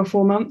like 3 or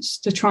 4 months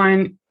to try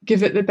and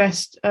give it the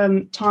best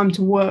time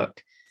to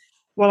work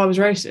while I was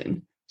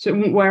racing, so it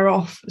wouldn't wear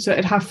off, so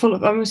it'd have full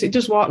of, it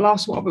does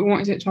last a while, but we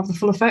wanted it to have the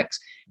full effects.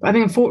 But I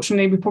think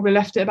unfortunately we probably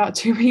left it about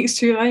 2 weeks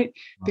too late,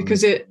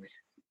 because it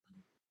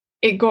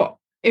got,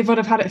 if I'd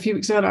have had it a few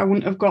weeks earlier, I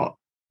wouldn't have got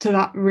to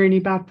that really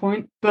bad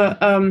point.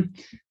 But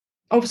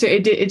obviously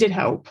it did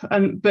help,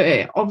 but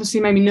it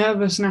obviously made me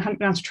nervous, and I hadn't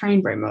been able to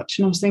train very much,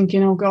 and I was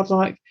thinking, oh God,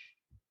 like,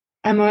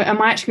 am I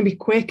actually going to be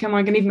quick? Am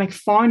I going to even make a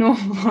final?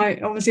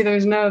 Like, obviously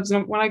those nerves.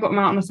 And when I got them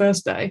out on the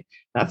first day,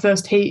 that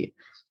first heat,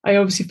 I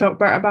obviously felt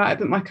better about it,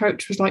 but my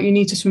coach was like, you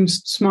need to swim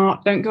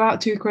smart, don't go out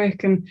too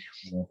quick. And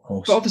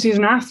but obviously as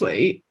an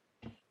athlete,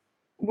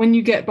 when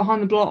you get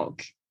behind the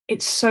block,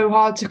 it's so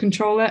hard to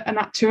control it. And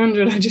at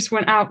 200, I just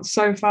went out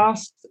so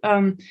fast.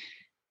 And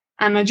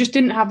I just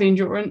didn't have the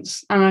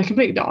endurance, and I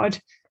completely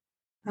died.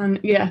 And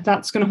yeah,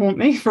 that's going to haunt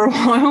me for a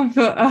while.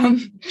 But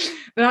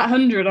that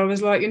 100, I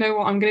was like, you know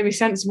what, I'm going to be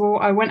sensible.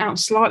 I went out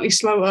slightly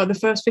slower. The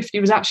first 50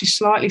 was actually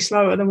slightly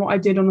slower than what I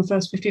did on the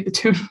first 50 of the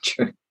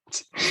 200.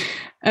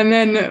 And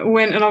then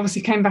went and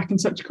obviously came back in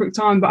such a quick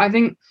time. But I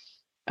think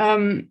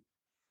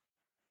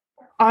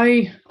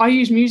I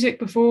use music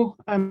before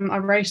I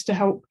race to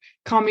help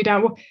calm me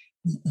down. Well,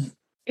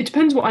 it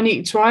depends what I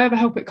need. So I either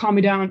help it calm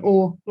me down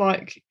or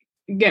like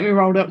get me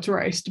rolled up to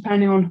race,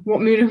 depending on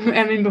what mood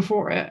I'm in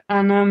before it.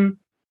 And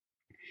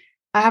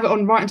I have it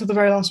on right until the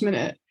very last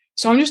minute.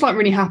 So I'm just like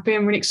really happy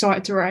and really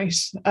excited to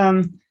race.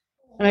 And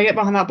I get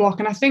behind that block.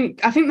 And I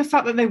think the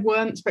fact that they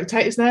weren't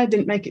spectators there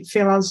didn't make it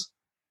feel as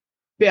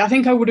big. I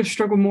think I would have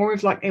struggled more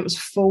if like it was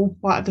full,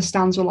 like the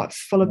stands were like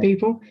full of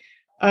people.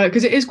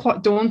 Because it is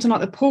quite daunting.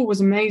 Like the pool was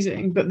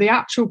amazing, but the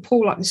actual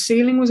pool, like the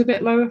ceiling was a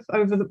bit lower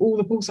over all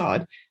the pool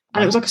side.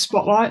 And it was like a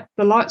spotlight.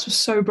 The lights were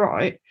so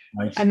bright.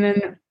 Nice. And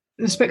then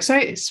the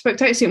spectator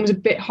seating was a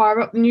bit higher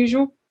up than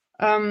usual.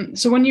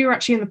 So when you were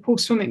actually in the pool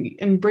swimming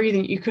and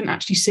breathing, you couldn't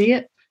actually see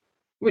it,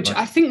 which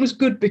I think was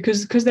good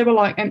because they were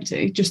like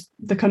empty, just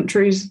the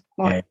countries,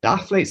 like the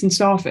athletes and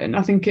staff in.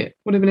 I think it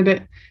would have been a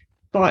bit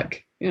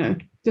like, you know,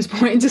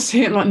 disappointing to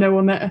see it like no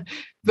one there.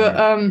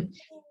 But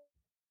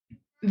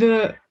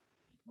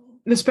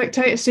the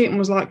spectator seating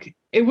was like,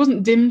 it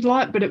wasn't dimmed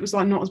light, but it was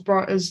like not as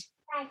bright as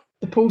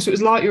the pool. So it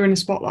was like you're in a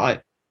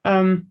spotlight.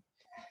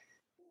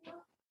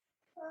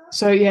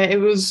 So yeah, it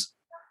was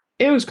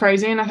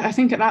crazy. And I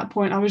think at that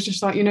point I was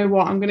just like, you know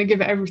what, I'm going to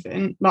give it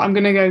everything. Like I'm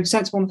going to go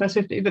sensible on the first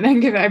 50, but then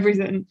give it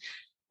everything.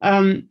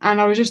 And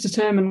I was just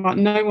determined, like,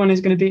 no one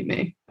is going to beat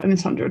me in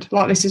this 100.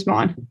 Like, this is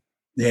mine.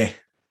 Yeah.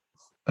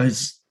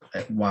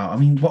 Wow. I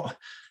mean,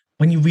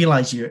 when you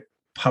realise you're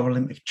a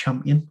Paralympic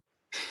champion,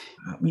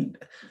 I mean,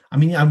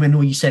 I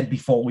know you said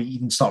before we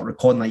even start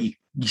recording that you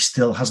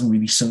still hasn't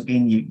really sunk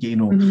in. You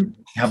know, you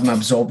haven't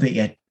absorbed it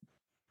yet.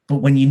 But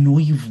when you know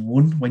you've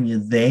won, when you're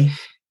there,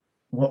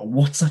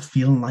 what's that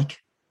feeling like?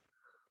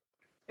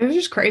 It was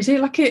just crazy.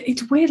 Like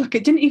it's weird. Like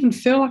it didn't even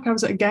feel like I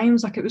was at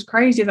games. Like it was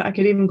crazy that I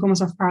could even call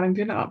myself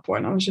Paralympian at that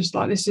point. I was just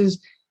like, this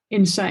is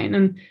insane.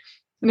 And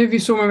if you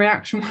saw my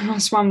reaction when I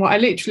swam, like I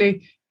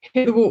literally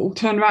hit the wall,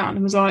 turned around,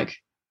 and was like,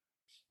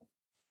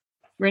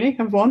 really?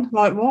 I've won?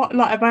 Like what?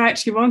 Like have I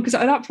actually won? Because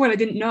at that point I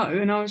didn't know,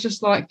 and I was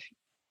just like,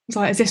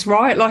 is this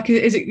right? Like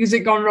is it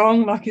gone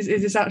wrong? Like is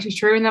this actually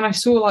true? And then I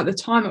saw like the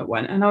time it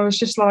went, and I was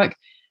just like,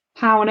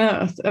 how on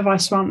earth have I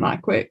swam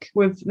that quick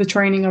with the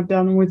training I've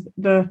done, with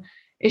the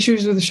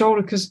issues with the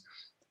shoulder? Because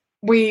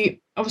we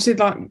obviously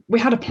we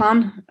had a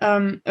plan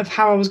of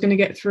how I was going to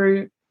get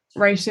through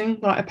racing,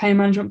 like a pain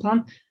management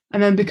plan,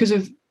 and then because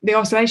of the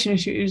isolation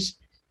issues,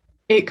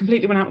 it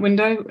completely went out the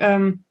window,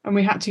 and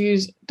we had to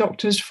use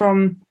doctors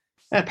from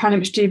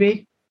Paralympics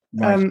GB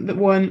that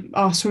weren't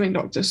our swimming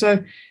doctor.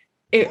 So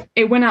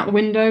it went out the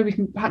window.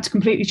 We had to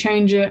completely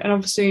change it, and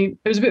obviously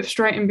it was a bit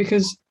frustrating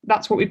because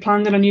that's what we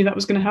planned, and I knew that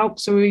was going to help.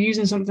 So we were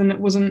using something that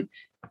wasn't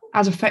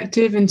as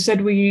effective.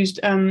 Instead, we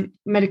used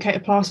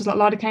medicated plasters like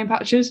lidocaine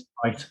patches.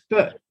 Right.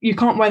 But you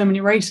can't wear them when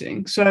you're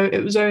racing. So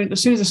it was only, as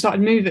soon as I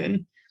started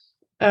moving,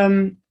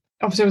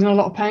 obviously I was in a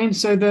lot of pain.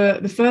 So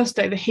the first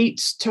day, the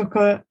heats took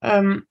the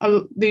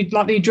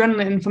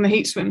adrenaline from the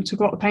heat swim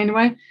took a lot of pain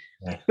away.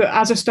 Yeah. But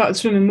as I started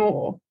swimming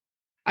more,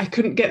 I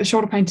couldn't get the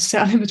shoulder pain to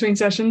settle in between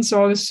sessions.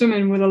 So I was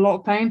swimming with a lot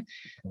of pain.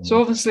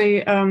 So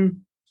obviously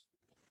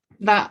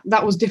that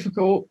was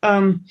difficult.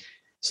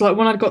 So like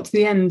when I got to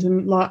the end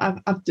and like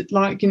I've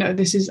like, you know,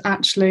 this is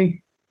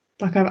actually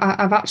like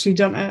I've actually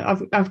done it.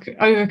 I've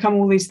overcome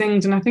all these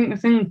things. And I think the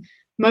thing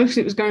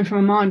mostly that was going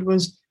through my mind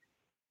was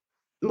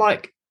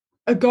like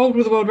a gold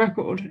with a world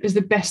record is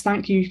the best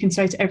thank you can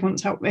say to everyone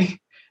that's helped me.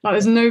 Like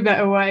there's no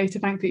better way to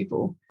thank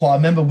people. Well, I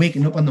remember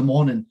waking up in the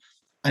morning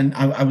and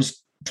I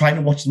was trying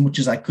to watch as much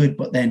as I could,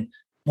 but then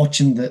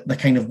watching the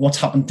kind of what's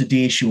happened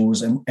today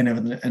shows and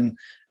everything, and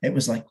it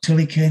was like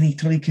Tully Kearney,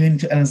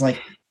 and I was like,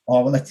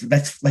 oh, well,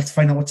 let's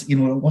find out what's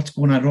going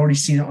on. I'd already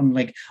seen it on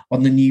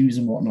the news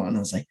and whatnot, and I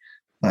was like,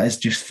 that is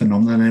just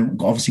phenomenal.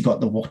 And I obviously got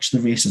to watch the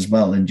race as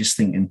well, and just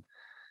thinking,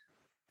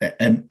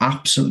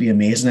 absolutely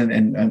amazing,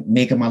 and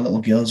making my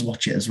little girls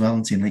watch it as well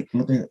and saying like,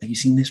 look, have you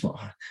seen this? What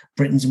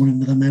Britain's won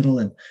another medal,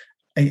 and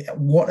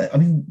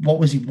what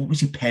was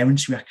your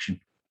parents'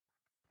 reaction?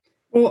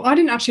 Well, I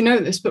didn't actually know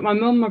this, but my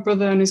mum, my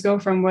brother, and his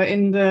girlfriend were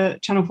in the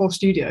Channel 4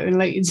 studio in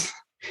Leeds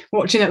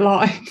watching it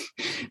live.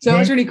 So it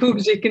was really cool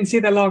because you can see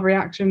their live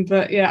reaction.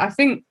 But yeah, I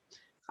think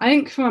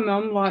for my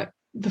mum, like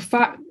the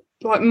fact,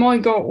 like my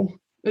goal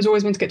has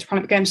always been to get to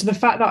Paralympic Games. So the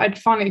fact that I'd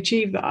finally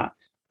achieved that,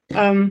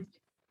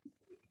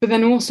 but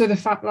then also the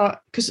fact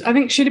that, because I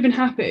think she'd have been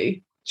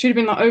happy, she'd have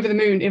been like over the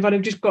moon if I'd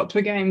have just got to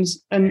the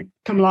games and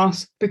come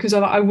last, because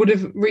I would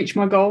have reached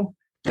my goal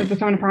of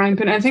becoming a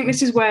Paralympian. And I think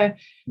this is where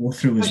all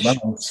through as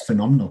well. It's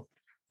phenomenal.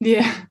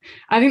 Yeah,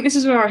 I think this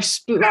is where I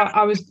split. Like,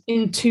 I was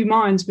in two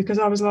minds because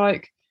I was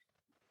like,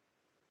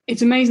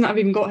 it's amazing that I've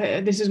even got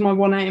here. This is my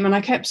one aim, and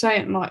I kept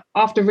saying like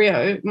after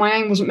Rio, my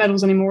aim wasn't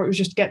medals anymore. It was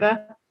just to get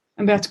there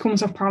and be able to call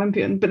myself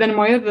Paralympian. But then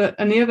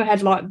in the other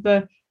head, like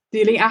the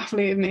elite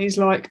athlete of me is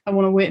like, I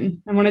want to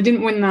win. And when I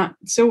didn't win that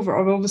silver,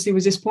 I obviously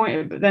was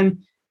disappointed. But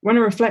then when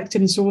I reflected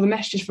and saw the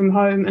messages from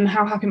home and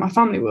how happy my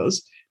family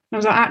was, I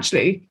was like,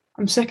 actually,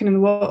 I'm second in the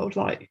world.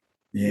 Like,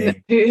 yeah,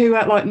 who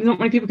like not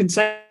many people can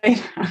say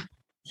that.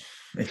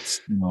 It's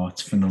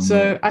phenomenal.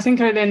 So I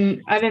think I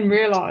then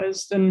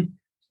realised, and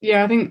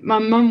yeah, I think my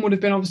mum would have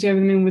been obviously over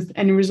the moon with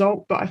any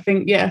result, but I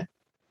think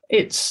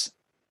it's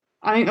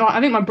I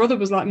think my brother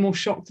was like more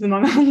shocked than my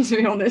mum, to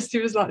be honest. He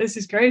was like, "This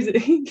is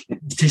crazy."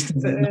 Just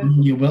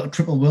your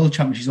triple world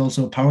champion, she's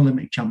also a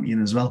Paralympic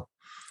champion as well.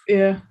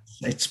 Yeah,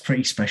 it's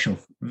pretty special.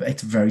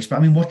 It's very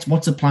special. I mean,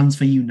 what's the plans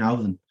for you now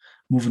then,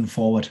 moving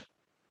forward?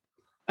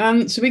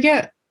 So we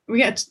get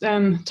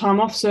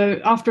time off.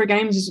 So after a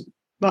games is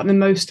like the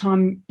most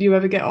time you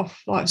ever get off.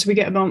 Like, so we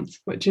get a month,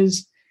 which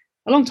is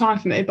a long time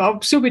for me. But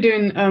I'll still be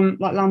doing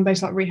like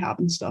land-based like rehab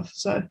and stuff.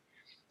 So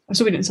I'll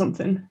still be doing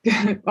something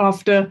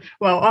after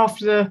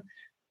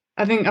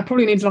I think I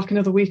probably need like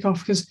another week off,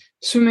 because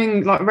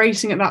swimming, like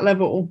racing at that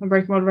level and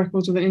breaking world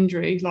records with an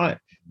injury, like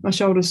my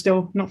shoulder's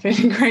still not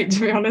feeling great, to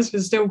be honest.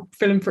 It's still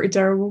feeling pretty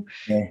terrible.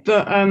 Yeah.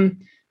 But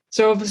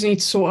so obviously need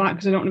to sort that,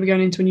 because I don't want to be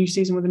going into a new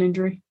season with an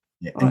injury.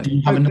 Yeah. And do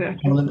you have another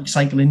Paralympic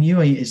cycle in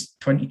you? Is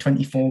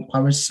 2024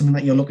 Paris something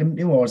that you're looking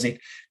to, or is it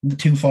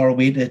too far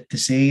away to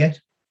say yet?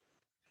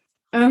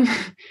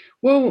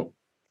 Well,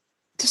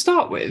 to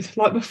start with,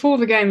 like before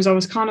the games, I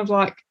was kind of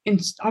like,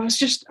 I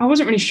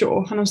wasn't really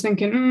sure, and I was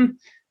thinking,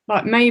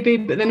 like maybe,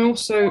 but then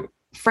also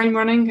frame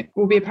running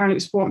will be a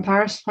Paralympic sport in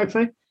Paris,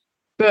 hopefully.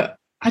 But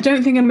I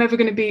don't think I'm ever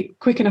going to be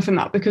quick enough in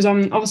that, because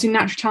I'm obviously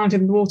naturally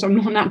talented in the water. I'm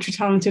not naturally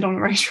talented on a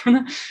race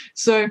runner.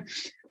 So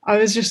I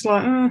was just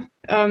like,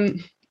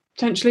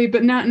 potentially.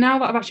 But now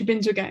that I've actually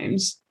been to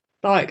games,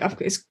 like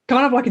it's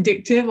kind of like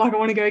addictive. Like I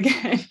want to go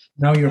again.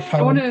 Now you're a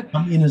Paralympic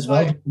champion as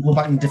well. Like, go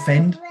back and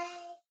defend.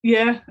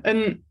 Yeah,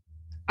 and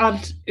I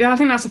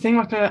think that's the thing.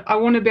 Like I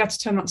want to be able to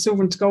turn that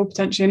silver into gold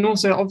potentially, and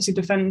also obviously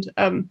defend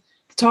the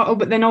title.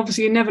 But then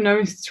obviously you never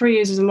know. 3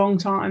 years is a long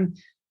time,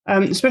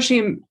 especially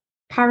in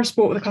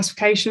parasport with the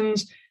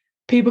classifications.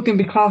 People can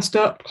be classed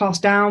up,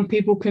 classed down.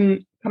 People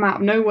can come out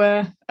of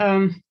nowhere.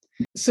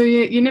 So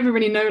you never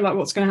really know like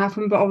what's going to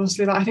happen. But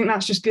obviously, like I think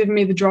that's just given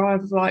me the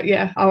drive of like,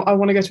 yeah, I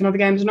want to go to another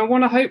games, and I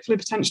want to hopefully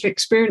potentially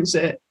experience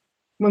it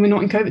when we're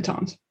not in COVID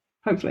times.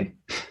 Hopefully.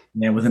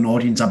 Yeah, with an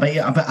audience. I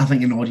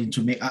think an audience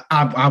would make.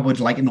 I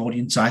would like an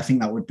audience. I think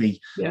that would be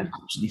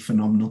absolutely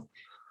phenomenal.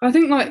 I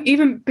think like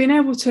even being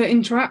able to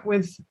interact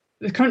with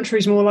the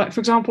countries more, like for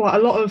example, like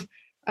a lot of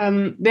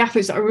the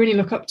athletes that I really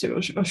look up to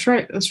are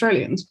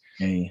Australians.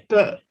 Yeah.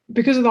 But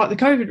because of like the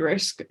COVID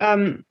risk,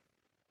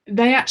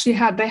 they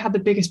had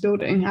the biggest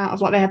building out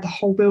of like, they had the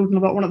whole building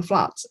of like one of the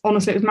flats.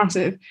 Honestly, it was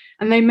massive.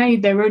 And they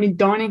made their own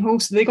dining hall.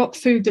 So they got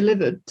food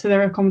delivered to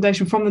their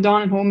accommodation from the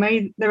dining hall,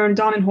 made their own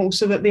dining hall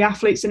so that the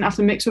athletes didn't have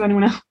to mix with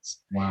anyone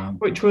else. Wow.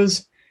 Which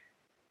was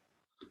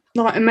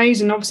like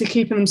amazing, obviously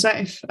keeping them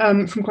safe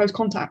from close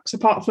contacts,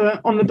 apart from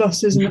on the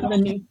buses and the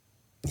venue.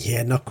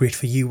 Yeah, not great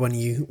for you when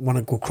you want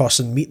to go across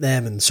and meet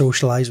them and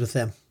socialise with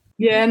them.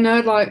 Yeah, no,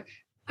 like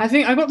I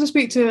think I got to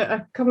speak to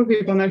a couple of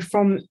people I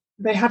know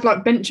they had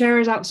like bench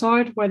areas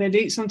outside where they'd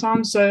eat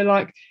sometimes. So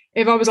like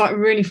if I was like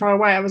really far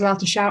away, I was allowed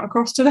to shout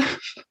across to them.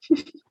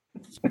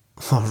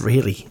 Oh,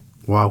 really?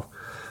 Wow.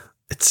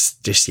 It's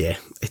just,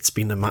 it's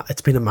been a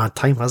mad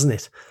time, hasn't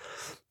it?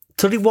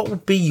 Tully, what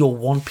would be your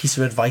one piece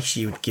of advice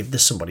you would give to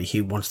somebody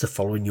who wants to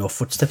follow in your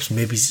footsteps?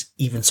 Maybe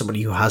even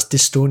somebody who has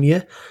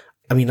dystonia.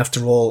 I mean,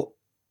 after all,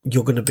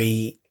 you're going to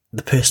be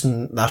the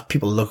person that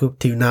people look up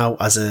to now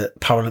as a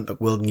Paralympic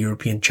world and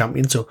European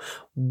champion. So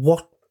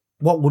what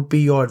would be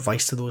your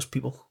advice to those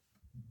people?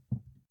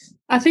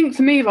 I think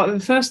for me, like the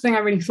first thing I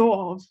really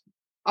thought of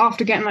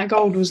after getting that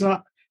gold was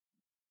like,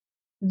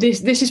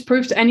 this is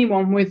proof to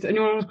anyone with a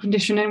neurological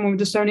condition, anyone with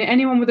dystonia,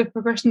 anyone with a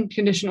progression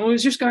condition, or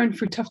is just going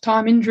through a tough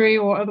time, injury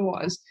or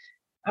otherwise,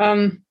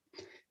 that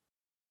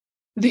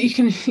you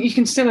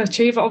can still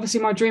achieve. Obviously,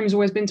 my dream has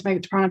always been to make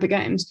it to Paralympic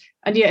Games,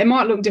 and it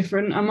might look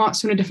different. I might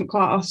swim in a different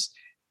class.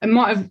 It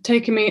might have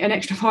taken me an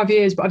extra 5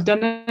 years, but I've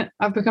done it.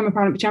 I've become a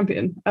Paralympic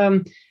champion,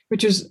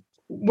 which is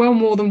well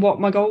more than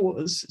what my goal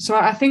was. So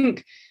I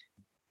think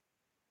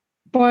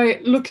by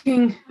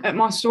looking at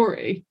my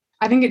story,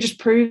 I think it just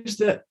proves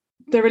that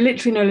there are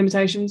literally no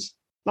limitations.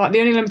 Like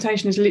the only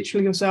limitation is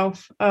literally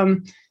yourself.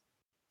 And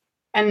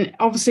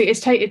obviously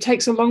it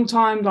takes a long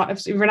time. Like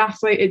if you're an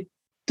athlete, it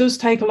does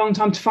take a long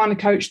time to find a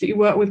coach that you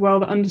work with well,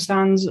 that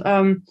understands.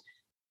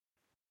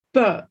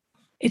 But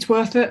it's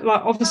worth it.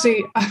 Like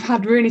obviously I've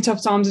had really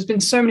tough times. There's been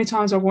so many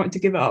times I've wanted to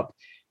give up,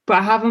 but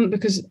I haven't,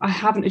 because I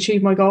haven't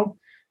achieved my goal.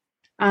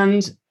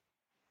 And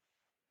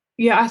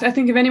I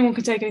think if anyone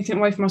could take anything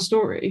away from my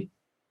story,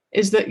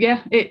 is that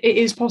it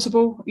is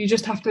possible. You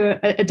just have to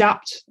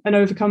adapt and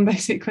overcome,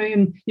 basically,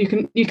 and you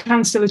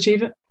can still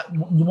achieve it.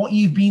 What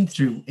you've been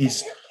through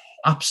is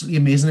absolutely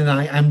amazing, and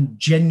I am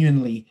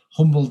genuinely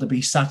humbled to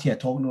be sat here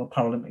talking to a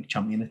Paralympic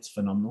champion. It's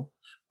phenomenal.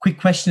 Quick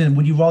question: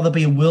 would you rather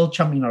be a world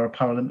champion or a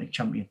Paralympic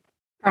champion?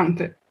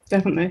 Paralympic,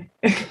 definitely.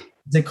 Is it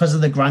because of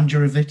the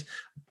grandeur of it?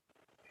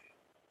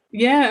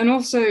 Yeah, and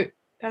also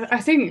I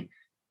think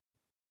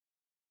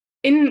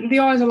in the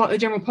eyes of like the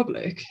general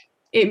public,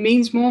 it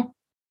means more.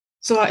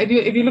 So like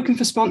if you're looking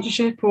for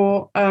sponsorship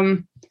or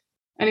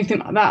anything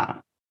like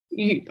that,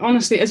 you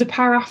honestly, as a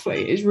para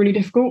athlete, it's really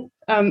difficult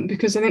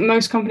because I think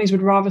most companies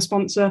would rather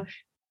sponsor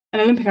an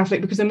Olympic athlete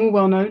because they're more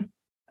well known,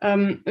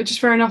 which is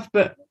fair enough.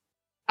 But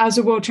as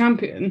a world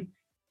champion,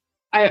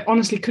 I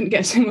honestly couldn't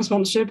get a single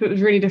sponsorship. It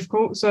was really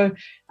difficult. So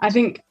I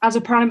think as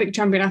a Paralympic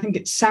champion, I think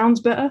it sounds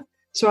better.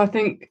 So I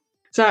think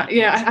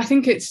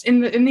it's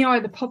in the eye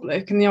of the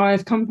public and the eye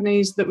of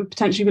companies that would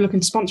potentially be looking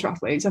to sponsor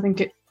athletes. I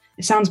think it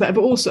sounds better,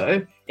 but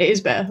also it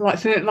is better.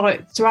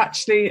 To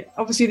actually,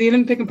 obviously, the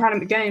Olympic and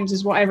Paralympic Games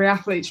is what every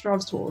athlete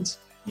strives towards.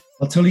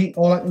 Well, Tully,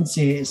 all I can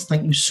say is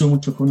thank you so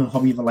much for coming on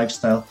Hobby of a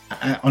Lifestyle.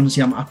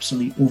 Honestly, I'm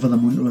absolutely over the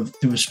moon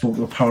to have spoken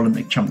to a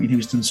Paralympic champion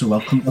who's done so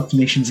well.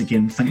 Congratulations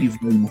again. Thank you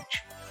very much.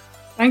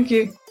 Thank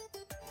you.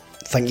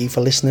 Thank you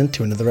for listening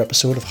to another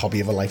episode of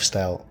Hobby of a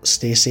Lifestyle.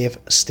 Stay safe,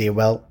 stay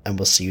well, and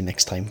we'll see you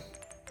next time.